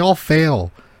 But they all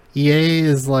fail. EA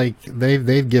is like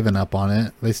they've given up on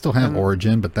it. They still have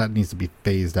Origin, but that needs to be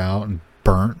phased out and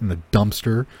burnt in a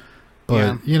dumpster.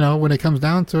 But you know, when it comes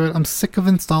down to it, I'm sick of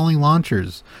installing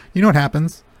launchers. You know what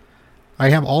happens? I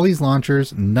have all these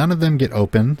launchers. None of them get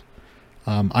opened.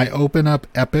 I open up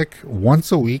Epic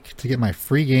once a week to get my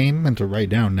free game and to write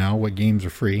down now what games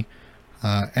are free.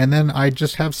 And then I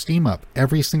just have Steam up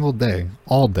every single day,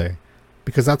 all day,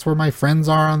 because that's where my friends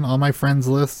are on all my friends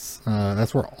lists.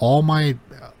 That's where all my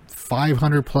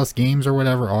 500 plus games or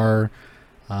whatever are.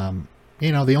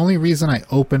 You know, the only reason I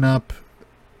open up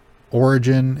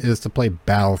Origin is to play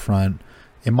Battlefront.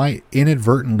 It might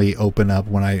inadvertently open up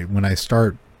when I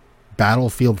start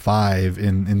Battlefield 5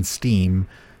 in Steam.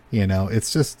 You know,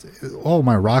 it's just,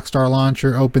 my Rockstar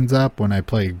launcher opens up when I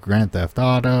play Grand Theft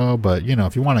Auto. But, you know,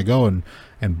 if you want to go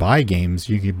and buy games,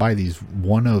 you can buy these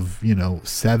one of,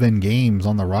 7 games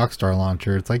on the Rockstar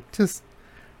launcher. It's like, just,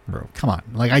 bro, come on.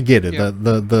 Like, I get it. Yeah.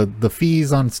 The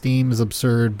fees on Steam is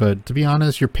absurd. But to be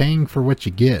honest, you're paying for what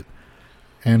you get.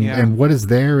 And what is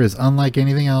there is unlike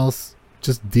anything else.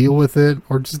 Just deal with it,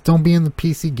 or just don't be in the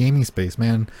PC gaming space,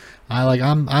 man.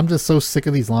 I'm just so sick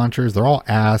of these launchers. They're all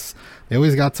ass. They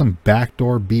always got some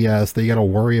backdoor BS that you got to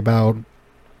worry about.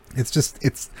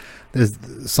 There's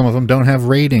some of them don't have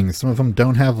ratings. Some of them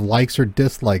don't have likes or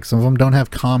dislikes. Some of them don't have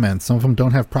comments. Some of them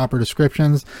don't have proper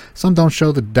descriptions. Some don't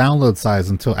show the download size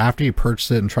until after you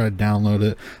purchase it and try to download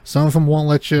it. Some of them won't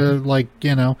let you,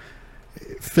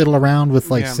 fiddle around with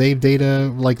save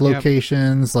data,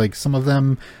 locations. Like some of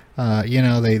them,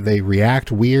 they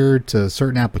react weird to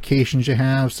certain applications you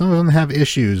have. Some of them have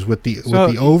issues with the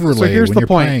overlay when you're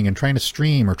playing and trying to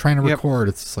stream or trying to record.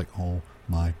 It's just like, oh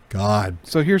my god.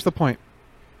 So here's the point.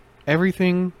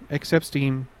 Everything except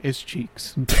Steam is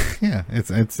cheeks. Yeah,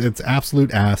 it's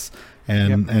absolute ass,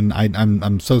 and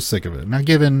I'm so sick of it. Now,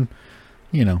 given,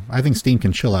 I think Steam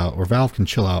can chill out, or Valve can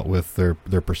chill out with their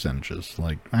percentages.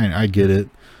 Like, I get it.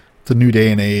 It's a new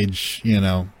day and age.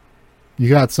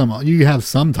 You have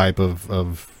some type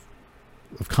of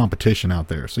competition out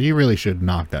there, so you really should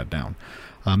knock that down.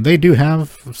 They do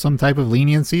have some type of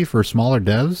leniency for smaller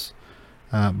devs,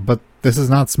 but this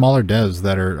is not smaller devs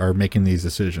that are making these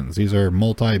decisions. These are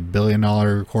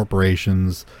multi-billion-dollar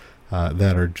corporations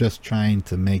that are just trying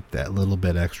to make that little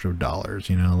bit extra dollars.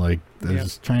 They're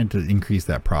just trying to increase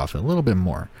that profit a little bit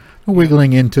more. We're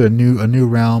wiggling into a new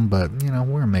realm, but we're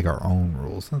gonna make our own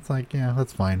rules. That's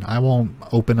that's fine. I won't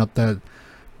open up that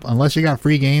unless you got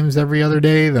free games every other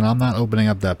day. Then I'm not opening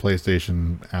up that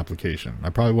PlayStation application.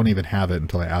 I probably won't even have it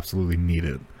until I absolutely need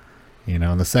it.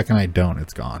 And the second I don't,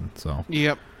 it's gone. So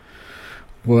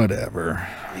whatever.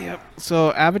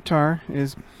 So Avatar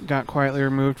got quietly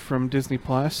removed from Disney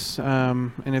Plus,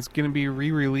 and it's going to be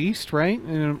re-released, right?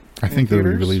 I think they're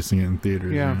re-releasing it in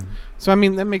theaters. Yeah. So I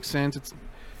mean, that makes sense.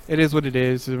 It is what it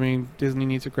is. I mean, Disney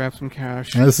needs to grab some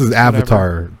cash. Now, this is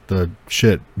Avatar, the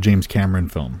shit James Cameron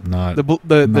film, not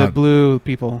the blue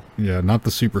people. Yeah, not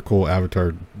the super cool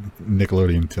Avatar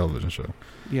Nickelodeon television show.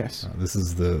 Yes. This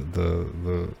is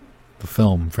the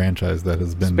film franchise that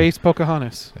has been Space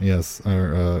Pocahontas. Yes.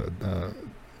 Or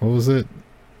what was it?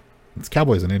 It's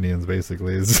cowboys and Indians,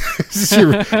 basically.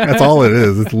 That's all it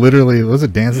is. It's literally, was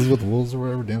it Dances with Wolves or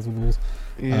whatever? Dance with Wolves.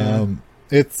 Yeah.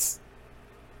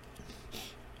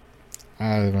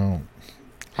 I don't know.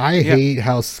 I hate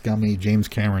how scummy James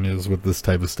Cameron is with this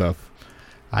type of stuff.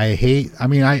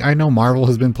 I know Marvel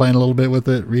has been playing a little bit with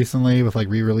it recently with like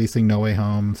re-releasing No Way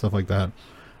Home, stuff like that.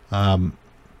 I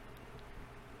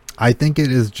think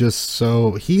it is just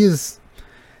so he's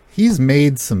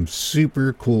made some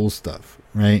super cool stuff,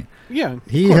 right? Yeah.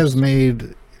 He has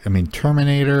made,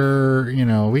 Terminator,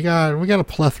 we got a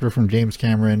plethora from James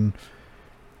Cameron,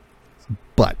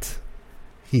 but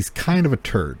he's kind of a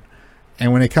turd.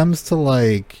 And when it comes to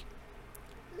like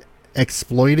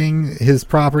exploiting his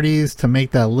properties to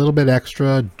make that little bit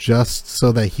extra just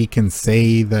so that he can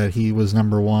say that he was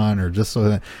number one, or just so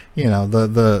that,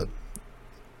 the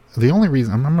only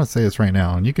reason, I'm going to say this right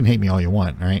now, and you can hate me all you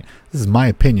want, right? This is my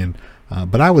opinion.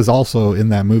 But I was also in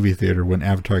that movie theater when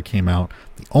Avatar came out.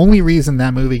 The only reason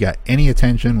that movie got any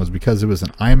attention was because it was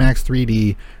an IMAX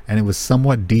 3D and it was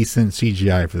somewhat decent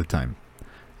CGI for the time.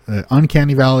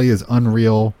 Uncanny Valley is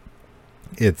unreal.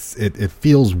 It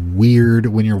feels weird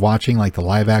when you're watching like the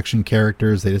live action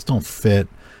characters. They just don't fit.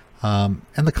 And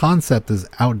the concept is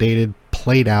outdated,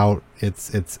 played out.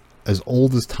 It's as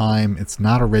old as time. It's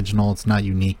not original. It's not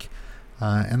unique.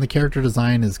 And the character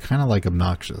design is kind of like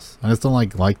obnoxious. I just don't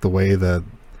like the way that.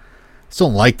 Still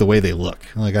don't like the way they look.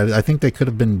 Like I think they could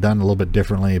have been done a little bit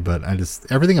differently, but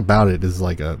everything about it is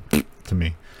like a to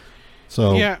me.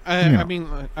 So yeah,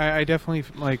 I definitely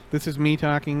like. This is me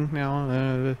talking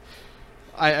now.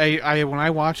 I when I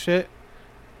watched it,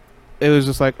 it was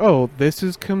just like, oh, this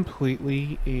is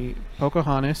completely a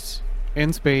Pocahontas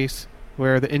in space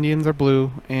where the Indians are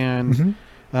blue, and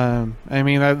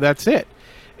that's it.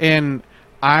 And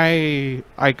I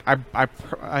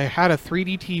had a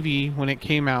 3D TV when it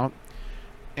came out,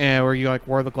 where you like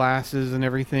wore the glasses and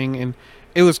everything, and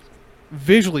it was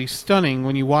visually stunning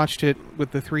when you watched it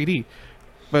with the 3D.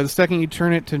 But the second you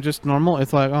turn it to just normal,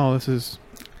 it's like, oh, this is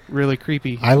really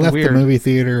creepy. I left weird. the movie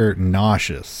theater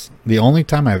nauseous. The only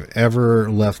time I've ever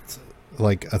left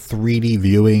like a 3D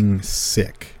viewing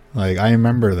sick. Like, I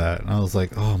remember that. And I was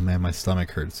like, oh man, my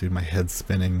stomach hurts, dude. My head's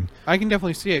spinning. I can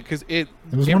definitely see it because it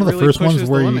was one of the first ones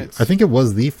where I think it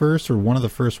was the first or one of the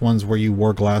first ones where you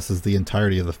wore glasses the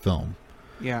entirety of the film.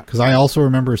 Yeah. Because I also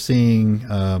remember seeing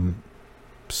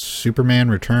Superman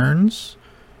Returns.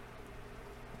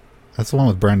 That's the one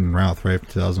with Brandon Routh, right?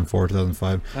 2004,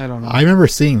 2005. I don't know. I remember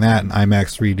seeing that in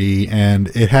IMAX 3D, and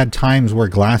it had times where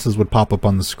glasses would pop up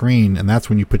on the screen, and that's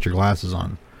when you put your glasses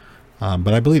on.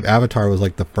 But I believe Avatar was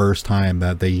like the first time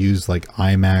that they used like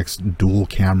IMAX dual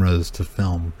cameras to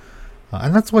film.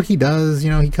 And that's what he does.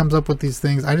 He comes up with these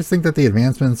things. I just think that the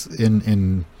advancements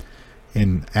in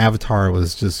Avatar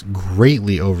was just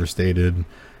greatly overstated.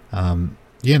 And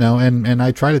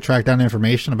I try to track down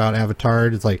information about Avatar.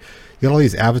 It's like you got all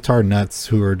these Avatar nuts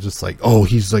who are just like, oh,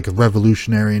 he's like a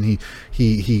revolutionary and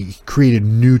he created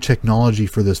new technology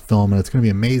for this film and it's going to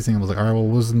be amazing. I was like, all right, well,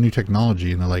 what was the new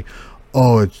technology? And they're like,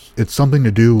 oh, it's something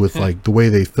to do with like the way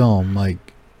they film.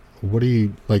 Like, what are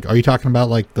you like? Are you talking about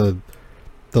like the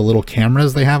little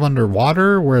cameras they have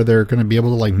underwater where they're going to be able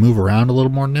to like move around a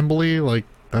little more nimbly? Like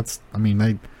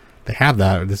they have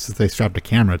that. They strapped a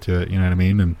camera to it. You know what I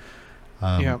mean? And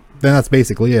then that's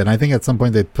basically it. And I think at some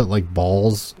point they put like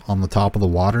balls on the top of the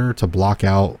water to block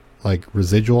out like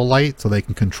residual light so they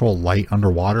can control light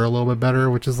underwater a little bit better,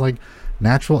 which is like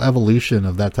natural evolution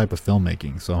of that type of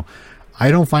filmmaking. So I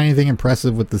don't find anything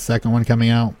impressive with the second one coming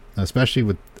out, especially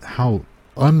with how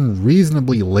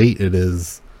unreasonably late it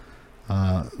is.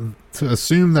 To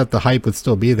assume that the hype would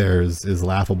still be there is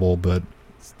laughable, but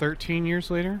it's 13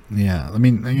 years later. Yeah, I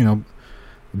mean,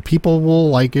 people will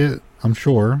like it, I'm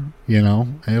sure.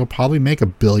 And it'll probably make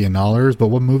 $1 billion, but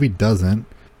what movie doesn't?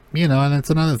 And it's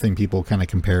another thing people kind of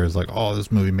compare is like, oh,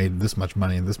 this movie made this much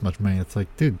money and this much money. It's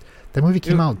like, dude, that movie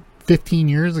came out 15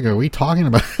 years ago. What are you talking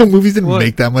about? Movies didn't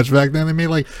make that much back then. They made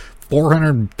like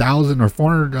 $400,000 or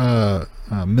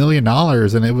 $400 million,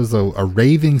 and it was a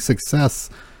raving success.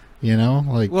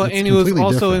 Like, well, and it was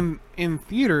also in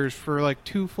theaters for like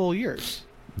 2 full years.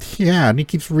 Yeah, and he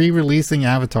keeps re-releasing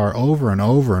Avatar over and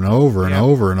over and over and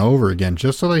over and over again,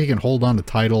 just so that he can hold on to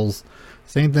titles.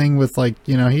 Same thing with like,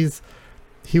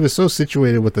 he was so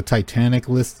situated with the Titanic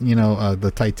list,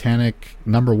 the Titanic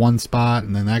 #1 spot,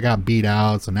 and then that got beat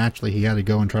out, so naturally he had to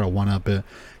go and try to one-up it.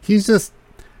 He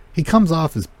comes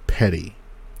off as petty,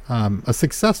 a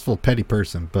successful petty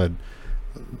person, but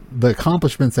the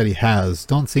accomplishments that he has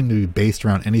don't seem to be based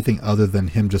around anything other than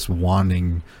him just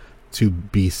wanting to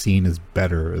be seen as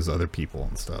better as other people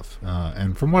and stuff.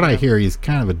 And from what I hear, he's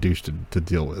kind of a douche to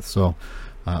deal with. So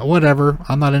Whatever.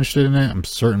 I'm not interested in it. I'm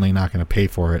certainly not going to pay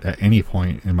for it at any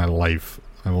point in my life.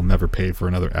 I will never pay for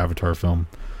another Avatar film.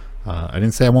 I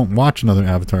didn't say I won't watch another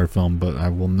Avatar film, but I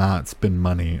will not spend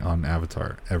money on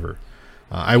Avatar ever.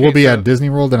 I will be at Disney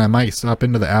World, and I might stop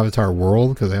into the Avatar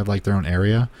world because they have like their own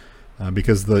area.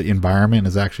 Because the environment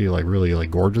is actually like really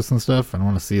like gorgeous and stuff. I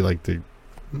want to see like the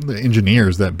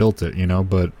engineers that built it,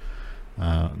 but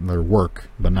their work,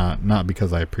 but not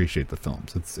because I appreciate the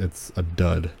films. It's a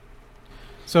dud.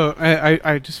 So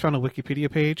I just found a Wikipedia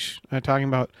page talking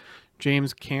about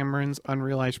James Cameron's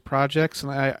unrealized projects,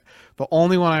 and the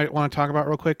only one I want to talk about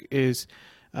real quick is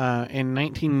in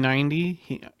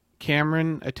 1990,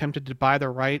 Cameron attempted to buy the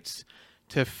rights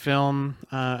to film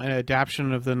an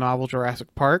adaptation of the novel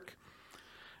Jurassic Park,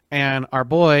 and our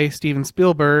boy Steven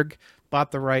Spielberg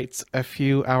bought the rights a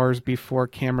few hours before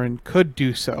Cameron could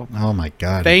do so. Oh my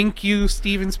God! Thank you,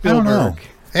 Steven Spielberg. I don't know.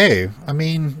 Hey, I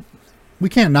mean, we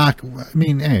can't knock. I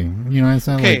mean, hey, you know what I'm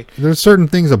saying? Okay. Like, there's certain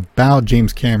things about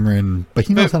James Cameron, but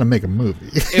he knows how to make a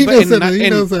movie. He knows how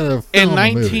to film in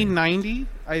 1990,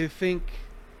 I think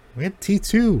we had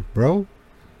T2, bro.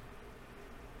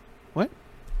 What?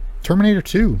 Terminator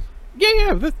 2.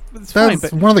 Yeah, that's fine.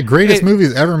 That's one of the greatest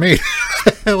movies ever made.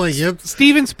 Like, yep.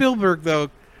 Steven Spielberg though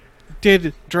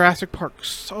did Jurassic Park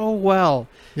so well.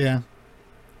 Yeah,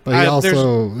 but he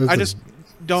I just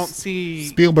don't see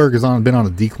Spielberg has been on a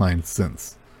decline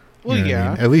since. Well, yeah.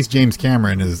 I mean? At least James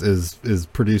Cameron is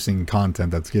producing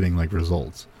content that's getting like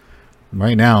results.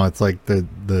 Right now, it's like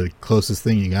the closest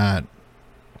thing you got.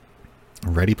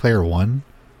 Ready Player One,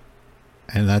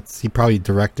 and he probably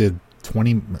directed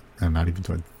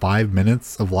 5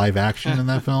 minutes of live action in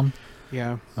that film.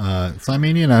 Yeah. So I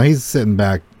mean, he's sitting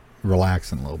back,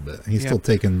 relaxing a little bit. He's still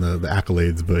taking the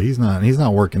accolades, but he's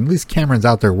not working. At least Cameron's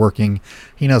out there working.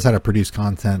 He knows how to produce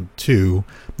content too.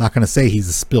 I'm not going to say he's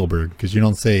a Spielberg, because you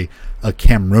don't say a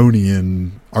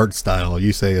Cameronian art style.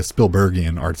 You say a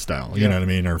Spielbergian art style. You know what I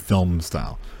mean, or film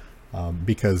style,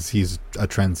 because he's a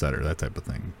trendsetter, that type of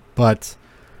thing. But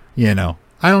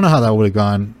I don't know how that would have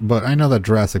gone, but I know that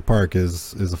Jurassic Park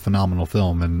is a phenomenal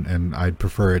film, and I'd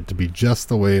prefer it to be just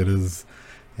the way it is,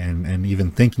 and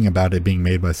even thinking about it being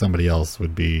made by somebody else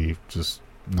would be just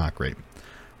not great.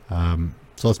 So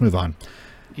let's move on.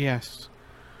 Yes.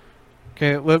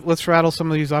 Okay, let's rattle some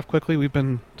of these off quickly. We've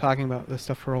been talking about this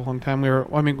stuff for a long time. We're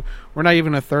not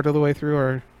even a third of the way through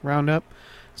our roundup,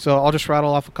 so I'll just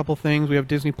rattle off a couple things. We have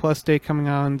Disney Plus Day coming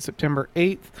on September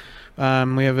 8th.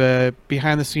 We have a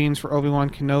behind the scenes for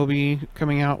Obi-Wan Kenobi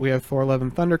coming out. We have Thor: Love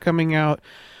and Thunder coming out,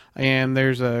 and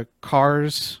there's a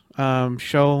Cars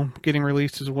show getting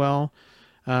released as well.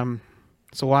 So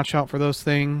watch out for those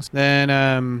things.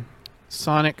 Then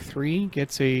Sonic 3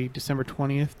 gets a December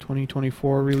 20th,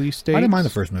 2024 release date. I didn't mind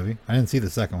the first movie. I didn't see the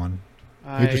second one.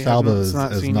 Idris Elba as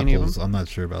Knuckles. I'm not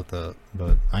sure about that,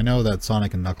 but I know that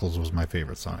Sonic and Knuckles was my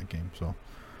favorite Sonic game. So,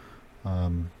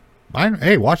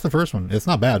 watch the first one. It's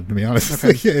not bad, to be honest.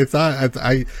 Okay. It's not.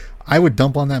 I would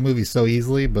dump on that movie so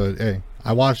easily, but hey,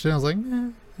 I watched it. And I was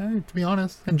like, to be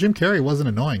honest. And Jim Carrey wasn't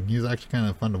annoying. He was actually kind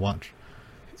of fun to watch.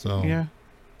 So yeah,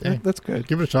 that's good.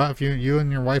 Give it a shot if you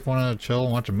and your wife want to chill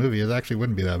and watch a movie. It actually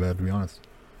wouldn't be that bad, to be honest.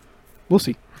 We'll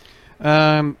see.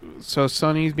 So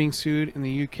Sony's being sued in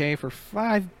the UK for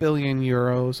 5 billion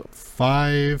euros.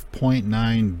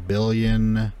 5.9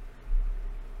 billion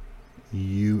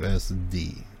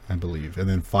USD, I believe, and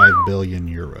then 5 billion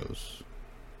euros.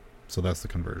 So that's the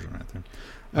conversion right there.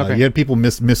 Okay. You had people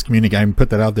miscommunicate. I put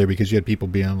that out there because you had people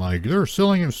being like, they're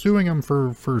suing him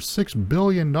for $6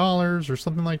 billion or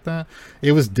something like that.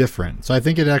 It was different. So I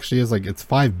think it actually is like it's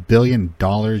 $5 billion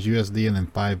USD and then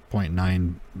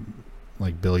 5.9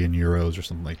 billion euros or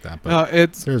something like that. But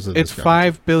it's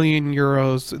 5 billion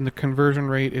euros and the conversion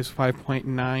rate is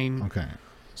 5.9. Okay.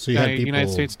 So you had people, United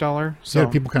States dollar. So you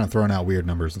had people kind of throwing out weird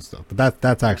numbers and stuff. But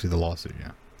that's actually the lawsuit,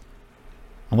 yeah.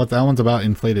 And what that one's about,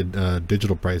 inflated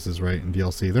digital prices, right? And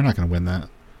DLC, they're not going to win that.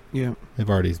 Yeah, they've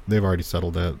already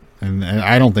settled that, and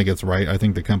I don't think it's right. I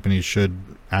think the companies should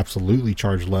absolutely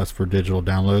charge less for digital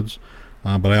downloads.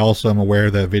 But I also am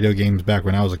aware that video games back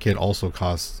when I was a kid also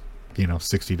cost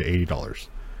 $60 to $80,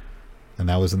 and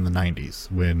that was in the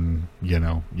 90s when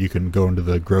you can go into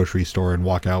the grocery store and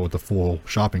walk out with a full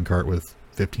shopping cart with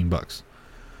 $15.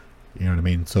 You know what I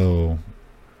mean? So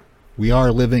we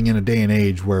are living in a day and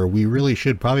age where we really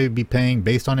should probably be paying,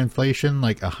 based on inflation,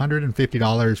 like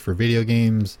 $150 for video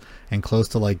games and close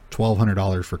to like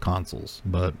 $1,200 for consoles.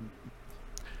 But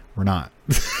we're not.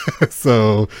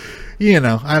 So,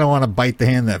 I don't want to bite the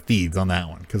hand that feeds on that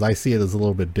one, because I see it as a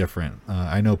little bit different.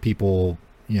 I know people,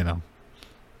 you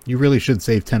really should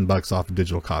save $10 off of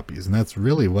digital copies, and that's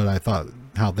really what I thought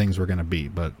how things were going to be.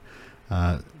 But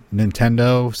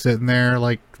Nintendo sitting there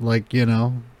like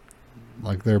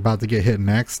they're about to get hit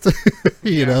next.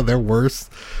 You know, they're worse.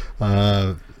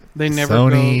 They never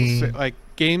Sony, go, like,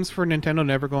 games for Nintendo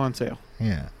never go on sale.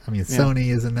 Yeah, I mean, Sony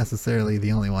isn't necessarily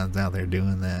the only ones out there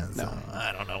doing that. So No.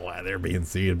 I don't know why they're being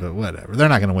sued, but whatever. They're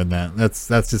not going to win that. That's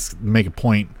just make a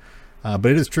point. But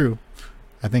it is true.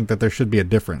 I think that there should be a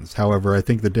difference. However, I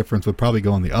think the difference would probably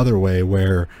go in the other way,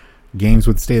 where games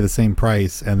would stay the same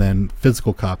price and then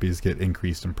physical copies get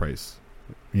increased in price.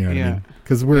 You know what I mean?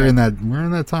 Because we're in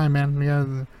that time, man. We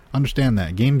gotta understand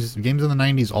that games in the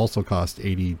 90s also cost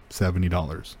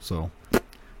 $80-$70. So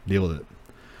deal with it.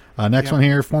 Next one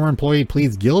here. Former employee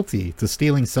pleads guilty to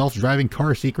stealing self-driving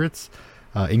car secrets.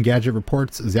 Engadget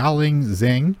reports Xiaoling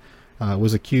Zheng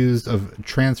was accused of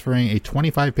transferring a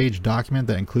 25-page document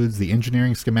that includes the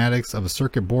engineering schematics of a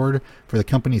circuit board for the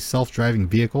company's self-driving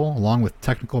vehicle, along with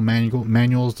technical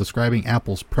manuals describing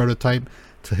Apple's prototype,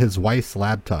 to his wife's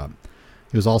laptop.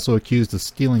 He was also accused of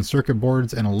stealing circuit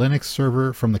boards and a Linux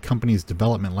server from the company's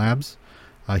development labs.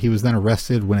 He was then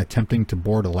arrested when attempting to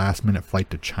board a last-minute flight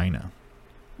to China.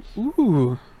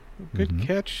 Ooh, good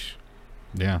catch.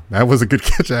 Yeah, that was a good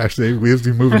catch, actually. We have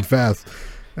to be moving fast.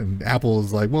 And Apple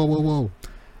is like, whoa, whoa, whoa.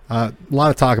 A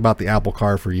lot of talk about the Apple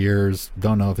car for years.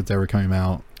 Don't know if it's ever coming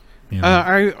out. You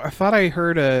know. I thought I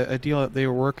heard a deal that they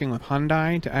were working with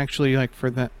Hyundai to actually, like, for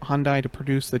the Hyundai to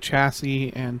produce the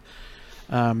chassis and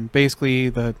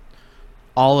basically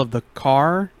all of the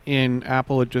car, and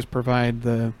Apple would just provide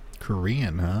the...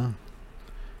 Korean, huh?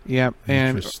 Yep.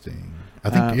 Interesting. I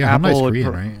think, Hyundai's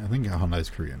Korean, right? I think Hyundai's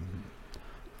Korean.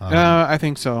 I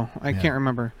think so. I can't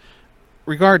remember.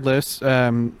 Regardless,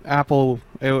 Apple,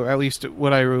 at least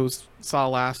what I saw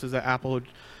last, is that Apple would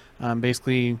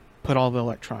basically put all the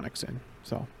electronics in.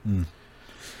 So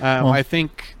I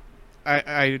think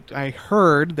I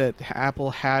heard that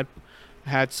Apple had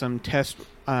some test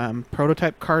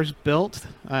prototype cars built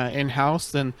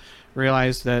in-house, then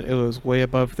realized that it was way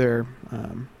above their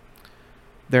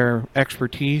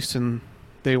expertise, and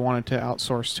they wanted to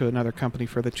outsource to another company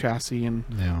for the chassis and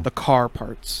the car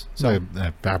parts. So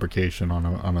fabrication on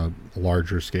a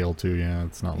larger scale too. Yeah,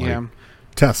 it's not like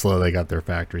Tesla. They got their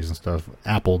factories and stuff.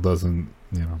 Apple doesn't.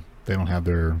 You know, they don't have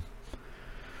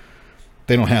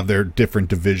their different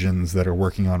divisions that are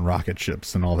working on rocket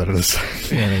ships and all that other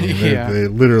stuff. You know what I mean? They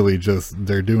literally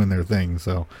they're doing their thing.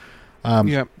 So,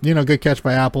 you know, good catch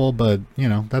by Apple, but you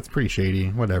know that's pretty shady.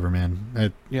 Whatever,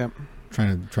 man.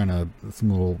 Trying to some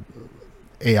little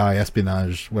AI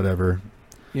espionage, whatever.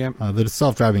 The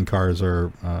self-driving cars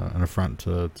are an affront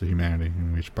to humanity,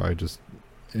 and we should probably just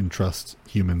entrust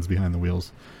humans behind the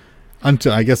wheels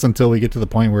until we get to the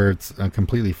point where it's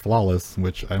completely flawless,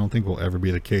 which I don't think will ever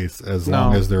be the case, as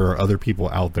long as there are other people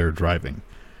out there driving.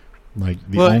 Like,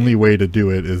 the only way to do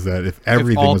it is that if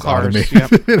everything was automated.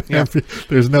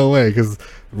 There's no way, because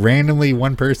randomly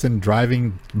one person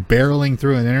barreling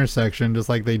through an intersection just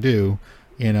like they do,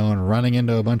 you know, and running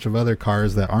into a bunch of other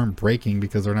cars that aren't braking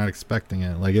because they're not expecting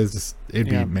it. Like, it'd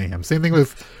be mayhem. Same thing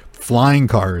with flying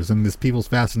cars and this people's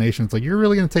fascination. It's like, you're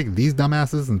really going to take these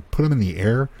dumbasses and put them in the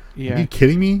air? Are you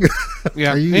kidding me?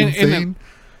 Are you insane?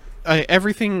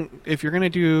 Everything, if you're going to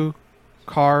do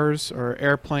cars or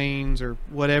airplanes or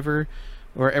whatever,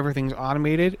 or everything's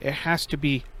automated, it has to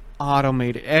be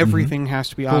automated. Everything has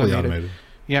to be fully automated.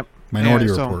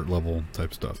 Minority Report level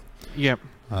type stuff.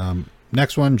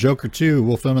 Next one, Joker 2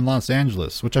 will film in Los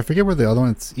Angeles, which I forget where the other one,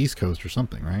 it's East Coast or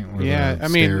something, right? I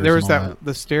mean, there was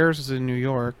the stairs is in New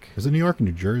York. Is it New York and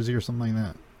New Jersey or something like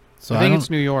that? So I think it's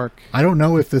New York. I don't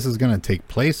know if this is going to take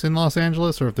place in Los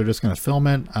Angeles or if they're just going to film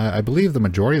it. I believe the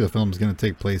majority of the film is going to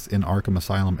take place in Arkham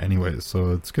Asylum anyways, so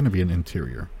it's going to be an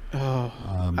interior.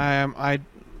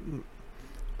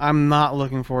 I'm not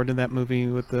looking forward to that movie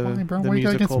with the bro, the what musical you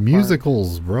got against part.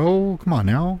 musicals, bro? Come on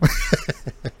now.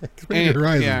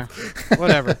 Yeah,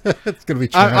 whatever. It's gonna be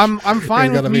trash. I'm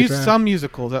fine with some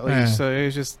musicals at least. So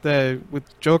it's just with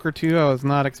Joker 2, I was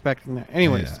not expecting that.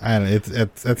 Anyways, I don't know,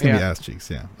 that's gonna be ass cheeks.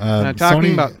 Talking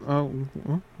Sony, about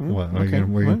what?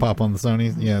 We're gonna pop on the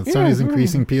Sony. Sony's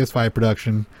increasing PS5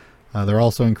 production. They're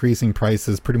also increasing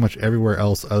prices pretty much everywhere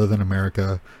else other than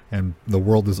America, and the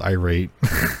world is irate.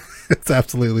 It's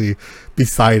absolutely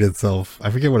beside itself.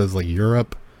 I forget what it's like.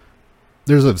 Europe.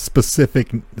 There's a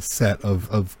specific set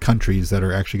of countries that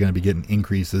are actually going to be getting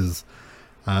increases,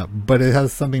 but it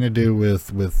has something to do with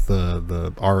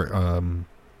the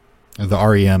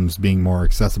REMs being more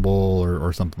accessible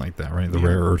or something like that, right? The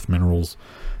rare earth minerals,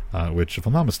 which, if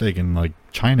I'm not mistaken, like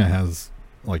China has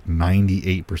like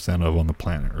 98% of on the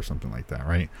planet or something like that,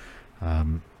 right?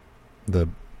 The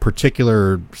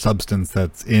particular substance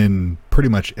that's in pretty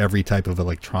much every type of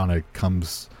electronic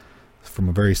comes from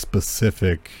a very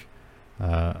specific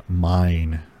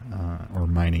mine or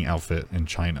mining outfit in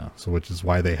China. So, which is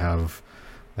why they have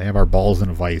our balls in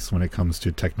a vice when it comes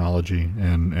to technology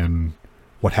and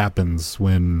what happens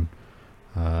when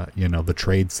the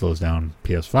trade slows down.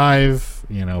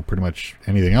 PS5, pretty much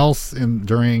anything else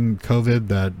during COVID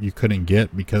that you couldn't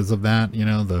get because of that.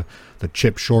 The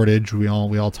chip shortage we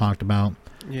all talked about.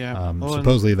 Yeah.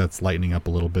 Supposedly that's lightening up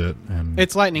a little bit, and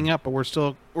it's lightening up, but we're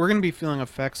going to be feeling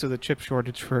effects of the chip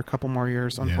shortage for a couple more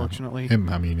years, unfortunately. Yeah.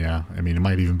 It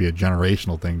might even be a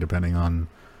generational thing depending on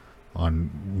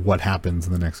what happens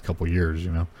in the next couple years.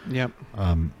 Yep.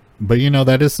 But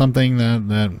that is something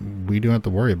that we do have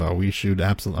to worry about. We should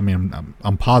absolutely.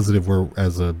 I'm positive we're,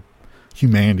 as a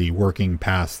humanity, working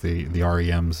past the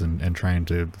REMs and trying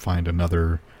to find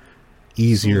another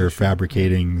easier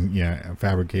fabricatable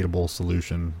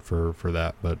solution for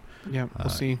that. But yeah, we'll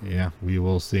see. Yeah, we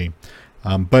will see.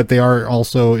 But they are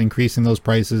also increasing those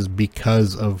prices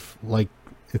because of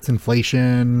it's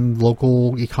inflation,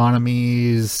 local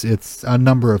economies, it's a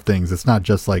number of things. It's not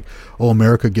just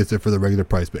America gets it for the regular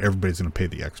price, but everybody's going to pay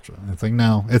the extra. It's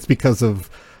no, it's because of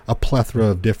a plethora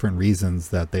of different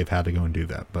reasons that they've had to go and do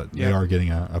that. But they are getting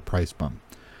a price bump.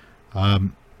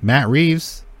 Matt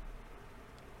Reeves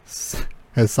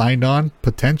has signed on,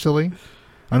 potentially.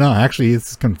 Oh, no, actually,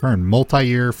 it's confirmed.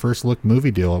 Multi-year first look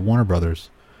movie deal at Warner Brothers.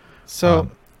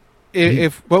 So,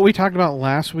 if what we talked about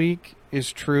last week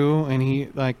is true, and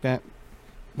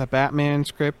the Batman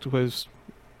script was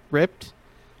ripped,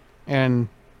 and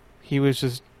he was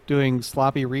just doing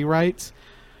sloppy rewrites,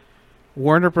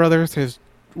 Warner Brothers has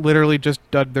literally just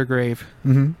dug their grave.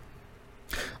 Mm-hmm.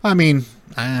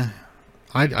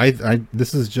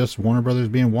 This is just Warner Brothers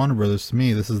being Warner Brothers to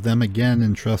me. This is them again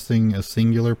entrusting a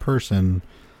singular person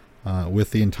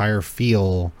with the entire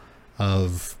feel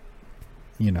of,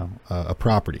 a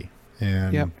property.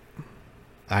 And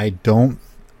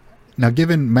now,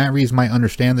 given Matt Reeves might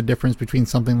understand the difference between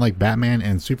something like Batman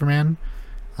and Superman.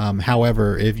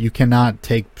 However, if you cannot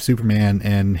take Superman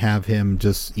and have him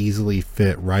just easily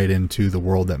fit right into the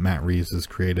world that Matt Reeves has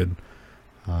created,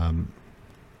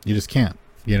 you just can't.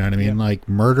 You know what I mean? Yeah.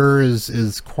 Murder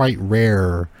is quite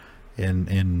rare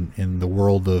in the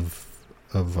world of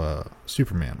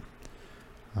Superman.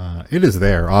 It is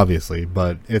there, obviously,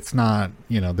 but it's not.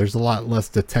 There's a lot less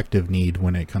detective need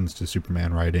when it comes to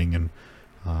Superman writing, and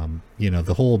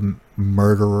the whole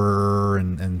murderer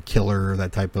and killer,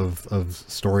 that type of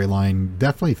storyline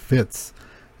definitely fits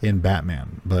in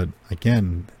Batman. But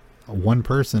again, one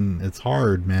person, it's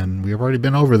hard, man. We've already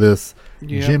been over this.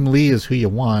 Yeah. Jim Lee is who you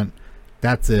want.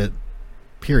 That's it.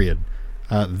 Period.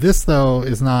 This, though,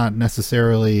 is not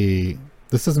necessarily.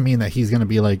 This doesn't mean that he's going to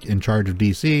be in charge of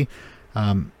DC.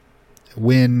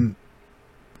 When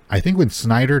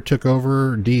Snyder took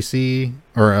over DC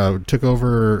or took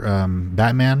over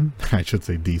Batman, I should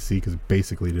say DC because it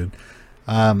basically did.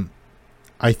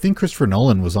 I think Christopher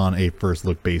Nolan was on a first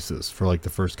look basis for the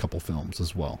first couple films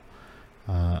as well.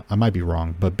 I might be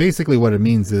wrong, but basically what it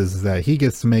means is that he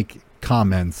gets to make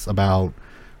comments about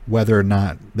whether or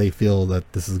not they feel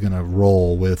that this is going to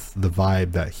roll with the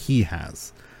vibe that he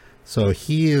has. So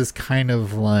he is kind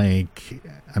of like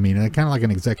an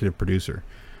executive producer.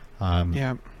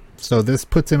 So this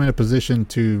puts him in a position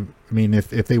to,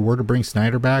 if they were to bring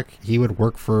Snyder back, he would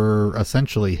work for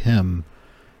essentially him,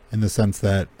 in the sense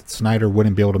that Snyder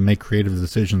wouldn't be able to make creative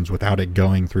decisions without it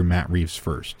going through Matt Reeves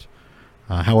first.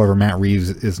 However, Matt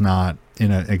Reeves is not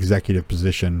in an executive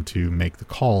position to make the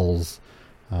calls.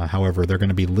 However, they're going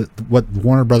to be what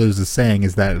Warner Brothers is saying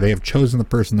is that they have chosen the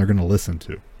person they're going to listen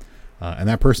to. And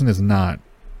that person is not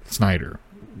Snyder.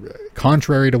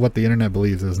 Contrary to what the internet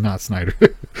believes, it is not Snyder.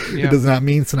 It does not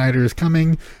mean Snyder is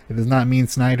coming. It does not mean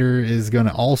Snyder is going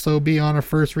to also be on a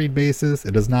first read basis.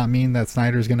 It does not mean that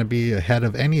Snyder is going to be ahead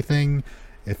of anything.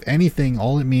 If anything,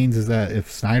 all it means is that if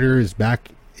Snyder is back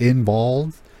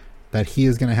involved, that he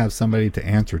is going to have somebody to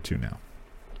answer to now.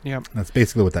 Yep. That's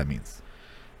basically what that means.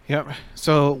 Yep.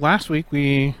 So last week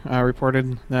we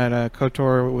reported that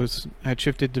KOTOR had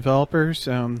shifted developers.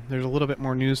 There's a little bit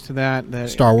more news to that.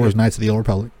 Star Wars Knights of the Old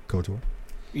Republic, KOTOR.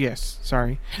 Yes.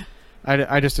 Sorry.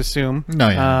 I just assume. No,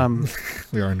 yeah.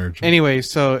 We are nerd. Anyway,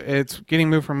 so it's getting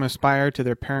moved from Aspire to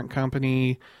their parent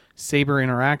company, Saber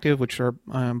Interactive, which are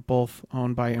both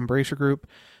owned by Embracer Group.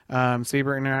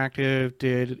 Saber Interactive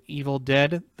did Evil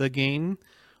Dead, the game,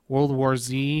 World War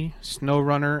Z,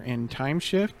 SnowRunner, and Time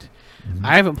Shift. Mm-hmm.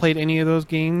 I haven't played any of those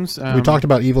games. We talked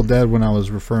about Evil Dead when I was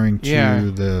referring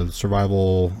to the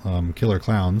survival killer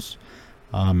clowns.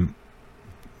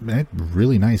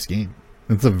 Really nice game.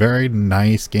 It's a very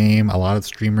nice game. A lot of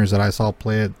streamers that I saw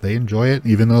play it, they enjoy it,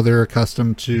 even though they're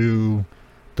accustomed to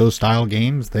those style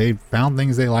games. They found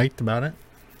things they liked about it.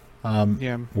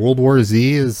 Yeah. World War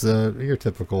Z is your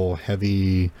typical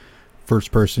heavy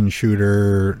first-person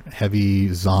shooter,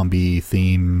 heavy zombie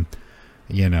theme.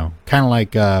 You know, kind of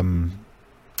like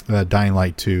Dying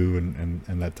Light 2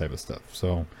 and that type of stuff.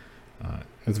 So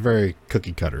it's very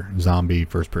cookie cutter zombie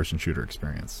first-person shooter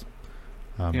experience.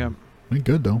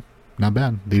 Good though, not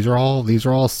bad. These are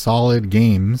all solid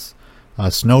games.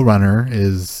 SnowRunner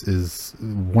is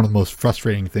one of the most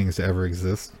frustrating things to ever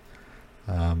exist.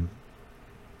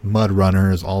 Mud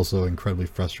Runner is also incredibly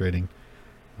frustrating.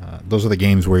 Those are the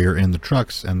games where you're in the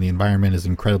trucks and the environment is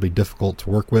incredibly difficult to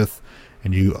work with,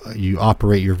 and you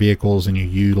operate your vehicles and you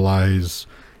utilize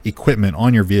equipment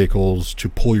on your vehicles to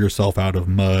pull yourself out of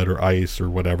mud or ice or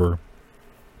whatever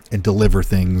and deliver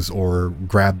things or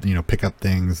grab, pick up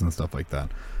things and stuff like that.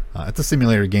 It's a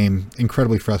simulator game,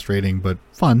 incredibly frustrating but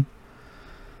fun.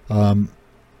 And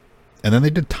then they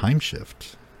did Time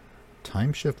Shift.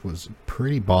 Time Shift was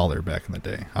pretty baller back in the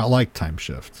day. I like Time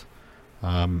Shift.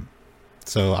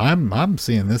 So I'm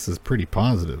seeing this as pretty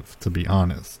positive, to be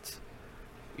honest.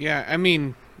 Yeah, I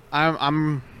mean,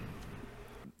 I'm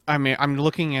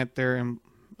looking at their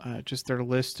just their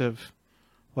list of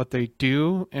what they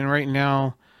do, and right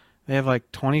now they have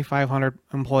like 2,500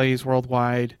 employees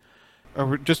worldwide.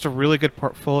 Just a really good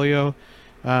portfolio.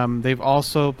 They've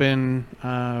also been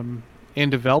in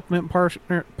development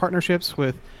partnerships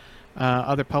with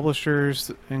other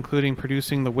publishers, including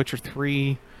producing The Witcher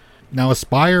 3. Now,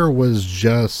 Aspire was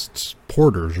just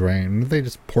porters, right? Didn't they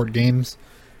just port games?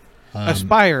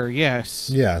 Aspire, yes.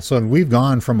 Yeah, so we've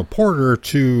gone from a porter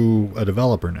to a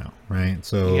developer now, right?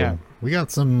 So yeah. we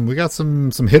got some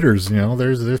hitters.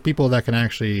 There's people that can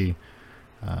actually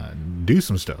do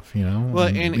some stuff. Well,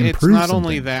 and it's not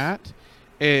only that.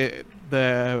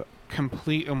 The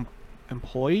complete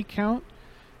employee count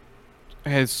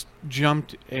has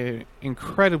jumped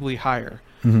incredibly higher.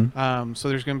 Mm-hmm. So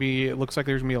it looks like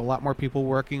there's going to be a lot more people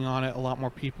working on it, a lot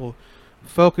more people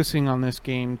focusing on this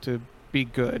game to be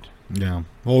good. Yeah.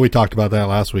 Well, we talked about that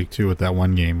last week too with that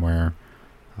one game where,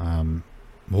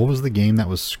 what was the game that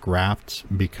was scrapped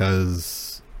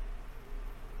because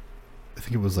I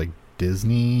think it was like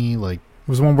Disney, like it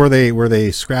was one where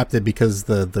they scrapped it because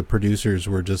the producers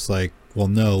were just like, well,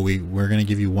 no, we're going to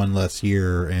give you one less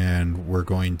year and we're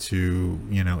going to,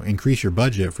 increase your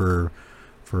budget for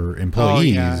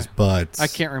employees. Oh, yeah. But I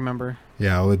can't remember.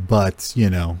 Yeah, but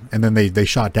and then they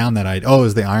shot down that idea. Oh, it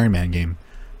was the Iron Man game.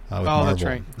 With Marvel. That's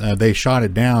right. They shot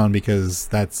it down because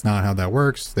that's not how that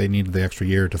works. They needed the extra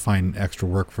year to find extra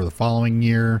work for the following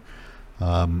year.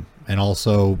 And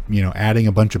also, adding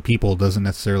a bunch of people doesn't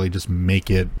necessarily just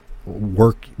make it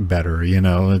work better.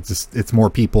 It's more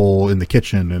people in the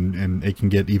kitchen and it can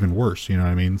get even worse. You know what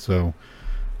I mean? So,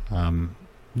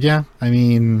 yeah, I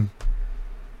mean,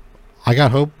 I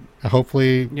got hope.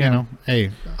 Hopefully,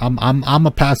 hey, I'm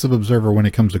a passive observer when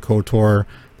it comes to KOTOR.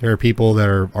 There are people that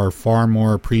are far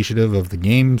more appreciative of the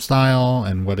game style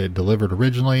and what it delivered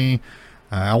originally.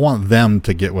 I want them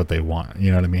to get what they want. You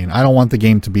know what I mean? I don't want the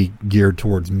game to be geared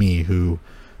towards me, who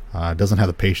doesn't have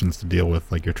the patience to deal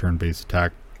with like your turn-based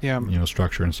attack,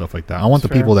 structure and stuff like that. I want the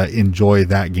people that enjoy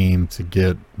that game to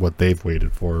get what they've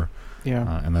waited for.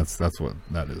 Yeah, and that's what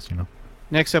that is.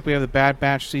 Next up, we have The Bad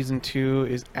Batch Season 2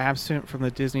 is absent from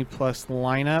the Disney Plus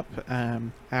lineup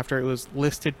after it was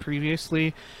listed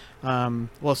previously.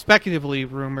 Speculatively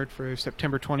rumored for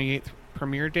September 28th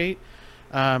premiere date.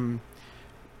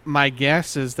 My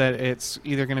guess is that it's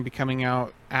either going to be coming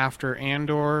out after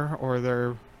Andor,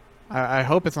 or I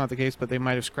hope it's not the case, but they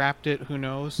might have scrapped it. Who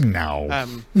knows? No.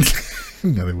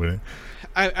 No, they wouldn't.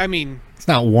 I mean... It's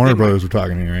not Warner Brothers we're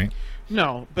talking here, right?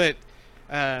 No, but...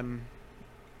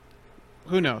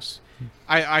 who knows?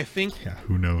 I think... Yeah,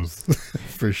 who knows?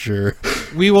 For sure.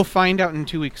 We will find out in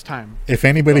 2 weeks' time. If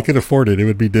anybody could afford it, it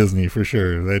would be Disney, for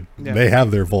sure. They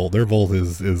have their vault. Their vault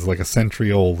is like a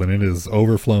century old, and it is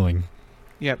overflowing.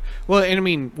 Yep. Well, and I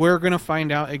mean, we're going to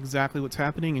find out exactly what's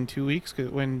happening in 2 weeks, 'cause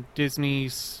when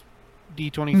Disney's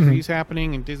D23 is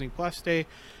happening and Disney Plus Day.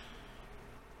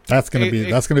 That's gonna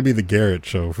be the Garrett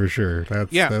show for sure.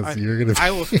 You're gonna. I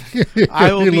will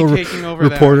be taking over.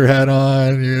 Reporter hat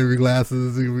on, your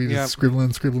glasses. You'll be just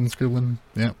scribbling.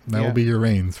 Yeah, that will be your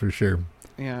reins for sure.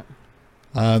 Yeah.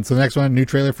 So the next one, new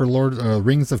trailer for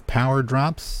Rings of Power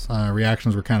drops.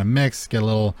 Reactions were kind of mixed. Get a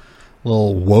little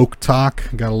woke talk.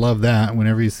 Gotta love that.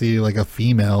 Whenever you see like a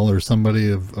female or somebody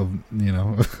of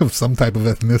of some type of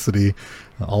ethnicity,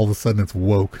 all of a sudden it's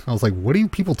woke. I was like, what are you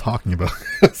people talking about?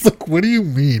 It's like, what do you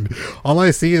mean? All I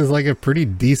see is like a pretty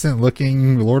decent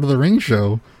looking Lord of the Rings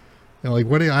show. Like,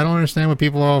 what? I don't understand what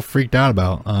people are all freaked out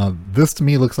about. This to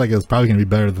me looks like it's probably going to be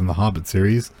better than the Hobbit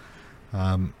series.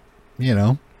 You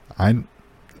know,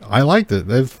 I liked it.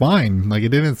 It's fine. Like, it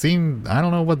didn't seem. I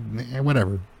don't know what.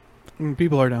 Whatever.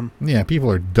 People are dumb. Yeah,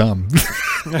 people are dumb,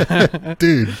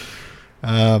 dude.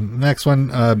 Next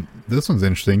one. This one's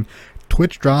interesting.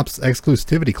 Twitch drops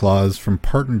exclusivity clause from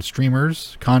partnered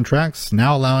streamers contracts,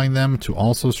 now allowing them to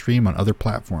also stream on other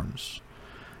platforms.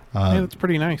 Yeah, that's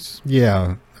pretty nice.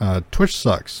 Yeah, Twitch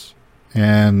sucks,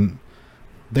 and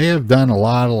they have done a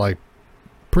lot of like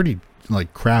pretty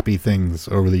like crappy things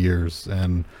over the years,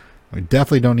 and we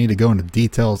definitely don't need to go into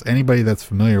details. Anybody that's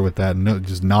familiar with that,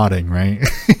 just nodding, right?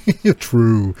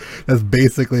 True. That's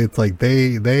basically, it's like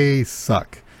they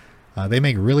suck. They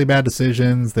make really bad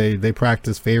decisions. They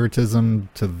practice favoritism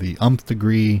to the umpth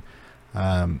degree.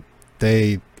 Anything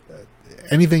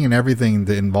and everything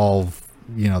that involve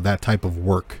that type of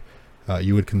work,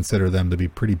 you would consider them to be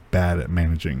pretty bad at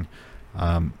managing.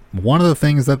 One of the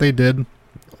things that they did,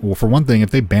 well, for one thing, if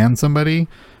they ban somebody,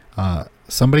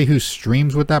 somebody who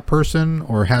streams with that person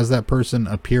or has that person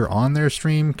appear on their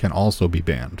stream can also be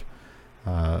banned.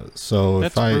 So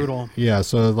that's brutal. Yeah,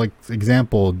 so like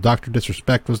example, Dr.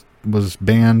 Disrespect was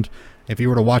banned. If you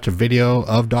were to watch a video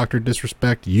of Dr.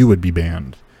 Disrespect, you would be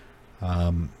banned.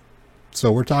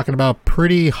 So we're talking about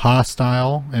pretty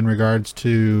hostile in regards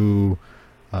to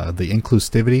the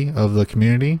inclusivity of the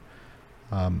community.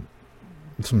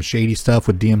 Some shady stuff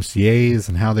with DMCAs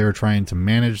and how they were trying to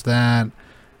manage that.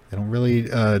 They don't really,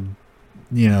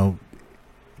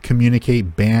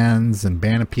 communicate bans and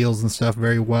ban appeals and stuff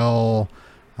very well.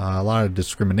 A lot of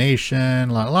discrimination,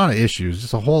 a lot of issues,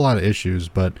 just a whole lot of issues.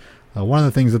 But one of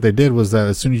the things that they did was that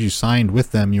as soon as you signed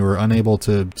with them, you were unable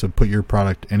to put your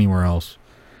product anywhere else.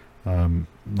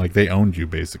 Like they owned you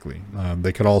basically.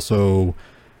 They could also,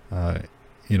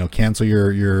 cancel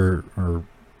your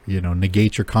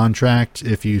negate your contract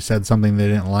if you said something they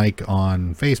didn't like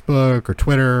on Facebook or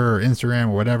Twitter or Instagram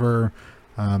or whatever.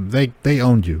 They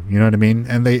owned you, you know what I mean?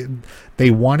 And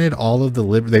they wanted all of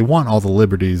they want all the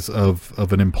liberties of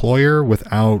an employer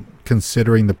without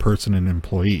considering the person an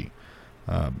employee.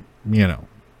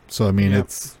 So I mean,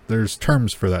 there's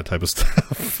terms for that type of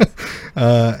stuff.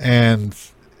 And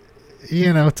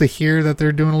to hear that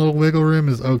they're doing a little wiggle room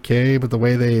is okay, but the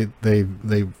way they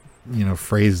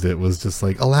phrased it was just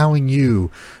like allowing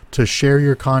you to share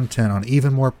your content on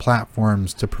even more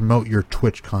platforms to promote your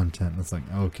Twitch content. It's like,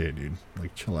 okay, dude,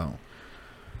 like chill out.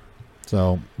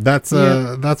 So that's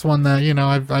one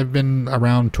that, I've been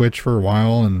around Twitch for a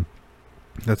while, and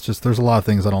that's just, there's a lot of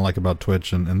things I don't like about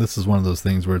Twitch. And this is one of those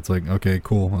things where it's like, okay,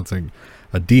 cool. It's like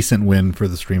a decent win for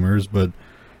the streamers, but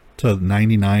to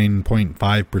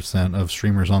 99.5% of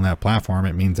streamers on that platform,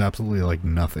 it means absolutely like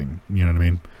nothing. You know what I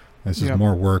mean? It's just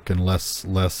more work and less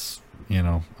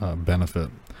benefit.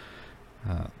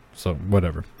 So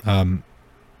whatever.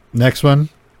 Next one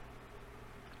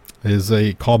is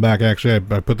a callback. Actually, I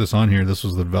put this on here. This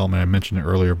was the development. I mentioned it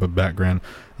earlier, but background.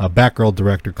 Batgirl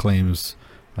director claims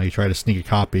he tried to sneak a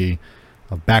copy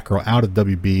of Batgirl out of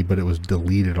WB, but it was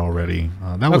deleted already.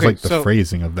 That was the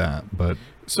phrasing of that. But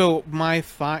so my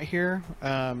thought here,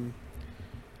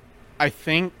 I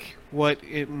think what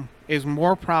it is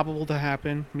more probable to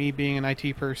happen, me being an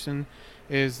IT person,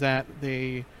 is that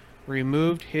they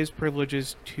removed his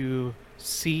privileges to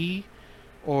see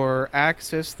or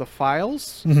access the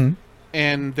files,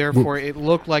 and therefore it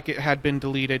looked like it had been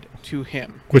deleted to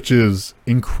him. Which is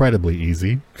incredibly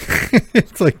easy.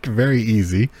 It's like very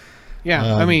easy.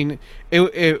 Yeah, I mean,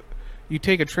 you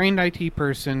take a trained IT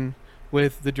person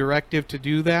with the directive to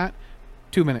do that,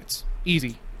 2 minutes,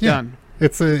 easy, done.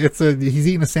 He's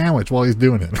eating a sandwich while he's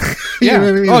doing it. Yeah. Know what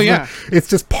I mean? Oh, yeah. It's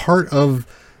just part of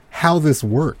how this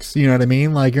works. You know what I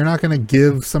mean? Like, you're not going to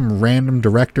give some random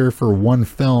director for one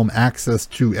film access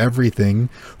to everything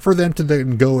for them to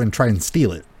then go and try and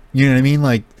steal it. You know what I mean?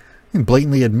 Like,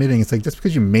 blatantly admitting it's like, just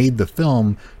because you made the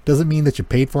film doesn't mean that you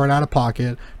paid for it out of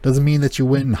pocket, doesn't mean that you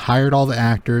went and hired all the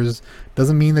actors,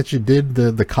 doesn't mean that you did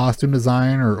the costume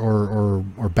design or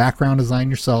background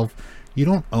design yourself. You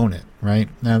don't own it, right?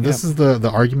 Now, this is the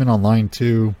argument online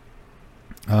too,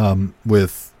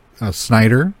 with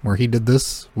Snyder, where he did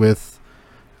this with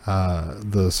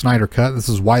the Snyder Cut. This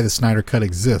is why the Snyder Cut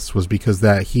exists, was because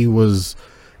that he was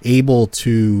able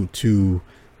to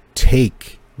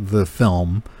take the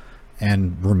film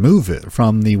and remove it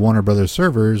from the Warner Brothers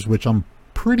servers, which I'm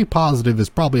pretty positive is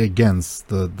probably against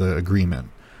the agreement.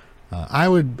 I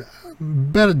would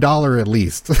bet $1 at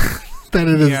least that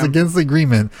it is against the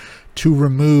agreement to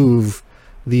remove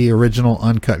the original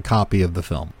uncut copy of the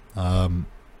film.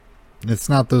 It's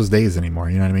not those days anymore,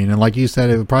 you know what I mean? And like you said,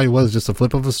 it probably was just a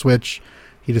flip of a switch.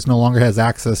 he just no longer has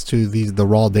access to the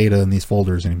raw data in these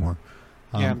folders anymore.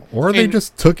 Or they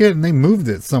just took it and they moved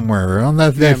it somewhere around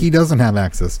that he doesn't have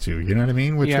access to. You know what I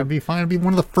mean? Which would be fine. It'd be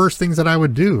one of the first things that I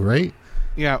would do, right?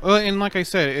 Yeah. Well, and like I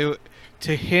said,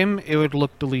 to him, it would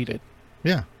look deleted.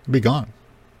 Yeah. It'd be gone.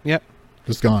 Yep.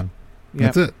 Just gone.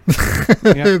 Yep. That's it.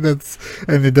 Yep.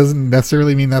 And it doesn't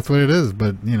necessarily mean that's what it is,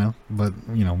 but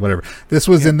whatever. This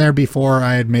was in there before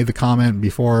I had made the comment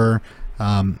before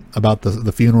about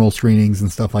the funeral screenings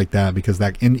and stuff like that, because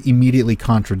that immediately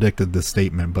contradicted this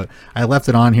statement. But I left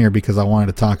it on here because I wanted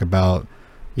to talk about,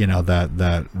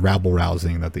 that rabble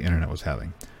rousing that the internet was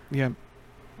having. Yeah.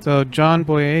 So John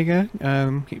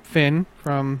Boyega, Finn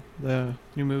from the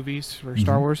new movies for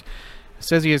Star Wars,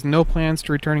 says he has no plans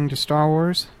to returning to Star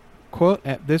Wars. Quote,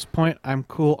 "At this point, I'm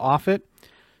cool off it.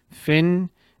 Finn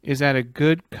is at a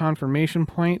good confirmation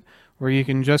point where you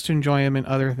can just enjoy him in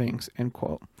other things." End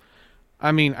quote.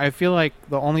 I mean, I feel like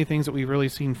the only things that we've really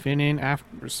seen Finn in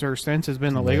after since has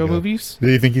been the Lego movies.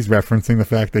 Do you think he's referencing the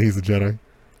fact that he's a Jedi?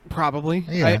 Probably.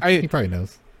 Yeah, he probably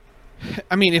knows.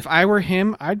 I mean, if I were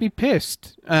him, I'd be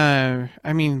pissed. I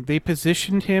mean, they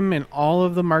positioned him in all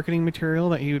of the marketing material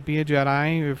that he would be a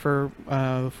Jedi for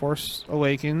The Force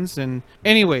Awakens. And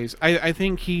anyways, I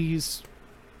think he's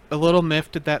a little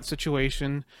miffed at that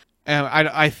situation.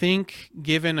 I think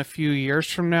given a few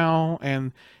years from now,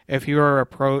 and if you are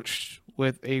approached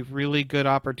with a really good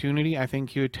opportunity, I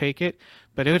think he would take it.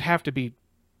 But it would have to be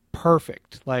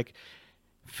perfect. Like,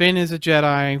 Finn is a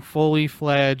Jedi, fully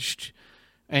fledged,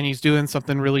 and he's doing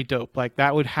something really dope. Like,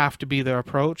 that would have to be the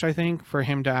approach, I think, for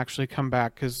him to actually come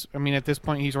back. Because, I mean, at this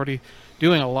point, he's already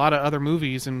doing a lot of other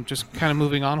movies and just kind of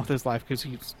moving on with his life because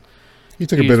he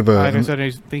took a bit of a... Like I said,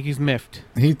 I think he's miffed.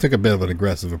 He took a bit of an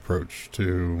aggressive approach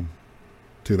to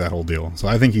that whole deal. So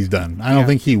I think he's done. I don't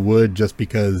think he would, just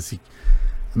because...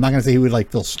 I'm not going to say he would,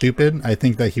 feel stupid. I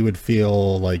think that he would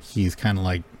feel like he's kind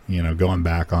of going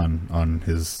back on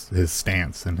his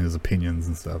stance and his opinions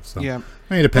and stuff. So I mean,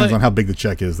 it depends on how big the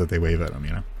check is that they wave at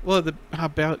him, Well, how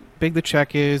big the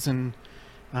check is, and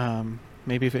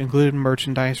maybe if it included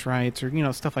merchandise rights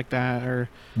or stuff like that, or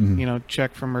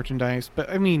check for merchandise. But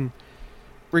I mean,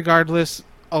 regardless,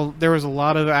 there was a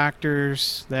lot of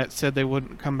actors that said they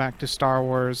wouldn't come back to Star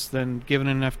Wars. Then, given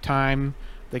enough time,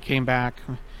 they came back.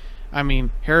 I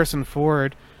mean, Harrison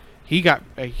Ford, he got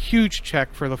a huge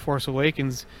check for The Force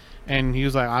Awakens, and he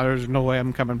was like, there's no way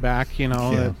I'm coming back,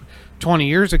 20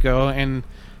 years ago. And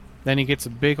then he gets a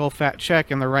big old fat check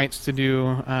and the rights to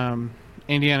do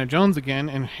Indiana Jones again,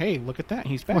 and hey, look at that,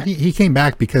 he's back. Well, he came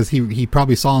back because he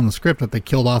probably saw in the script that they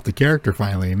killed off the character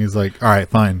finally, and he's like, all right,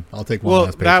 fine, I'll take one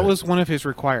last paycheck. That was one of his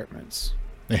requirements.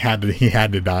 He had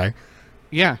to die.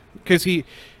 Yeah, because he,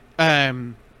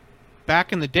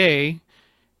 back in the day,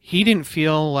 he didn't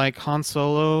feel like Han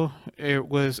Solo, it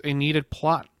was a needed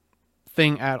plot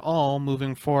thing at all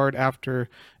moving forward after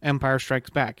Empire Strikes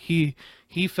Back. He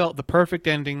felt the perfect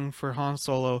ending for Han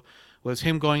Solo was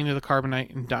him going into the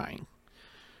carbonite and dying.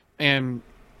 And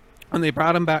when they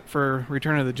brought him back for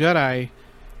Return of the Jedi,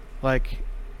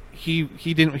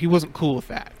 he wasn't cool with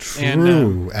that.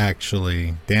 True,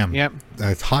 actually. Damn. Yep.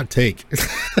 That's hot take.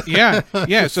 Yeah.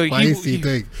 So spicy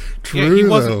take. True. Yeah, he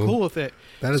wasn't cool with it.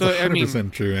 That is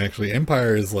 100% true, actually.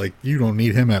 Empire is you don't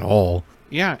need him at all.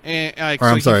 Yeah.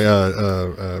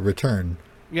 Return.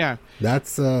 Yeah.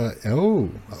 That's,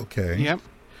 okay. Yep.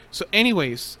 So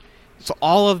anyways,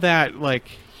 all of that,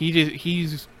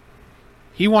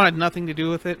 he wanted nothing to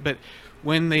do with it, but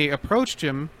when they approached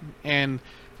him and,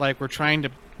 were trying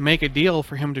to make a deal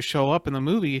for him to show up in the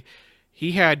movie,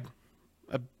 he had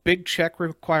a big check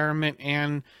requirement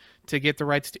and to get the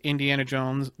rights to Indiana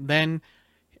Jones. Then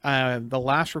the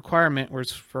last requirement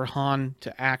was for Han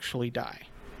to actually die.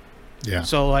 Yeah.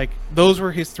 So those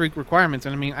were his three requirements,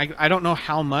 and I mean, I don't know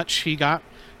how much he got,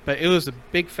 but it was a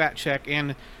big fat check.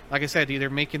 And like I said, either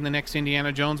making the next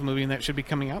Indiana Jones movie, and that should be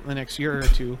coming out in the next year or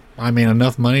two. I mean,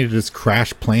 enough money to just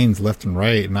crash planes left and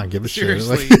right and not give a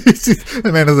Seriously. shit.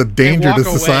 That man is a danger to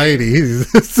society.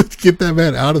 Get that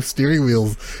man out of steering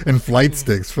wheels and flight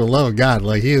sticks, for the love of God.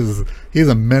 He's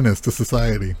a menace to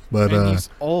society. But and he's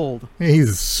old.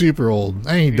 He's super old.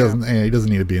 I mean, he doesn't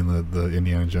need to be in the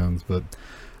Indiana Jones, but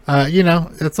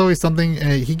it's always something.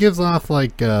 He gives off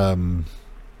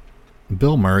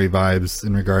Bill Murray vibes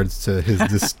in regards to his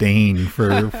disdain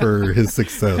for his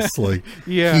success.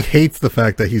 He hates the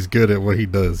fact that he's good at what he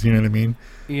does. You know what I mean?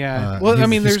 Yeah. Well, I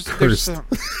mean, he's cursed.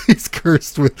 He's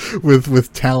cursed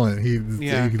with talent. He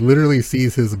literally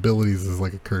sees his abilities as a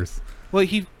curse. Well,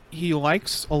 he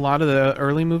likes a lot of the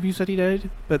early movies that he did,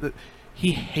 but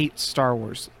he hates Star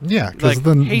Wars. Yeah, because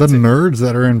the nerds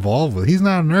that are involved with. He's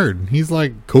not a nerd. He's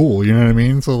cool. You know what I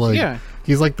mean? So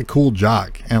he's like the cool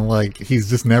jock, and like he's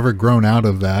just never grown out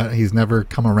of that. He's never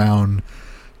come around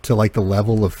to like the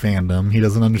level of fandom. He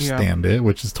doesn't understand it,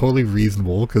 which is totally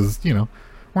reasonable because, you know,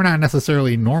 we're not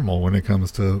necessarily normal when it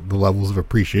comes to the levels of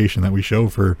appreciation that we show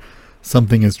for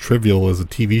something as trivial as a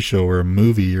TV show or a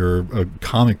movie or a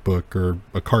comic book or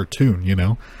a cartoon, you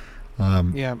know.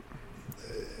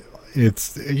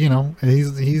 It's, you know,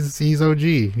 he's OG.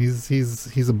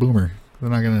 He's a boomer. They're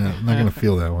not gonna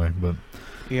feel that way, but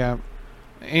yeah.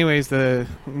 Anyways,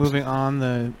 moving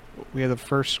on, we had the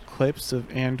first clips of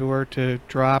Andor to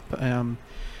drop.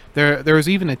 There was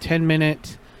even a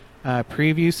 10-minute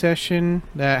preview session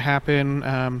that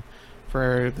happened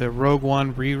for the Rogue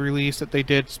One re-release that they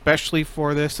did especially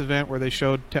for this event, where they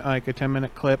showed like a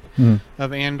 10-minute clip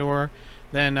of Andor.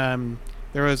 Then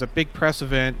there was a big press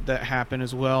event that happened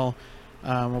as well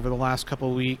over the last couple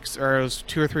of weeks, or it was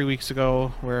 2 or 3 weeks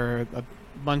ago, where a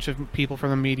bunch of people from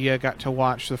the media got to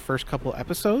watch the first couple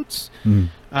episodes.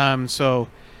 So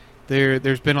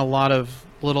there's been a lot of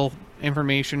little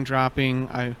information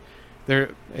dropping.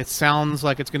 It sounds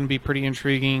like it's going to be pretty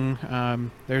intriguing.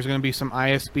 There's going to be some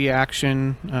ISB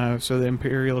action, so the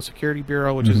Imperial Security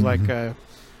Bureau, which is like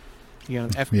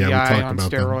FBI on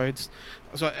steroids.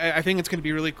 So I think it's going to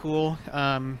be really cool.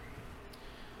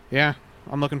 Yeah,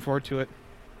 I'm looking forward to it.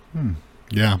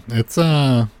 Yeah, it's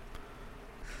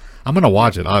I'm gonna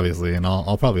watch it obviously, and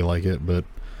I'll probably like it, but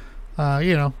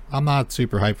you know, I'm not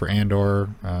super hyped for Andor,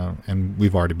 and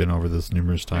we've already been over this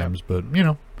numerous times. But you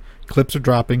know, clips are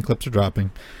dropping.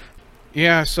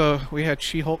 Yeah, so we had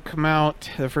She-Hulk come out.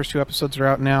 The first 2 episodes are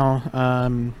out now.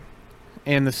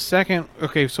 And the second,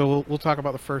 so we'll talk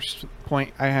about the first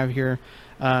point I have here.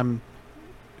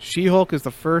 She-Hulk is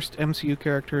the first MCU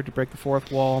character to break the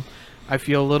fourth wall. I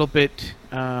feel a little bit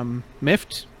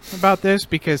miffed about this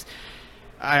because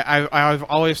I've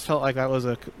always felt like that was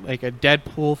a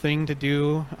Deadpool thing to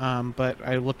do, but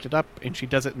I looked it up and she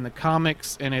does it in the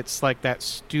comics, and it's like that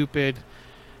stupid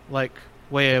like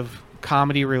way of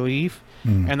comedy relief,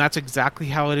 and that's exactly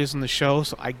how it is in the show.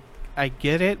 So I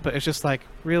get it, but it's just like,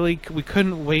 really, we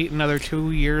couldn't wait another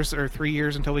 2 years or 3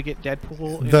 years until we get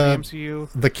Deadpool in the MCU.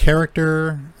 The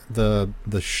character, the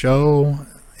show,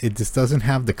 it just doesn't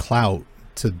have the clout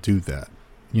to do that.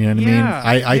 You know what I mean?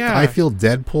 I feel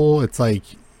Deadpool, it's like,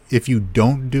 if you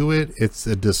don't do it, it's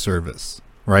a disservice,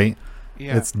 right?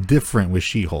 Yeah. It's different with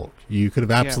She-Hulk. You could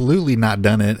have absolutely not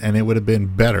done it, and it would have been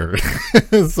better.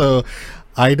 So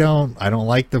I don't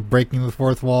like the breaking the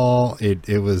fourth wall.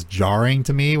 It was jarring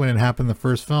to me when it happened the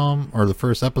first film or the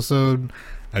first episode.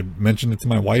 I mentioned it to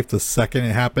my wife the second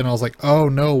it happened. I was like, "Oh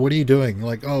no, what are you doing?"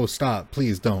 Like, "Oh, stop,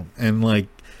 please don't." And like,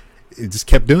 it just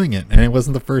kept doing it, and it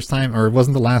wasn't the first time, or it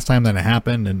wasn't the last time that it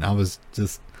happened. And I was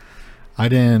just, I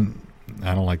don't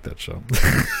like that show.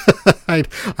 I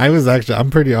was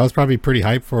probably pretty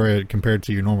hyped for it compared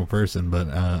to your normal person, but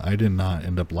I did not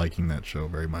end up liking that show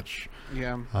very much.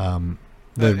 Yeah.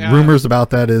 The rumors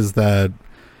about that is that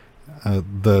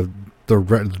the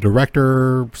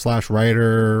director /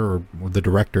 writer, or the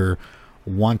director,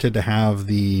 wanted to have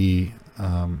the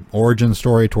origin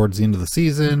story towards the end of the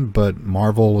season, but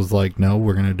Marvel was like, no,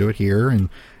 we're going to do it here. And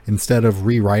instead of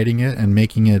rewriting it and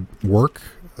making it work,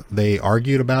 they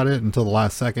argued about it until the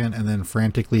last second, and then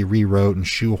frantically rewrote and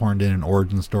shoehorned in an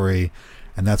origin story.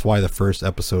 And that's why the first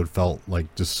episode felt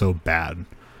like just so bad.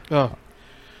 Oh.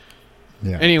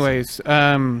 Yeah. Anyways,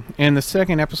 in the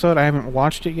second episode, I haven't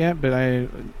watched it yet, but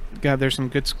there's some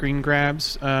good screen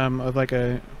grabs of like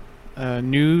a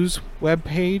news web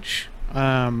page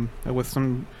with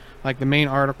some, like, the main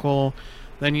article.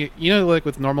 Then you know, like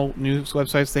with normal news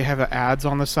websites, they have ads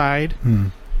on the side,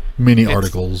 mini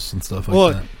articles and stuff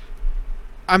like that.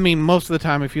 I mean, most of the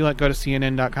time, if you go to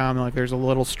CNN.com, like, there's a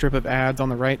little strip of ads on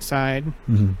the right side.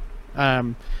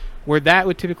 Where that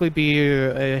would typically be,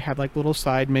 it had like little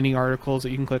side mini articles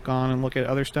that you can click on and look at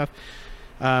other stuff,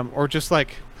 or just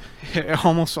like, it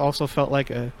almost also felt like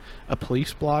a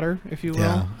police blotter, if you will.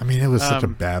 Yeah, I mean, it was such a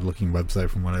bad looking website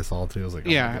from what I saw too. I was like,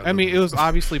 oh yeah, I mean, it was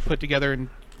obviously put together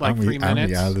in like 3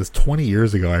 minutes. Yeah, this 20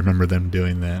 years ago, I remember them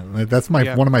doing that. That's one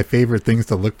of my favorite things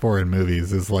to look for in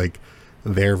movies, is like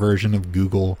their version of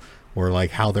Google, or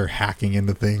like how they're hacking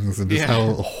into things, and just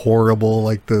how horrible,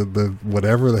 like the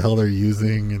whatever the hell they're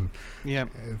using, and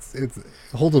it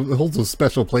holds a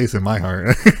special place in my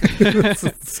heart.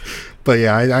 But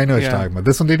yeah, I know what you're talking about.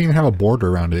 This one didn't even have a border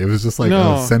around it. It was just like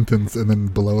a sentence, and then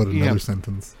below it another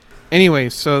sentence. Anyway,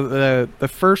 so the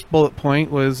first bullet point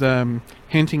was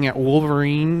hinting at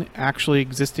Wolverine actually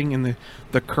existing in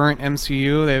the current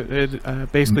MCU. They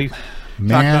basically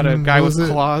talk about a guy with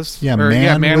claws. Yeah,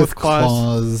 man with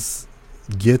claws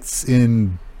gets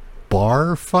in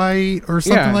bar fight or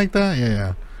something like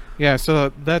that. Yeah,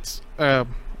 so that's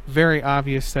very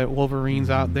obvious that Wolverine's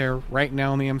out there right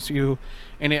now in the MCU.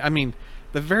 And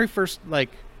the very first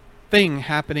thing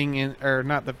happening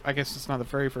I guess it's not the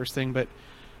very first thing, but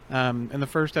in the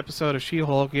first episode of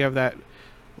She-Hulk, you have that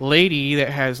lady that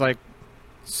has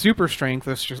super strength,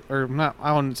 or not,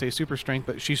 I wouldn't say super strength,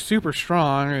 but she's super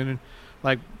strong and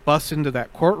busts into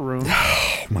that courtroom.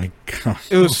 Oh my god.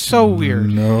 It was so weird.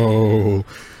 No.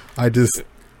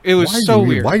 It was so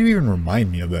weird. Why do you even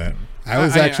remind me of that? I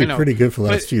was actually pretty good for the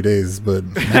last few days, but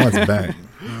now it's back.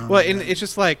 Well, and it's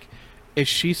just is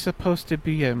she supposed to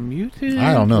be a mutant?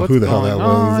 I don't know who the hell that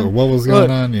was or what was going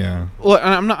on. Yeah. Well,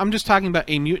 I'm just talking about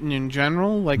a mutant in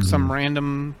general, some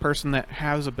random person that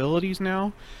has abilities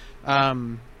now.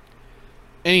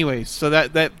 Anyways, so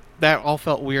that all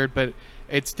felt weird, but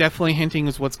it's definitely hinting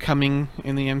as what's coming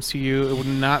in the MCU. It would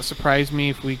not surprise me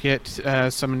if we get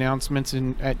some announcements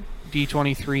at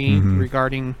D23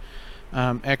 regarding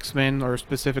X-Men, or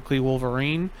specifically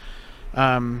Wolverine.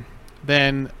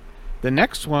 Then the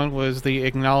next one was the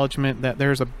acknowledgement that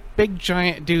there's a big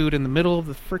giant dude in the middle of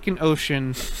the freaking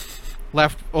ocean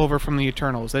left over from the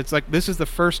Eternals. It's this is the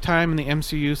first time in the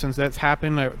MCU since that's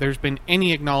happened there's been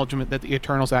any acknowledgement that the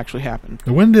Eternals actually happened.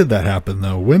 When did that happen,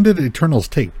 though? When did Eternals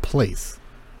take place?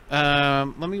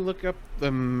 Let me look up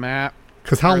the map.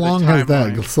 Because how long has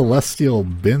that Celestial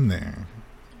been there?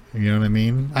 You know what I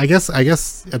mean? I guess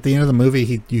at the end of the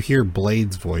movie, you hear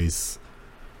Blade's voice,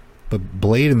 but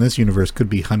Blade in this universe could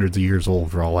be hundreds of years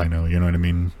old for all I know. You know what I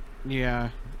mean? Yeah,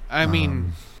 I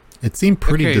mean, it seemed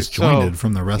pretty disjointed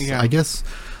from the rest. Yeah. I guess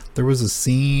there was a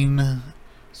scene.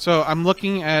 So I'm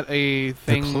looking at a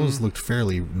thing. The clothes looked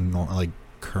fairly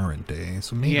current day,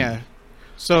 so maybe. Yeah.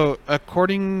 So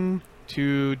according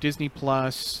to Disney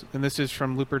Plus, and this is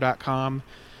from Looper.com.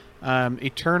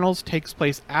 Eternals takes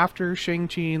place after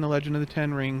Shang-Chi and the Legend of the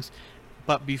Ten Rings,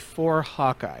 but before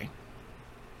Hawkeye.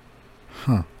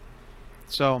 Huh.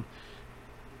 So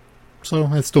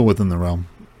it's still within the realm.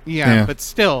 Yeah, but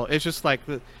still, it's just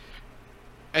the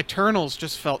Eternals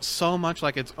just felt so much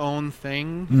like its own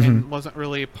thing and wasn't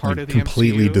really a part of the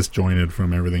completely MCU. Disjointed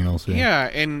from everything else.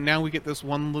 Yeah, and now we get this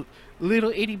one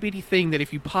little itty-bitty thing that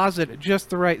if you pause it at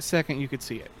just the right second, you could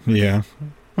see it. Yeah.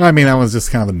 Well, I mean, that was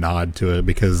just kind of a nod to it,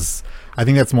 because I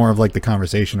think that's more of the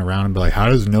conversation around and be how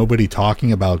is nobody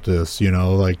talking about this?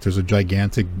 There's a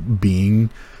gigantic being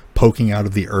poking out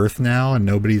of the earth now, and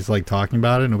nobody's talking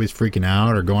about it. Nobody's freaking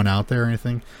out or going out there or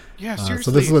anything. Yeah,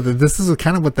 seriously. So this is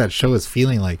kind of what that show is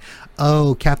feeling like.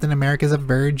 Oh, Captain America's a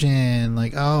virgin.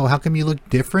 Oh, how come you look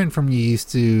different from you used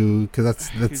to? Because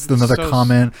that's another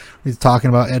comment. He's talking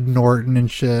about Ed Norton and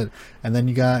shit, and then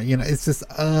you got it's just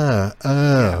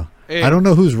Yeah. I don't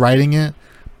know who's writing it,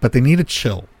 but they need to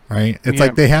chill, right? It's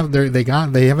they have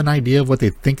an idea of what they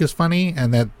think is funny,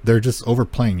 and that they're just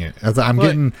overplaying it. As I'm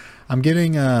getting Paul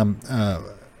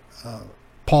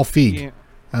Feig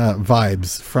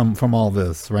vibes from all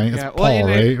this, right? It's Paul,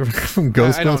 right? From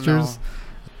Ghostbusters.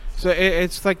 So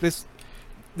it's this.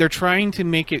 They're trying to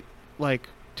make it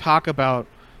talk about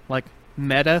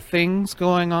meta things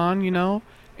going on, and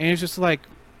it's just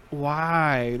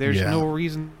why? There's no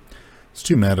reason. It's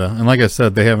too meta, and like I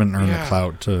said, they haven't earned the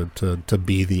clout to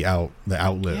be the outlet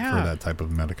for that type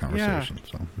of meta conversation.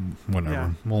 So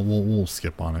whatever, we'll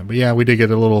skip on it. But yeah, we did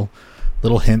get a little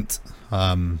hint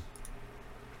of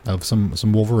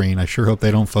some Wolverine. I sure hope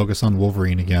they don't focus on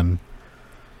Wolverine again.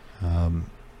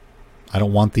 I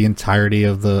don't want the entirety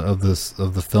of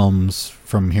the films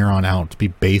from here on out to be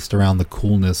based around the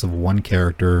coolness of one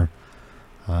character.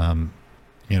 I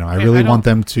really want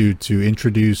them to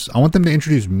introduce. I want them to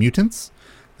introduce mutants,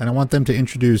 and I want them to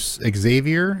introduce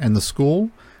Xavier and the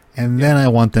school, and then I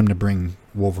want them to bring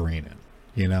Wolverine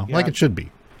in. Like it should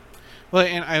be. Well,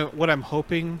 and what I'm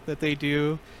hoping that they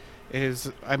do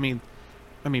is, I mean,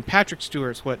 Patrick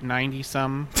Stewart's 90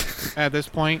 some at this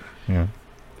point. Yeah.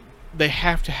 They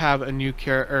have to have a new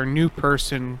new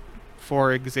person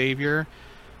for Xavier.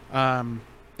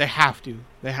 They have to.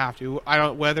 I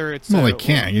don't whether it's they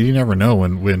can't. You never know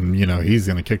when he's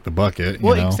going to kick the bucket.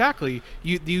 Exactly.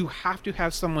 You have to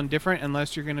have someone different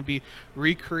unless you're going to be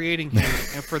recreating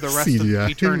him for the rest of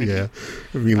eternity. Yeah,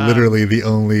 it'd be literally the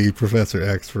only Professor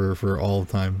X for all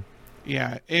time.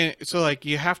 Yeah, and so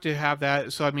you have to have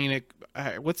that. So I mean,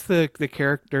 what's the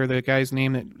character, the guy's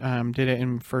name that did it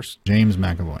in first? James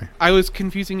McAvoy. I was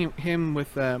confusing him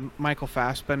with Michael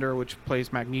Fassbender, which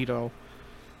plays Magneto.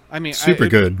 I mean, super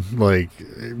good.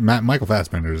 Michael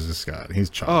Fassbender is this guy. He's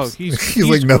chops. Oh,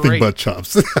 he's nothing great. but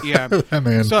chops. Yeah, that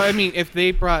man. So I mean, if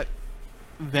they brought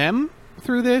them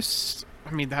through this,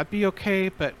 I mean that'd be okay.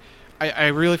 But I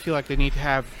really feel like they need to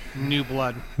have new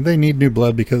blood. They need new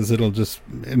blood because it'll just.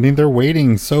 I mean, they're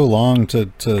waiting so long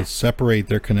to separate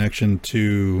their connection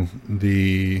to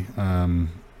the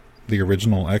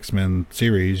original X-Men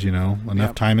series. You know,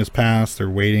 enough time has passed. They're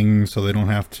waiting so they don't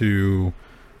have to,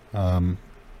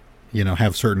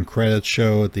 have certain credits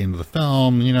show at the end of the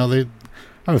film. You know, I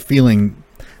have a feeling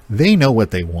they know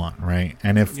what they want, right?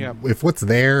 And if what's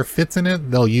there fits in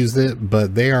it, they'll use it.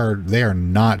 But they are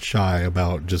not shy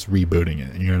about just rebooting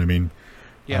it. You know what I mean?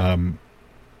 Yeah.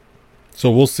 So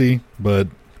we'll see, but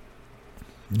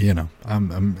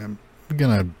I'm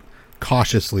gonna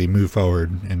cautiously move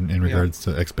forward in regards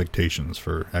to expectations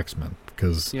for X-Men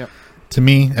because to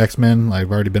me, X-Men,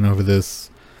 I've already been over this,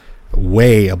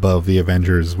 way above the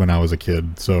Avengers when I was a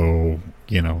kid. So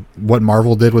what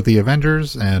Marvel did with the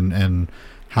Avengers and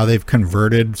how they've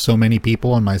converted so many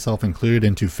people, and myself included,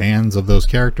 into fans of those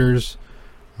characters,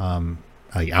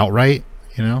 like outright.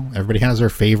 Everybody has their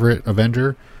favorite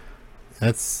Avenger.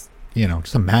 That's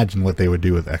just imagine what they would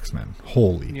do with X-Men.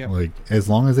 Holy, like as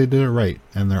long as they did it right,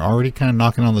 and they're already kind of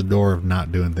knocking on the door of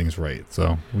not doing things right.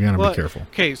 So we gotta be careful.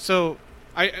 Okay, so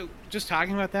I just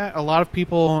talking about that. A lot of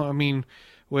people, I mean,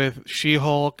 with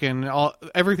She-Hulk and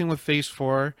everything with Phase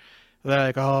 4. They're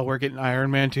like, oh, we're getting Iron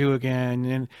Man 2 again.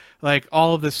 And like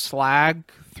all of this slag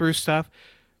through stuff.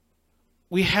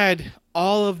 We had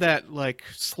all of that like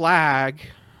slag,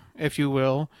 if you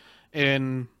will,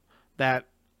 in that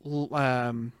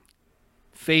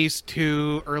Phase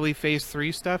 2, early Phase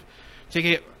 3 stuff to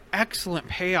get excellent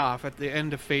payoff at the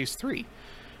end of Phase 3.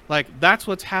 Like that's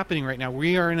what's happening right now.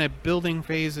 We are in a building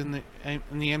phase in the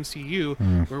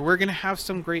MCU where we're going to have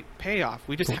some great payoff.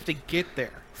 We just have to get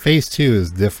there. Phase 2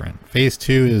 is different. Phase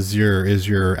 2 is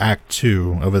your Act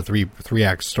 2 of a three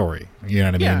act story. You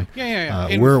know what I mean?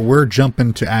 Yeah. We're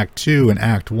jumping to Act 2 and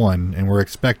Act 1, and we're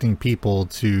expecting people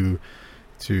to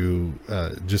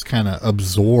just kind of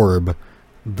absorb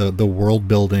the world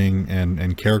building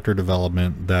and character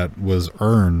development that was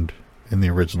earned in the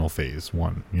original Phase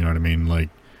 1. You know what I mean? Like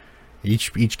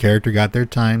each character got their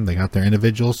time, they got their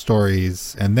individual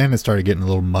stories, and then it started getting a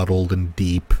little muddled and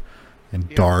deep and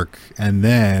dark, and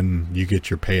then you get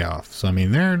your payoff. So I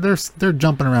mean, they're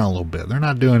jumping around a little bit. They're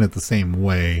not doing it the same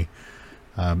way.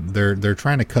 They're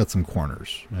trying to cut some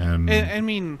corners. And I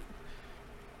mean,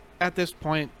 at this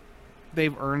point,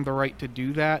 they've earned the right to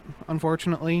do that.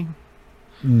 Unfortunately,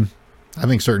 I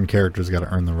think certain characters got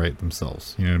to earn the right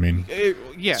themselves. You know what I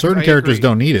mean? Certain I characters agree.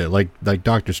 don't need it. Like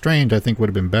Doctor Strange, I think would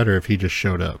have been better if he just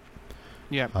showed up.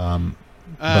 Yeah.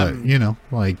 But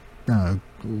like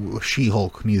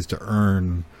She-Hulk needs to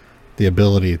earn the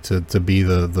ability to be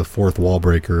the fourth wall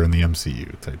breaker in the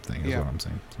MCU type thing. Is what I'm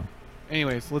saying. So.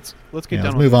 Anyways, let's get done.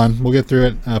 Let's move on. We'll get through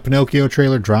it. Pinocchio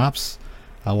trailer drops.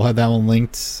 We'll have that one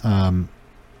linked.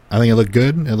 I think it looked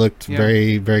good. It looked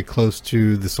very, very close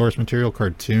to the source material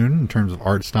cartoon in terms of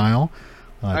art style.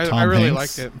 Tom I really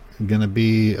Hanks liked it. Gonna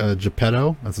be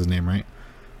Geppetto. That's his name, right?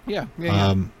 Yeah.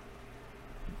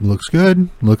 Looks good.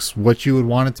 Looks what you would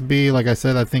want it to be. Like I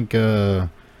said, I think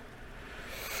Guillermo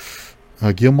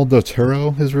del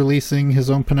Toro is releasing his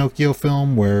own Pinocchio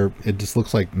film where it just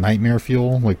looks like nightmare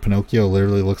fuel. Like Pinocchio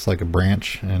literally looks like a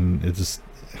branch, and it's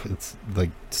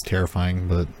terrifying.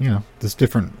 But there's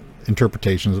different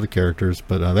interpretations of the characters.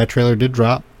 But that trailer did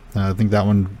drop. I think that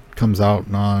one comes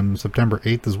out on September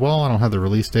 8th as well. I don't have the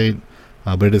release date,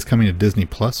 but it is coming to Disney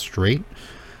Plus straight.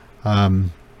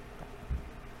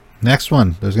 Next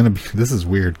one, there's going to be, this is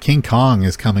weird, King Kong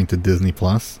is coming to Disney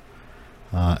Plus,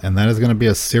 and that is going to be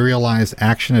a serialized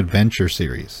action adventure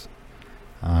series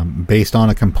based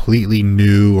on a completely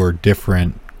new or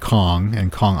different Kong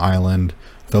and Kong Island,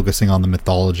 focusing on the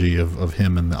mythology of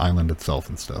him and the island itself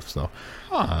and stuff. So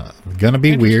gonna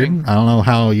be weird. I don't know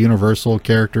how Universal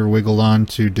character wiggled on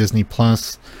to Disney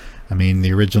Plus. I mean,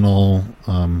 the original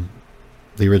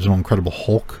Incredible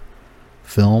Hulk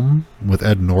film with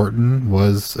Ed Norton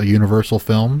was a Universal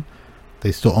film.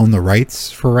 They still own the rights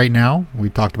for right now. We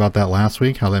talked about that last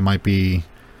week, how they might be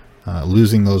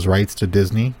losing those rights to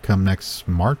Disney come next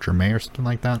March or May or something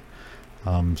like that.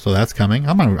 So that's coming.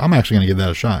 I'm actually going to give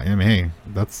that a shot. I mean, hey,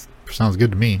 that sounds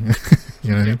good to me.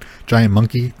 You know what I mean? Giant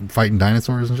monkey fighting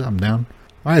dinosaurs and shit. I'm down.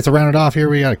 All right, so round it off here.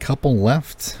 We got a couple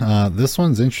left. This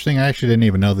one's interesting. I actually didn't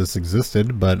even know this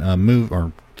existed, but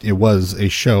it was a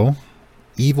show.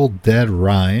 Evil Dead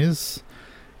Rise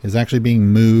is actually being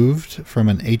moved from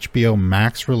an HBO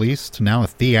Max release to now a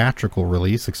theatrical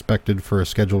release, expected for a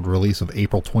scheduled release of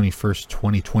April 21st,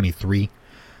 2023.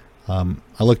 I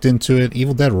looked into it.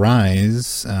 Evil Dead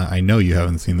Rise, I know you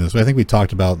haven't seen this, but I think we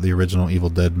talked about the original Evil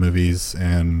Dead movies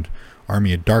and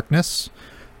Army of Darkness.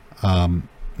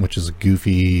 which is a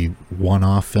goofy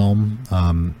one-off film.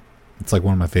 It's like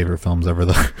one of my favorite films ever,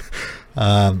 though.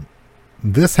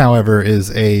 This, however,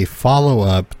 is a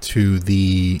follow-up to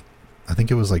I think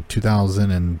it was like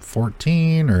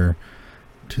 2014 or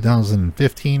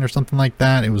 2015 or something like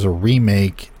that. It was a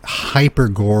remake, hyper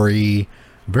gory,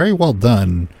 very well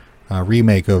done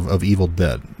remake of Evil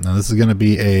Dead. Now this is going to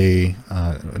be a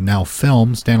now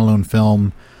standalone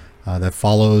film that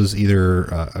follows either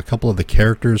a couple of the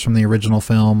characters from the original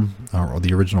film or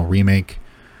the original remake,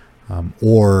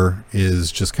 or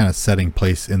is just kind of setting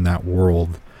place in that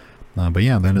world. But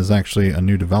yeah, that is actually a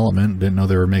new development. Didn't know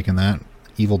they were making that.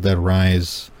 Evil Dead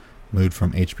Rise moved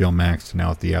from HBO Max to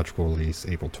now a theatrical release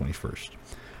April 21st.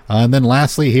 And then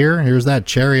lastly here's that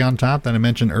cherry on top that I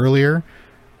mentioned earlier.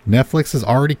 Netflix has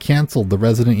already canceled the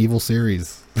Resident Evil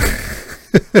series.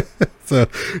 So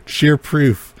sheer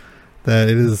proof that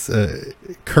it is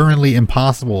currently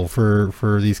impossible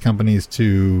for these companies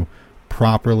to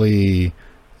properly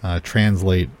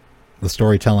translate the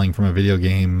storytelling from a video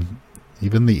game,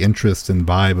 even the interest and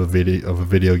vibe of a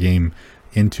video game,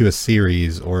 into a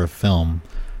series or a film,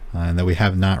 and that we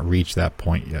have not reached that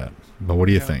point yet. But what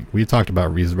do you think? We talked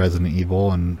about Resident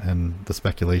Evil and the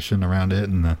speculation around it,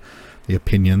 and the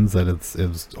opinions that it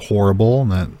was horrible,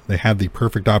 and that they had the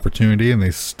perfect opportunity and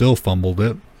they still fumbled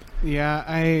it. Yeah,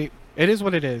 it is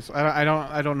what it is. I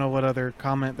don't know what other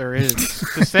comment there is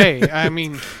to say. I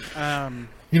mean, and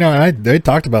they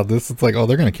talked about this. It's like, oh,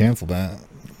 they're going to cancel that.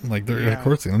 Like, of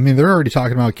course. I mean, they're already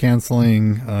talking about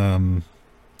canceling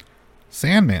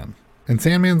Sandman, and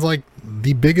Sandman's like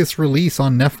the biggest release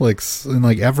on Netflix in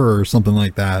like ever or something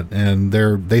like that, and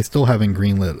they still haven't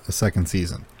greenlit a second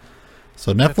season.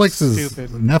 So Netflix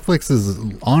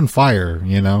is on fire.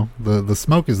 The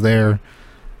smoke is there.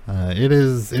 It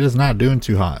is not doing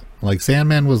too hot. Like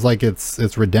Sandman was like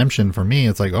its redemption for me.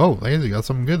 It's like, oh, hey, they got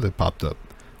something good that popped up,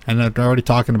 and they're already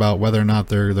talking about whether or not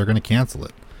they're going to cancel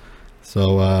it.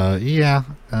 So you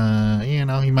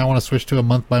might want to switch to a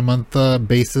month-by-month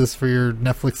basis for your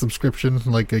Netflix subscription,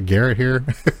 like a Garrett here.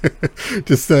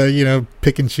 Just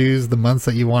pick and choose the months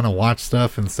that you want to watch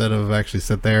stuff instead of actually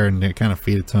sit there and kind of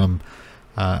feed it to them.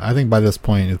 I think by this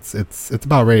point it's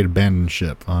about ready to abandon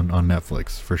ship on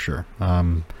Netflix for sure.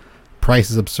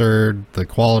 Price is absurd, the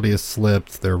quality has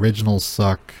slipped, the originals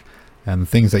suck, and the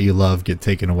things that you love get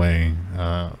taken away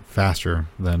faster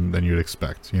than you'd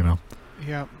expect.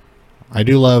 Yeah. I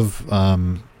do love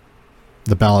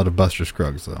the Ballad of Buster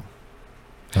Scruggs, though.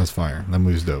 That was fire. That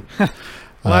movie's dope.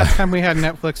 Last time we had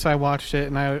Netflix, I watched it,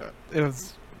 and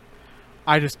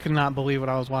I just could not believe what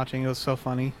I was watching. It was so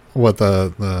funny. What,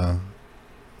 the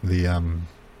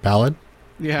Ballad?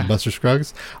 Yeah. Buster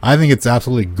Scruggs? I think it's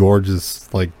absolutely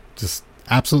gorgeous, like just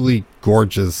absolutely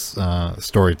gorgeous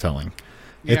storytelling.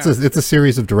 Yeah. It's a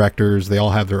series of directors. They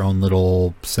all have their own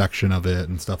little section of it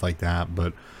and stuff like that,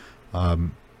 but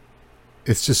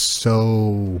it's just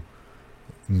so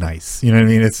nice. You know what I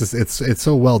mean? It's just it's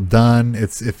so well done.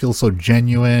 It feels so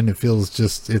genuine. It feels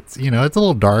just it's a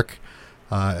little dark,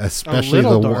 especially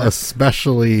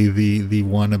the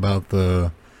one about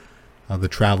the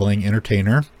traveling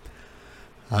entertainer.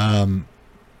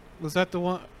 Was that the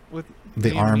one with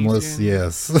the armless?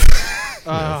 Yes.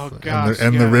 Oh yes. gosh.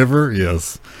 And the river?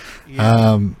 Yes.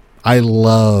 Yeah. I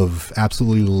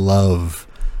absolutely love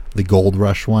the Gold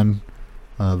Rush one.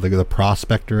 The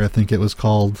Prospector, I think it was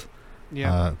called.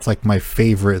 Yeah. It's like my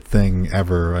favorite thing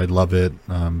ever. I love it.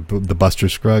 The Buster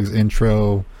Scruggs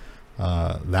intro,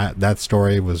 that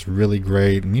story was really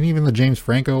great. I mean, even the James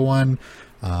Franco one,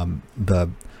 the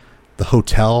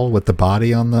hotel with the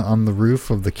body on the roof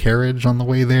of the carriage on the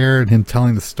way there, and him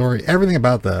telling the story, everything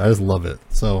about that, I just love it.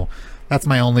 So that's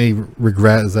my only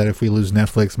regret, is that if we lose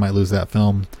Netflix, might lose that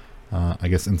film. I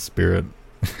guess in spirit.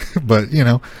 But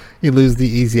you lose the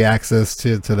easy access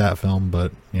to that film.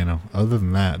 But other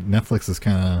than that, Netflix is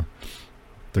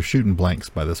they're shooting blanks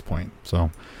by this point. So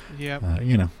yeah,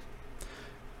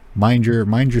 mind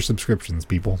your subscriptions,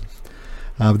 people.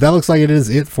 But that looks like it is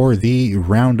it for the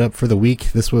roundup for the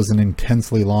week. This was an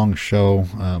intensely long show.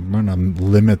 I'm going to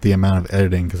limit the amount of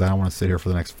editing because I don't want to sit here for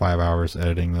the next 5 hours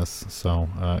editing this. So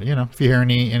if you hear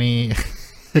any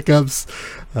hiccups,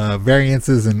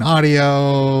 variances in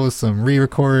audio, some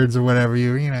re-records or whatever,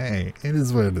 hey, it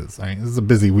is what it is. Right? This is a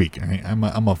busy week. Right? I'm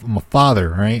a father,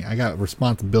 right? I got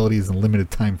responsibilities and limited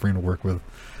time frame to work with.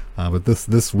 But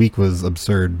this week was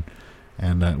absurd,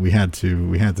 and we had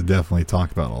to definitely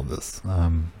talk about all this.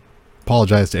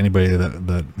 Apologize to anybody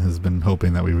that has been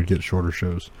hoping that we would get shorter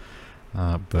shows,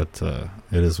 but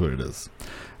it is what it is.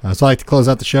 So I like to close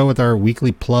out the show with our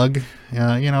weekly plug,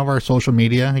 of our social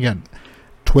media. I got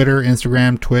Twitter,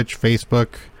 Instagram, Twitch, Facebook,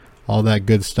 all that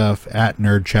good stuff at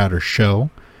Nerd Chatter Show.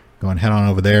 Go and head on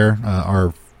over there.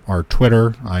 Our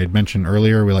Twitter, I had mentioned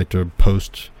earlier, we like to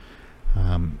post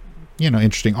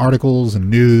interesting articles and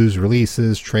news,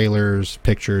 releases, trailers,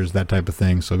 pictures, that type of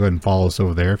thing. So go ahead and follow us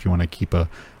over there if you want to keep a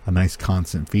nice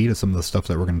constant feed of some of the stuff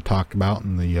that we're going to talk about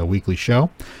in the weekly show.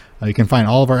 You can find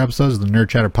all of our episodes of the Nerd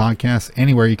Chatter Podcast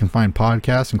anywhere you can find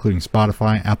podcasts, including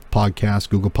Spotify, Apple Podcasts,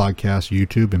 Google Podcasts,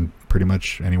 YouTube, and pretty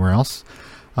much anywhere else.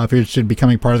 If you're interested in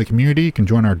becoming part of the community, you can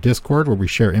join our Discord where we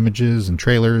share images and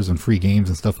trailers and free games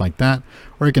and stuff like that.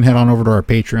 Or you can head on over to our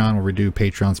Patreon where we do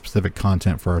Patreon-specific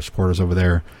content for our supporters over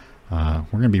there. We're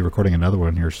going to be recording another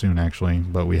one here soon, actually.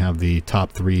 But we have the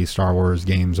top 3 Star Wars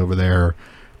games over there.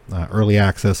 Early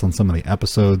access on some of the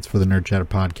episodes for the Nerd Chatter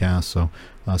Podcast. So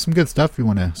some good stuff. If you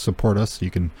want to support us, you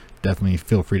can definitely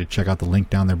feel free to check out the link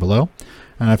down there below.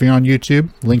 If you're on YouTube,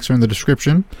 links are in the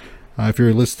description. If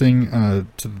you're listening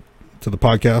to the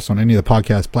podcast on any of the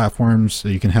podcast platforms,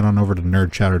 you can head on over to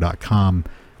nerdchatter.com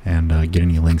and get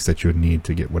any links that you would need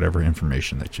to get whatever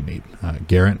information that you need.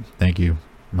 Garrett, thank you,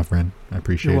 my friend. I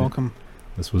appreciate it. You're welcome.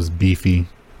 This was beefy.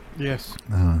 Yes.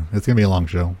 It's going to be a long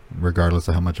show, regardless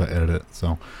of how much I edit it.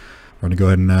 So we're going to go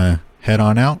ahead and head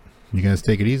on out. You guys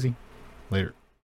take it easy. Later.